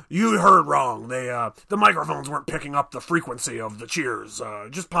 Yeah. You heard wrong. They the microphones weren't picking up the frequency of the cheers.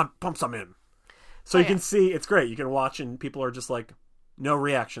 Just pump some in. So you can see, it's great. You can watch and people are just like, no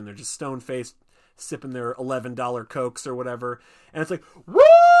reaction. They're just stone-faced, sipping their $11 Cokes or whatever. And it's like, woo!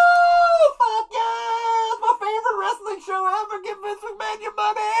 Fuck yeah! It's my favorite wrestling show ever! Give Vince McMahon your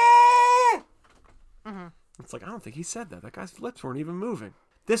money! Mm-hmm. It's like, I don't think he said that. That guy's lips weren't even moving.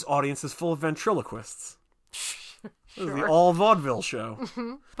 This audience is full of ventriloquists. This is the all vaudeville show.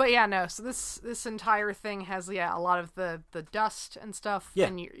 Mm-hmm. But yeah, no. So this entire thing has a lot of the dust and stuff. Yeah.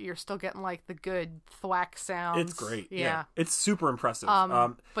 And you're still getting like the good thwack sounds. It's great. Yeah. It's super impressive.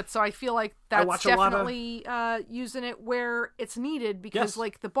 But so I feel like that's definitely using it where it's needed because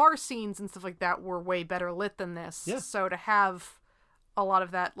like the bar scenes and stuff like that were way better lit than this. Yeah. So to have a lot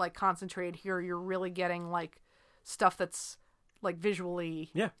of that like concentrated here, you're really getting like stuff that's like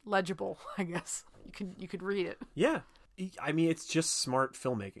visually legible, I guess. You could read it. Yeah. I mean, it's just smart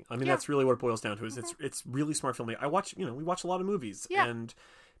filmmaking. I mean, that's really what it boils down to. Is it's really smart filmmaking. We watch a lot of movies, and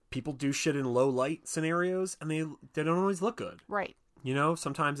people do shit in low light scenarios, and they don't always look good. Right. You know,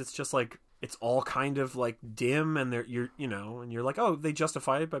 sometimes it's just like it's all kind of like dim, and you're like, oh, they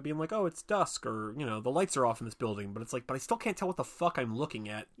justify it by being like, oh, it's dusk, or the lights are off in this building, but it's like, but I still can't tell what the fuck I'm looking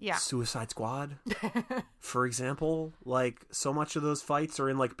at. Yeah. Suicide Squad, for example, like so much of those fights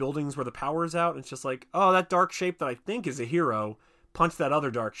are in like buildings where the power's out, and it's just like, oh, that dark shape that I think is a hero punched that other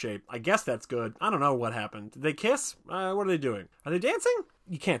dark shape. I guess that's good. I don't know what happened. Did they kiss? What are they doing? Are they dancing?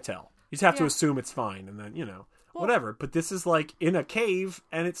 You can't tell. You just have to assume it's fine, and then whatever. But this is like in a cave,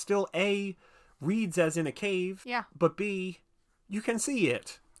 and it's still A, reads as in a cave. Yeah. But B, you can see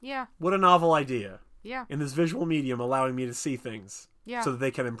it. Yeah. What a novel idea. Yeah. In this visual medium, allowing me to see things. Yeah. So that they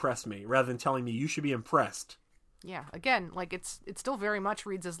can impress me, rather than telling me you should be impressed. Yeah. Again, like it still very much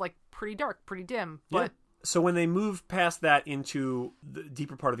reads as like pretty dark, pretty dim. But So when they move past that into the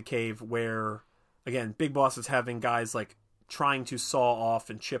deeper part of the cave, where again, Big Boss is having guys like trying to saw off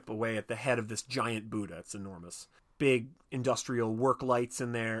and chip away at the head of this giant Buddha. It's enormous. Big industrial work lights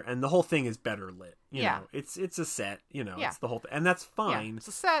in there, and the whole thing is better lit. You know, it's a set, it's the whole thing. And that's fine. Yeah, it's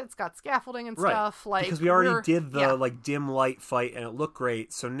a set, it's got scaffolding and stuff. Like because we already did the like dim light fight and it looked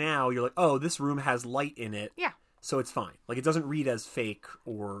great. So now you're like, oh, this room has light in it. Yeah. So it's fine. Like it doesn't read as fake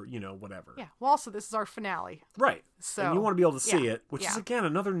or, whatever. Yeah. Well, also this is our finale. Right. So and you want to be able to see it, which is again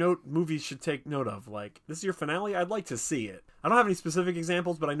another note movies should take note of. Like, this is your finale? I'd like to see it. I don't have any specific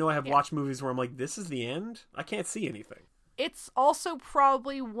examples, but I know I have watched movies where I'm like, this is the end? I can't see anything. It's also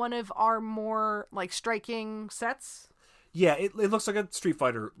probably one of our more like striking sets. Yeah, it looks like a Street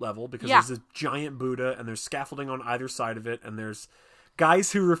Fighter level because there's this giant Buddha and there's scaffolding on either side of it, and there's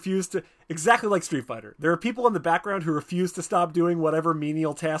guys who refuse to, exactly like Street Fighter. There are people in the background who refuse to stop doing whatever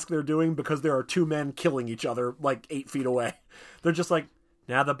menial task they're doing because there are two men killing each other like 8 feet away. They're just like,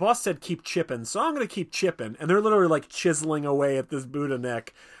 now the boss said keep chipping, so I'm going to keep chipping. And they're literally like chiseling away at this Buddha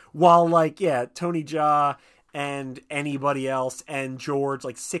neck while like, Tony Jaa and anybody else and George,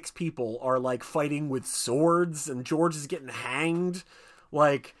 like 6 people are like fighting with swords and George is getting hanged.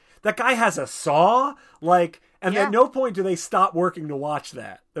 Like, that guy has a saw, like, and at no point do they stop working to watch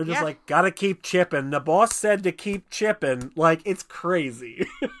that. They're just like, gotta keep chipping. The boss said to keep chipping. Like, it's crazy.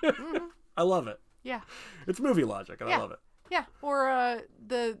 I love it. Yeah. It's movie logic, and I love it. Yeah. Or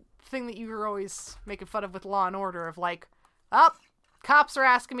the thing that you were always making fun of with Law and Order of like, cops are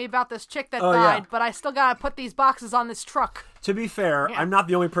asking me about this chick that died, but I still gotta put these boxes on this truck. To be fair, I'm not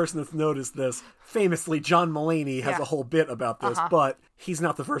the only person that's noticed this. Famously, John Mulaney has a whole bit about this, but he's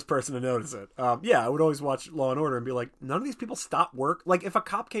not the first person to notice it. I would always watch Law & Order and be like, none of these people stop work. Like, if a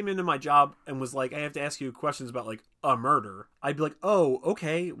cop came into my job and was like, I have to ask you questions about, like, a murder, I'd be like, oh,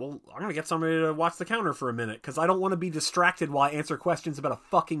 okay, well, I'm gonna get somebody to watch the counter for a minute, because I don't want to be distracted while I answer questions about a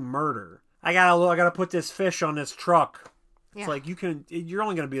fucking murder. I gotta put this fish on this truck. It's like, you're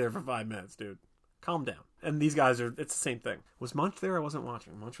only gonna be there for 5 minutes, dude. calm down. And these guys it's the same thing. Was Munch there? I wasn't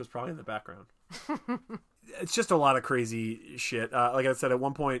watching. Munch was probably in the background. It's just a lot of crazy shit. Like I said, at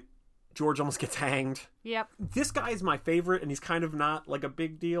one point, George almost gets hanged. Yep. This guy is my favorite, and he's kind of not like a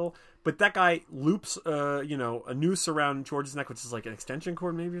big deal. But that guy loops, a noose around George's neck, which is like an extension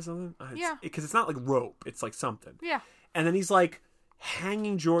cord maybe or something. Yeah. Because it's not like rope. It's like something. Yeah. And then he's like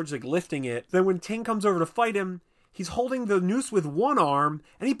hanging George, like lifting it. Then when Ting comes over to fight him, he's holding the noose with one arm,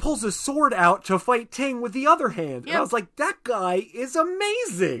 and he pulls his sword out to fight Ting with the other hand. Yep. And I was like, that guy is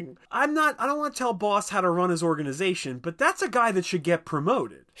amazing. I don't want to tell Boss how to run his organization, but that's a guy that should get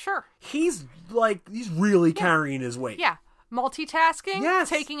promoted. Sure. He's really carrying his weight. Yeah. Multitasking. Yes.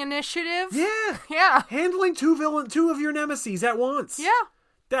 Taking initiative. Yeah. Yeah. Handling two of your nemesis at once. Yeah.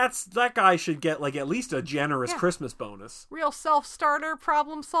 That guy should get like at least a generous Yeah. Christmas bonus. Real self-starter,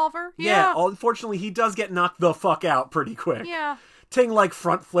 problem solver. Yeah. Unfortunately, he does get knocked the fuck out pretty quick. Yeah. Ting like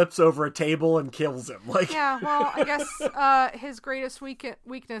front flips over a table and kills him. Like, Yeah, well, I guess his greatest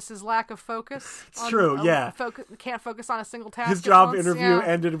weakness is lack of focus. It's true, yeah. Can't focus on a single task. his at job once, interview yeah.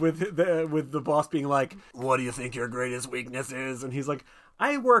 ended with the boss being like, "What do you think your greatest weakness is?" And he's like,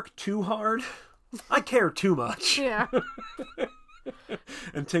 "I work too hard. I care too much." Yeah.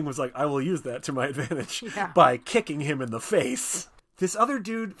 And Ting was like, "I will use that to my advantage Yeah. by kicking him in the face." This other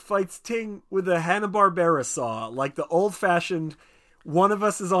dude fights Ting with a Hanna-Barbera saw, like the old-fashioned. One of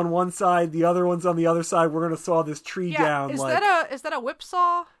us is on one side, the other one's on the other side. We're gonna saw this tree Yeah. down. Is like, that a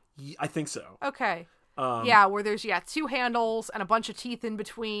whipsaw? I think so. Okay. Um, Yeah, where there's two handles and a bunch of teeth in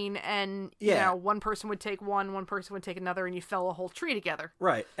between, and Yeah. one person would take one person would take another, and you fell a whole tree together.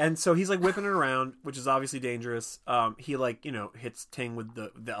 Right. And so he's like whipping it around, which is obviously dangerous. He hits Ting with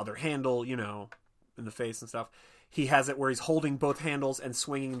the other handle, in the face and stuff. He has it where he's holding both handles and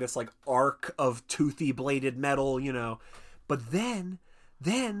swinging this like arc of toothy bladed metal, But then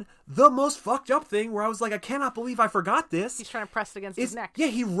the most fucked up thing where I was like, I cannot believe I forgot this. He's trying to press it against his neck. Yeah,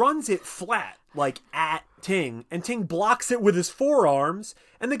 he runs it flat, like at Ting, and Ting blocks it with his forearms,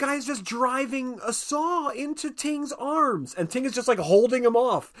 and the guy's just driving a saw into Ting's arms, and Ting is just like holding him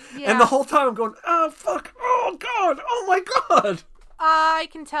off. Yeah. And the whole time I'm going, oh fuck, oh god, oh my god. I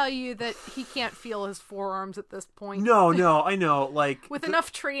can tell you that he can't feel his forearms at this point. No, I know, like With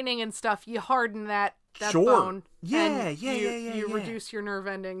enough training and stuff, you harden that Sure. bone. Yeah, and yeah, you yeah. reduce your nerve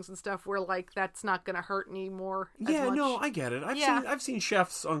endings and stuff where like that's not going to hurt anymore. As Yeah, much. no, I get it. I've seen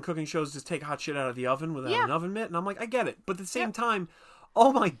chefs on cooking shows just take hot shit out of the oven without an oven mitt, and I'm like, I get it. But at the same time,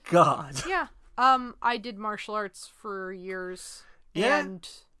 oh my god. Yeah. I did martial arts for years. Yeah? And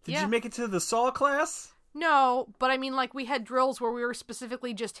Did you make it to the saw class? No, but I mean, like, we had drills where we were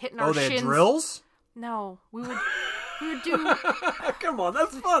specifically just hitting our They shins. had drills? No, we would do Come on,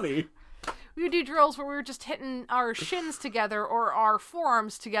 that's funny. we would do drills where we were just hitting our shins together or our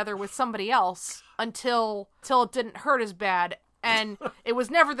forearms together with somebody else until it didn't hurt as bad. And it was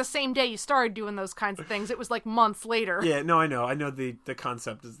never the same day you started doing those kinds of things. It was like months later. Yeah, no, I know. I know the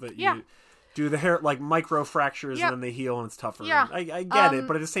concept is that Yeah. you do the hair like micro fractures Yep. and then they heal and it's tougher. Yeah. I get it,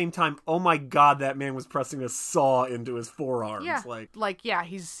 but at the same time, oh my god, that man was pressing a saw into his forearms. Yeah,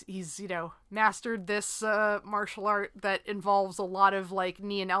 he's mastered this martial art that involves a lot of like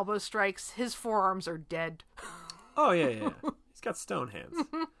knee and elbow strikes. His forearms are dead. Oh yeah. He's got stone hands.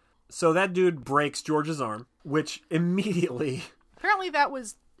 So that dude breaks George's arm, which immediately. Apparently, that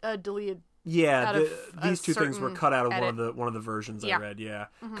was deleted. Yeah, out of these two things were certain cut out of edit. one of the versions Yeah. I read. Yeah,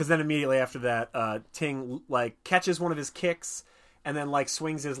 because then immediately after that, Ting like catches one of his kicks and then like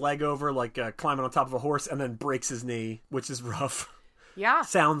swings his leg over like climbing on top of a horse and then breaks his knee, which is rough. Yeah.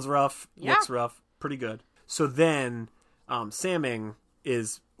 Sounds rough, Yeah. looks rough, pretty good. So then, Saming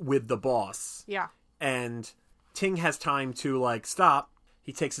is with the boss. Yeah. And Ting has time to like stop.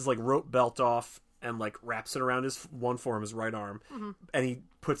 He takes his like rope belt off and like wraps it around his one forearm, his right arm, and he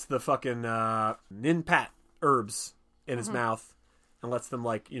puts the fucking Nin Pat herbs in his mouth and lets them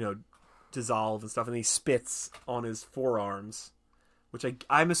like dissolve and stuff, and he spits on his forearms, which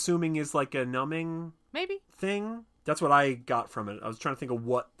I'm assuming is like a numbing Maybe. thing. That's what I got from it. I was trying to think of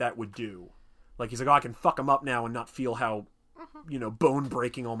what that would do. Like he's like, oh, I can fuck him up now and not feel how bone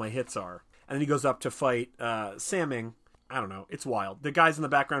breaking all my hits are. And then he goes up to fight Saming. I don't know. It's wild. The guys in the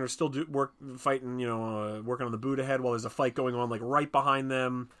background are still fighting, working on the Buddha head while there's a fight going on, like, right behind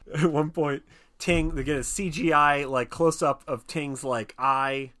them. At one point, Ting, they get a CGI, like, close-up of Ting's, like,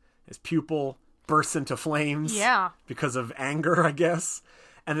 eye, his pupil bursts into flames. Yeah. Because of anger, I guess.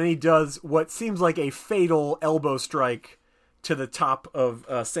 And then he does what seems like a fatal elbow strike to the top of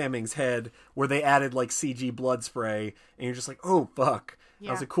Saming's head, where they added, like, CG blood spray. And you're just like, oh, fuck. Yeah.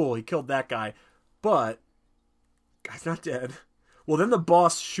 I was like, cool, he killed that guy. But guy's not dead. Well, then the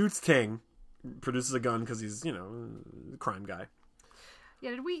boss shoots Ting produces a gun because he's, a crime guy.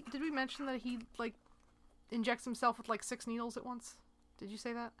 Yeah, did we mention that he, like, injects himself with, like, 6 needles at once? Did you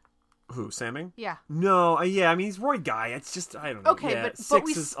say that? Who, Samming? Yeah. No, yeah, I mean, he's Roy Guy. It's just, I don't know. Okay, yeah, but 6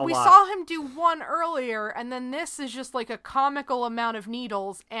 we is a we lot. saw him do 1 earlier, and then this is just, like, a comical amount of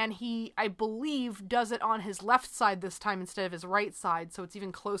needles, and he, I believe, does it on his left side this time instead of his right side, so it's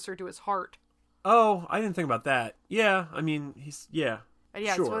even closer to his heart. Oh, I didn't think about that. Yeah, I mean, yeah, And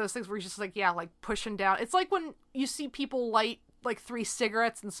yeah, sure. it's one of those things where he's just, like, like, pushing down. It's like when you see people light, like, 3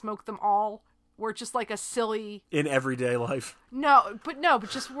 cigarettes and smoke them all, where it's just, like, a silly... In everyday life. No, but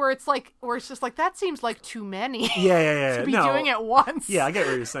just where it's just like, that seems like too many. Yeah. to be no. doing it once. Yeah, I get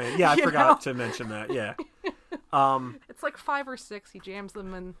what you're saying. Yeah, I forgot to mention that, yeah. It's like 5 or 6. He jams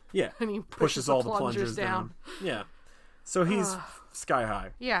them and, Yeah, and he pushes all the plungers down. Yeah. So he's sky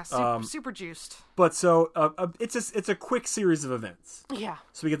high. Yeah, super juiced. But so it's a quick series of events. Yeah.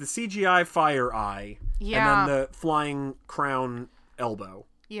 So we get the CGI fire eye, Yeah. and then the flying crown elbow,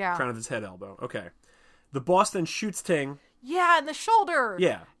 Yeah. crown of his head elbow. Okay, the boss then shoots Ting. Yeah, in the shoulder.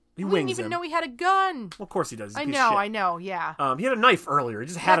 Yeah, he We didn't wings even him. know he had a gun. Well, of course he does. He's a I piece of know, shit. yeah. He had a knife earlier. He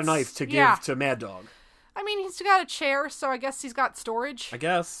just had a That's- knife to give yeah. to Mad Dog. I mean, he's got a chair, so I guess he's got storage. I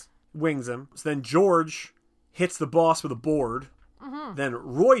guess. Wings him. So then George hits the boss with a board. Mm-hmm. Then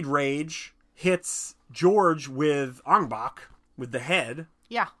Roid Rage hits George with Angbach, with the head.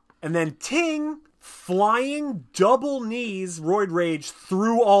 Yeah. And then Ting flying double knees Roid Rage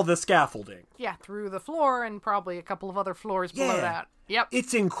through all the scaffolding. Yeah, through the floor and probably a couple of other floors below Yeah. that. Yep.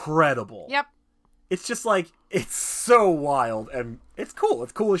 It's incredible. Yep. It's just like, it's so wild and it's cool.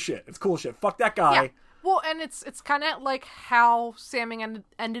 It's cool as shit. It's cool as shit. Fuck that guy. Yeah. Well, and it's kind of like how Samming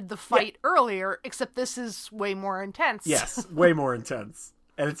ended the fight earlier, except this is way more intense. Yes, way more intense.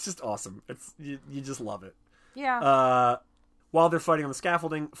 And it's just awesome. It's you just love it. Yeah. While they're fighting on the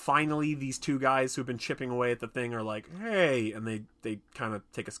scaffolding, finally these 2 guys who've been chipping away at the thing are like, hey, and they kind of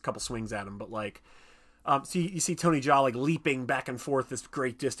take a couple swings at him, but like, so you see Tony Jaa like leaping back and forth this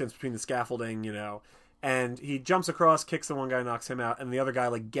great distance between the scaffolding, and he jumps across, kicks the one guy, knocks him out, and the other guy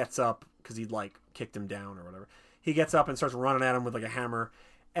like gets up because he'd like kicked him down or whatever. He gets up and starts running at him with like a hammer,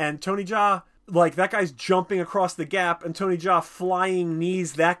 and Tony Jaa, like, that guy's jumping across the gap, and Tony Jaa flying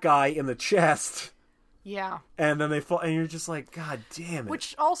knees that guy in the chest. yeah. And then they fall, and you're just like, God damn it.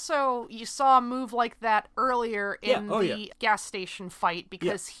 Which also, you saw a move like that earlier in Yeah. Oh, the yeah. gas station fight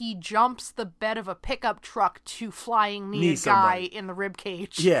because he jumps the bed of a pickup truck to flying knee Knee a guy somebody. in the rib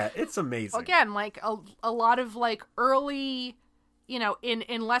cage. Yeah, it's amazing. Again, like a lot of like early,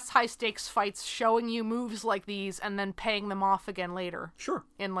 in less high stakes fights, showing you moves like these and then paying them off again later Sure.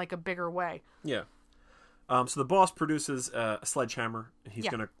 in like a bigger way. Yeah. So the boss produces a sledgehammer. He's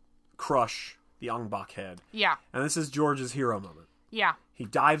Yeah. going to crush the Angbach head. Yeah. And this is George's hero moment. Yeah. He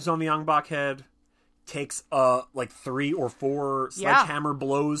dives on the Angbach head, takes like 3 or 4 sledgehammer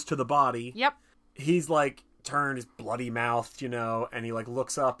blows to the body. Yep. He's like turned, his bloody mouthed, and he like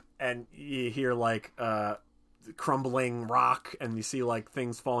looks up and you hear like crumbling rock and you see like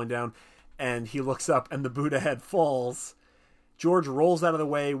things falling down, and he looks up and the Buddha head falls. George rolls out of the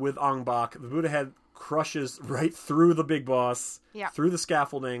way with Angbach. The Buddha head crushes right through the big boss, Yeah. through the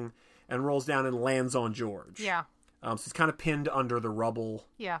scaffolding, and rolls down and lands on George. Yeah. So he's kind of pinned under the rubble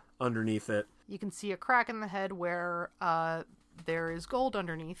Yeah. underneath it. You can see a crack in the head where there is gold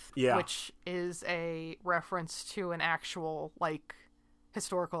underneath, Yeah. which is a reference to an actual like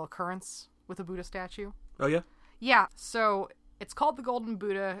historical occurrence with a Buddha statue. Oh, yeah? Yeah, so it's called the Golden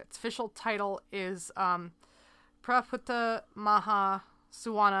Buddha. Its official title is Praputa Maha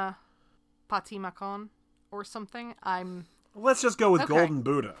Suwana Patimakon or something. Let's just go with Okay. Golden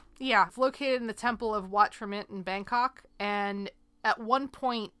Buddha. Yeah, it's located in the temple of Wat Tramit in Bangkok, and at one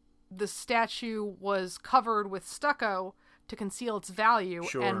point the statue was covered with stucco to conceal its value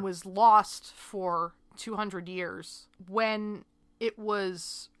Sure. and was lost for 200 years. When it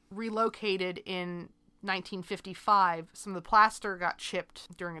was relocated in 1955, some of the plaster got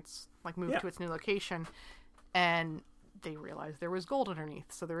chipped during its move Yeah. to its new location, and they realized there was gold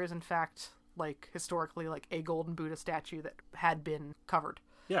underneath. So there is in fact historically a golden Buddha statue that had been covered.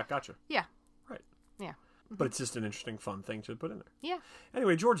 Yeah, gotcha. Yeah. Right. Yeah. But it's just an interesting, fun thing to put in there. Yeah.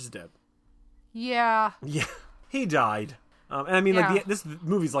 Anyway, George is dead. Yeah. Yeah, he died. And I mean, Yeah. this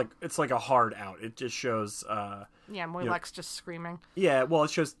movie's it's like a hard out. It just shows, Yeah, Moy Yeah. Lex just screaming. yeah, well,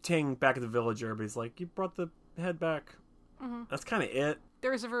 it shows Ting back at the village. Everybody's like, you brought the head back. Mm-hmm. That's kind of it.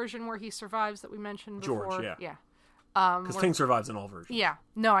 There's a version where he survives that we mentioned George, before. yeah. Yeah. Because Ting survives in all versions. Yeah.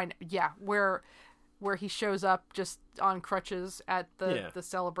 No, yeah, where he shows up just on crutches at the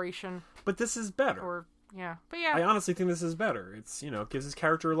celebration. But this is better. Or Yeah. But yeah. I honestly think this is better. It's, it gives his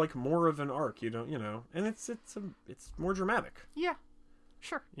character like more of an arc, and it's more dramatic. Yeah.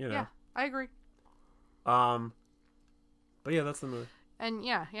 Sure. Yeah, I agree. But yeah, that's the movie. And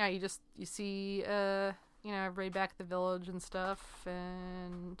you see everybody back at the village and stuff,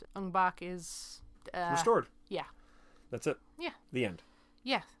 and Ong Bak is Restored. Yeah. That's it. Yeah. The end.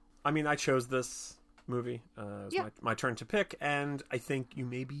 Yeah. I mean, I chose this movie. It was my turn to pick, and I think you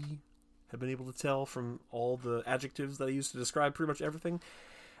maybe have been able to tell from all the adjectives that I used to describe pretty much everything.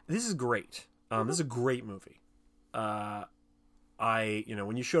 This is great. This is a great movie. When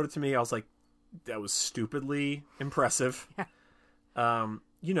you showed it to me, I was like, that was stupidly impressive. Yeah.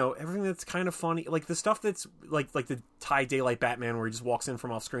 Everything that's kind of funny, like the stuff that's like the Ty Daylight Batman where he just walks in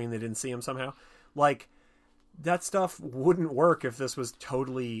from off screen, they didn't see him somehow. Like, that stuff wouldn't work if this was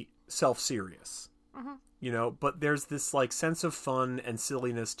totally self-serious. But there's this like sense of fun and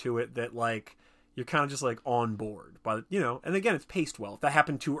silliness to it that like you're kind of just like on board. But and again, it's paced well. If that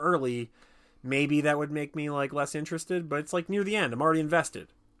happened too early, maybe that would make me like less interested. But it's like near the end, I'm already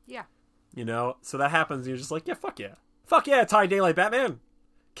invested. Yeah. So that happens, and you're just like, yeah, fuck yeah, Ty Daylight Batman,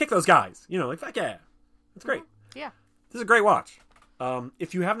 kick those guys. Like, fuck yeah, it's great. Yeah. This is a great watch.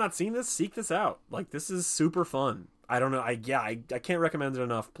 If you have not seen this, seek this out. Like, this is super fun. I don't know. I can't recommend it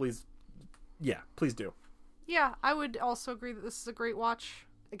enough. Please do. Yeah, I would also agree that this is a great watch.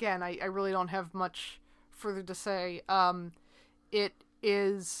 Again, I really don't have much further to say. It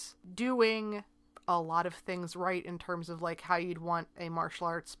is doing a lot of things right in terms of like how you'd want a martial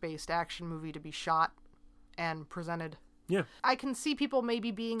arts based action movie to be shot and presented. Yeah. I can see people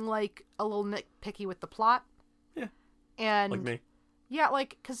maybe being like a little nitpicky with the plot. Yeah. And like me. Yeah,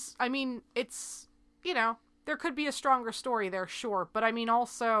 like, because, I mean, it's, there could be a stronger story there, sure. But, I mean,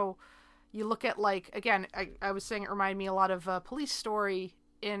 also, you look at, like, again, I was saying it reminded me a lot of Police Story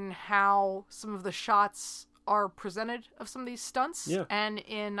in how some of the shots are presented of some of these stunts. Yeah. And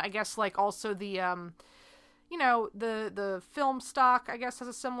in, I guess, like, also the, the film stock, I guess, has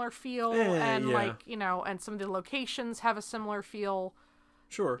a similar feel. Like, and some of the locations have a similar feel.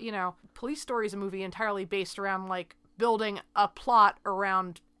 Sure. Police Story is a movie entirely based around, like, building a plot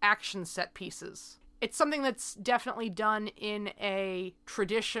around action set pieces. It's something that's definitely done in a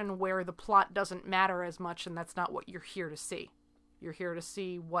tradition where the plot doesn't matter as much, and that's not what you're here to see. You're here to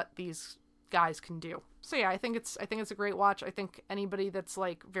see what these guys can do. So yeah, I think it's a great watch. I think anybody that's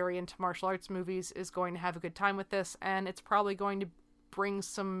like very into martial arts movies is going to have a good time with this, and it's probably going to bring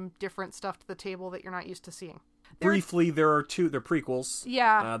some different stuff to the table that you're not used to seeing. Briefly, they're prequels.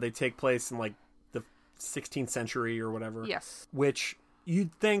 Yeah. They take place in like the 16th century or whatever. Yes. Which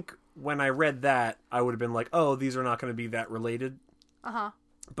you'd think when I read that, I would have been like, oh, these are not going to be that related. Uh-huh.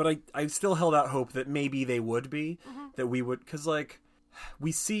 But I still held out hope that maybe they would be. Mm-hmm. That we would, because like,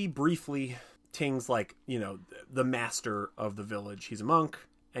 we see briefly Ting's like, the master of the village. He's a monk,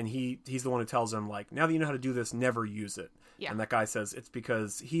 and he's the one who tells him like, now that you know how to do this, never use it. Yeah. And that guy says it's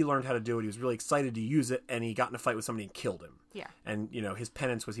because he learned how to do it. He was really excited to use it, and he got in a fight with somebody and killed him. Yeah. And, his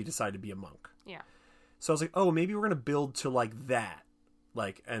penance was he decided to be a monk. Yeah. So I was like, oh, maybe we're going to build to, like, that.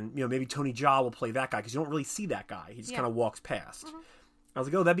 Like, and, maybe Tony Jaa will play that guy, because you don't really see that guy. He just kind of walks past. Mm-hmm. I was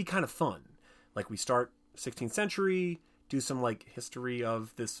like, oh, that'd be kind of fun. Like, we start 16th century, do some, like, history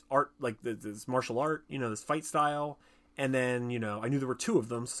of this art, like, this martial art, this fight style. And then, I knew there were two of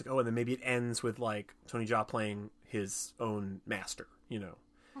them. So it's like, oh, and then maybe it ends with, like, Tony Jaa playing his own master,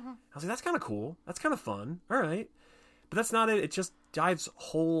 Mm-hmm. I was like, that's kind of cool. That's kind of fun. All right. But that's not it. It just dives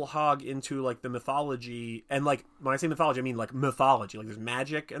whole hog into, like, the mythology. And, like, when I say mythology, I mean, like, mythology. Like, there's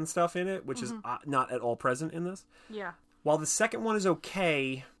magic and stuff in it, which is not at all present in this. Yeah. While the second one is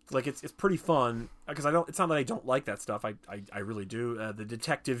okay, like, it's pretty fun. Because it's not that I don't like that stuff. I really do. The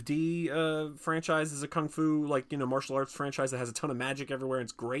Detective D franchise is a kung fu, like, martial arts franchise that has a ton of magic everywhere. And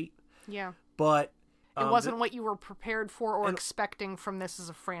it's great. Yeah. But it wasn't what you were prepared for or expecting from this as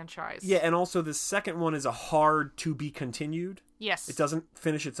a franchise. Yeah, and also the second one is a hard to be continued. Yes. It doesn't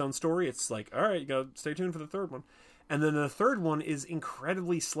finish its own story. It's like, all right, you gotta stay tuned for the third one. And then the third one is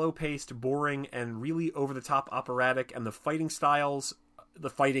incredibly slow-paced, boring, and really over-the-top operatic, and the fighting styles, the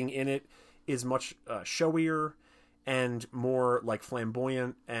fighting in it is much showier and more, like,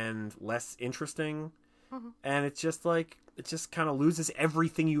 flamboyant and less interesting. Mm-hmm. And it's just, like, it just kind of loses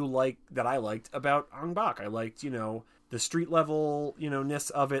everything you like that I liked about Ong Bak. I liked, the street level, ness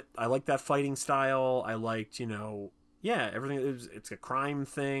of it. I liked that fighting style. I liked, everything. It's a crime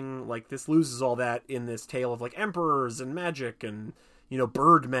thing. Like, this loses all that in this tale of, like, emperors and magic and,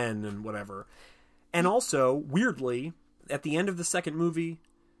 birdmen and whatever. And also, weirdly, at the end of the second movie,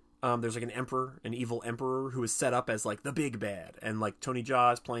 There's like an evil emperor who is set up as like the big bad, and like Tony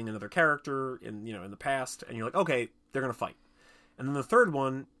Jaa is playing another character in the past, and you're like, okay, they're gonna fight. And then the third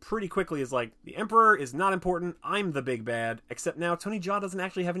one pretty quickly is like, the emperor is not important, I'm the big bad, except now Tony Jaa doesn't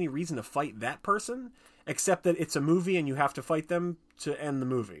actually have any reason to fight that person, except that it's a movie and you have to fight them to end the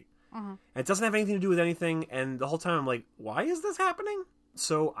movie. And it doesn't have anything to do with anything, and the whole time I'm like, why is this happening?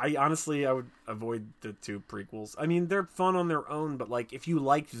 So I would avoid the 2 prequels. I mean, they're fun on their own, but like, if you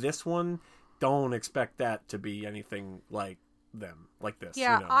liked this one, don't expect that to be anything like them, like this.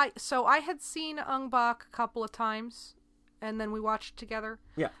 Yeah, you know? I had seen Ong Bak a couple of times, and then we watched together.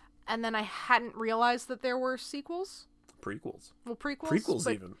 Yeah. And then I hadn't realized that there were sequels. Prequels. Well, prequels. Prequels,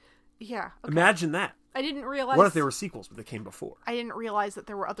 but, even. Yeah. Okay. Imagine that. I didn't realize. What if they were sequels, but they came before? I didn't realize that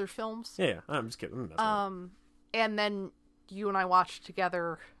there were other films. Yeah, I'm just kidding. I'm messing with it. And then you and I watched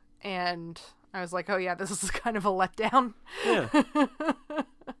together, and I was like, oh yeah, this is kind of a letdown. Yeah.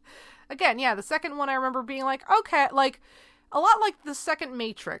 Again, yeah, the second one I remember being like, okay, like, a lot like the second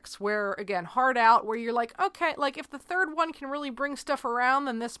Matrix, where, again, hard out, where you're like, okay, like, if the third one can really bring stuff around,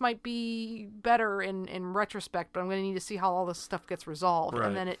 then this might be better in retrospect, but I'm going to need to see how all this stuff gets resolved. Right.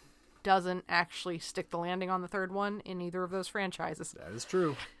 And then it doesn't actually stick the landing on the third one in either of those franchises. That is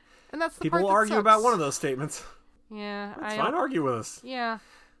true. And that's the People part will that argue sucks. about one of those statements. Yeah. It's fine, argue with us. Yeah.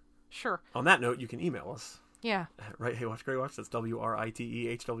 Sure. On that note, you can email us. Yeah. Right, Hey Watch Great Watch. That's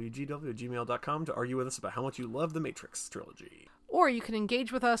WRITEHWGW@gmail.com to argue with us about how much you love the Matrix trilogy. Or you can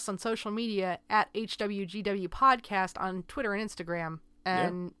engage with us on social media at HWGW Podcast on Twitter and Instagram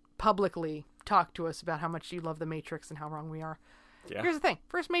and publicly talk to us about how much you love the Matrix and how wrong we are. Yeah. Here's the thing.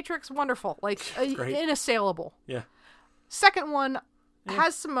 First Matrix, wonderful. Like, great. inassailable. Yeah. Second one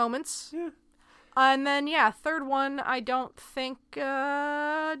has some moments. Yeah. And then, third one I don't think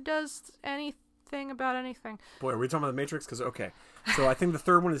does anything about anything. Boy, are we talking about the Matrix? Because, okay. So I think the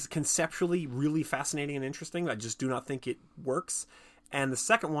third one is conceptually really fascinating and interesting. I just do not think it works. And the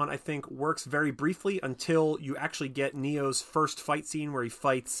second one, I think, works very briefly until you actually get Neo's first fight scene where he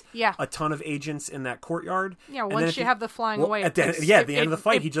fights a ton of agents in that courtyard. Yeah, And once then you have the flying away. At the end of the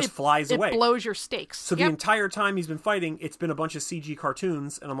fight, he just flies away. It blows your stakes. So the entire time he's been fighting, it's been a bunch of CG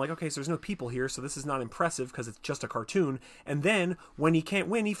cartoons, and I'm like, okay, so there's no people here, so this is not impressive because it's just a cartoon. And then, when he can't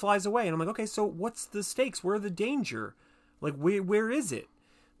win, he flies away, and I'm like, okay, so what's the stakes? Where are the danger? Like, where is it?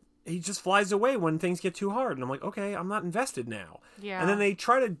 He just flies away when things get too hard, and I'm like, okay, I'm not invested now. Yeah. And then they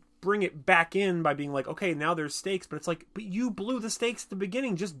try to bring it back in by being like, okay, now there's stakes, but it's like, but you blew the stakes at the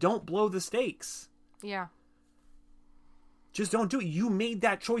beginning, just don't blow the stakes. Yeah. Just don't do it. You made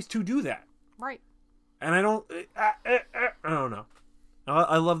that choice to do that. Right. And I don't know.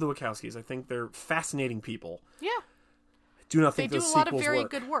 I love the Wachowskis. I think they're fascinating people. Yeah. I do not They think do those a lot of sequels very work.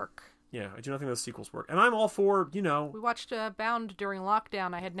 good work. Yeah, I do not think those sequels work. And I'm all for, We watched Bound during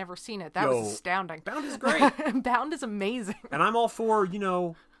lockdown. I had never seen it. That Yo, was astounding. Bound is great. Bound is amazing. And I'm all for,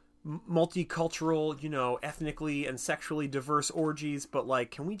 multicultural, ethnically and sexually diverse orgies, but,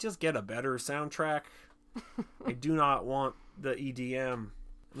 like, can we just get a better soundtrack? I do not want the EDM.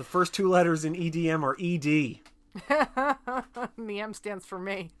 The first 2 letters in EDM are ED. The M stands for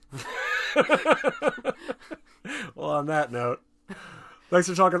me. Well, on that note, thanks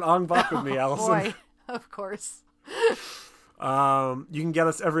for talking Ong Bak with me, Allison. Boy, of course. You can get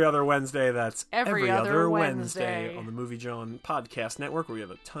us every other Wednesday. That's Every other Wednesday on the Movie John Podcast Network, where we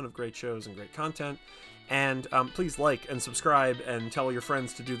have a ton of great shows and great content. And please like and subscribe and tell your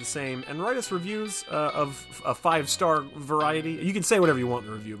friends to do the same. And write us reviews of a 5-star variety. You can say whatever you want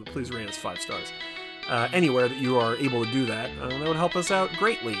in the review, but please rate us 5 stars. Anywhere that you are able to do that. That would help us out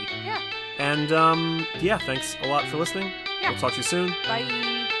greatly. Yeah. And, thanks a lot for listening. Yeah. We'll talk to you soon. Bye.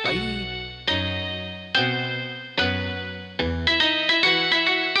 Bye.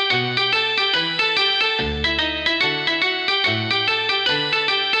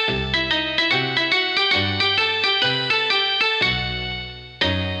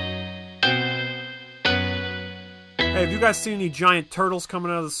 Hey, have you guys seen any giant turtles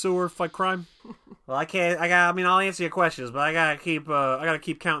coming out of the sewer to fight crime? Well, I'll answer your questions, but I gotta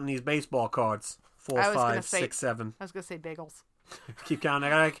keep counting these baseball cards. 4, 5, 6, 7. I was gonna say bagels. Keep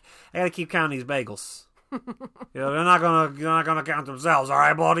counting. I gotta keep counting these bagels. They're not gonna count themselves, all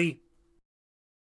right, buddy?